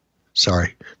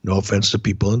 Sorry, no offense to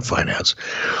people in finance,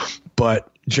 but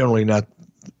generally not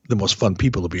the most fun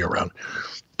people to be around.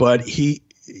 But he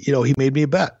made me a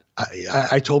bet.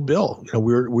 I told Bill,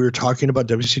 we were talking about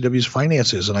WCW's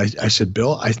finances, and I said,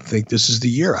 Bill, I think this is the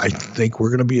year. I think we're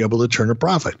going to be able to turn a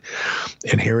profit.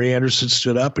 And Harry Anderson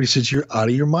stood up and he said, "You're out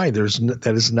of your mind.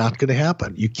 That is not going to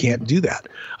happen. You can't do that."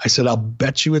 I said, "I'll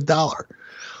bet you $1."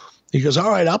 He goes, "All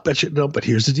right, I'll bet you." No, but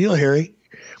here's the deal, Harry.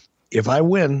 If I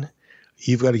win,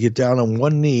 you've got to get down on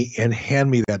one knee and hand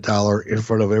me that $1 in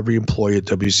front of every employee at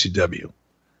WCW.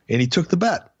 And he took the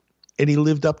bet, and he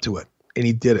lived up to it. And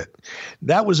he did it.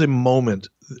 That was a moment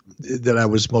that I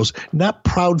was most not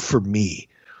proud for me,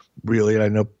 really. And I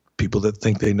know people that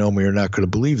think they know me are not going to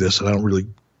believe this, and I don't really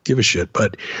give a shit.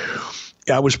 But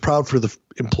I was proud for the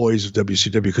employees of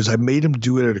WCW because I made him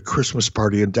do it at a Christmas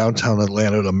party in downtown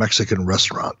Atlanta at a Mexican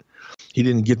restaurant. He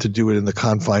didn't get to do it in the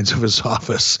confines of his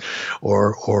office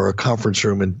or a conference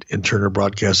room in Turner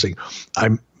Broadcasting.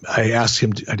 I asked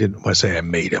him I didn't want to say I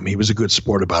made him. He was a good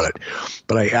sport about it.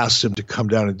 But I asked him to come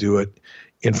down and do it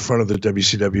in front of the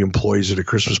WCW employees at a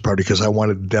Christmas party because I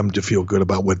wanted them to feel good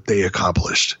about what they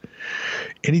accomplished.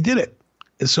 And he did it.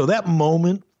 And so that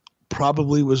moment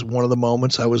probably was one of the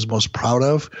moments I was most proud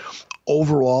of.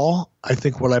 Overall, I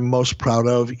think what I'm most proud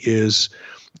of is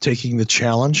taking the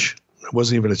challenge. It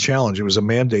wasn't even a challenge. It was a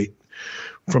mandate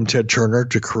from Ted Turner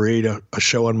to create a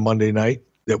show on Monday night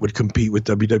that would compete with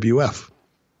WWF.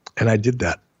 And I did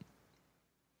that.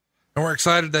 And we're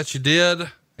excited that you did.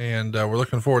 And we're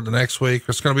looking forward to next week.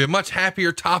 It's going to be a much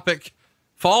happier topic.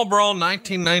 Fall Brawl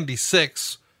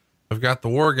 1996. We've got the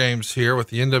War Games here with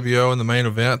the NWO in the main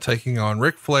event, taking on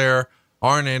Ric Flair,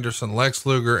 Arn Anderson, Lex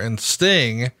Luger, and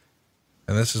Sting.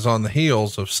 And this is on the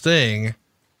heels of Sting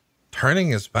turning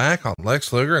his back on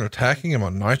Lex Luger and attacking him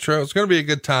on Nitro. It's going to be a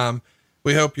good time.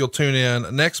 We hope you'll tune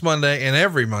in next Monday and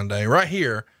every Monday right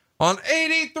here on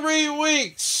 83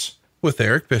 Weeks with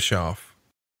Eric Bischoff.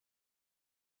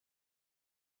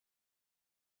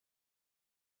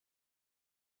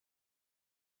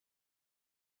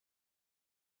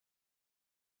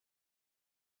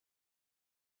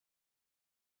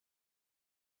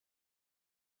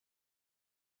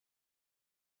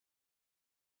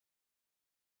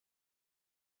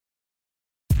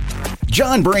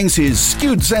 John brings his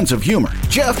skewed sense of humor.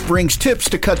 Jeff brings tips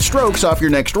to cut strokes off your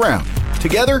next round.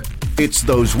 Together, it's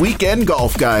those weekend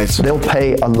golf guys. They'll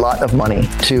pay a lot of money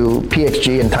to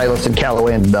PXG and Titleist and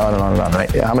Callaway and on and on and on, right?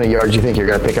 How many yards do you think you're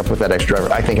going to pick up with that extra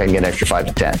driver? I think I can get an extra 5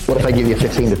 to 10. What if I give you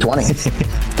 15 to 20?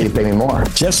 You pay me more.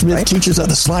 Jeff Smith teaches on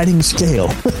the sliding scale.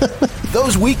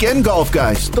 Those Weekend Golf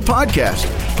Guys, the podcast,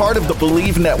 part of the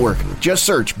Believe Network. Just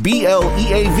search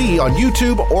BLEAV on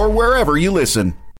YouTube or wherever you listen.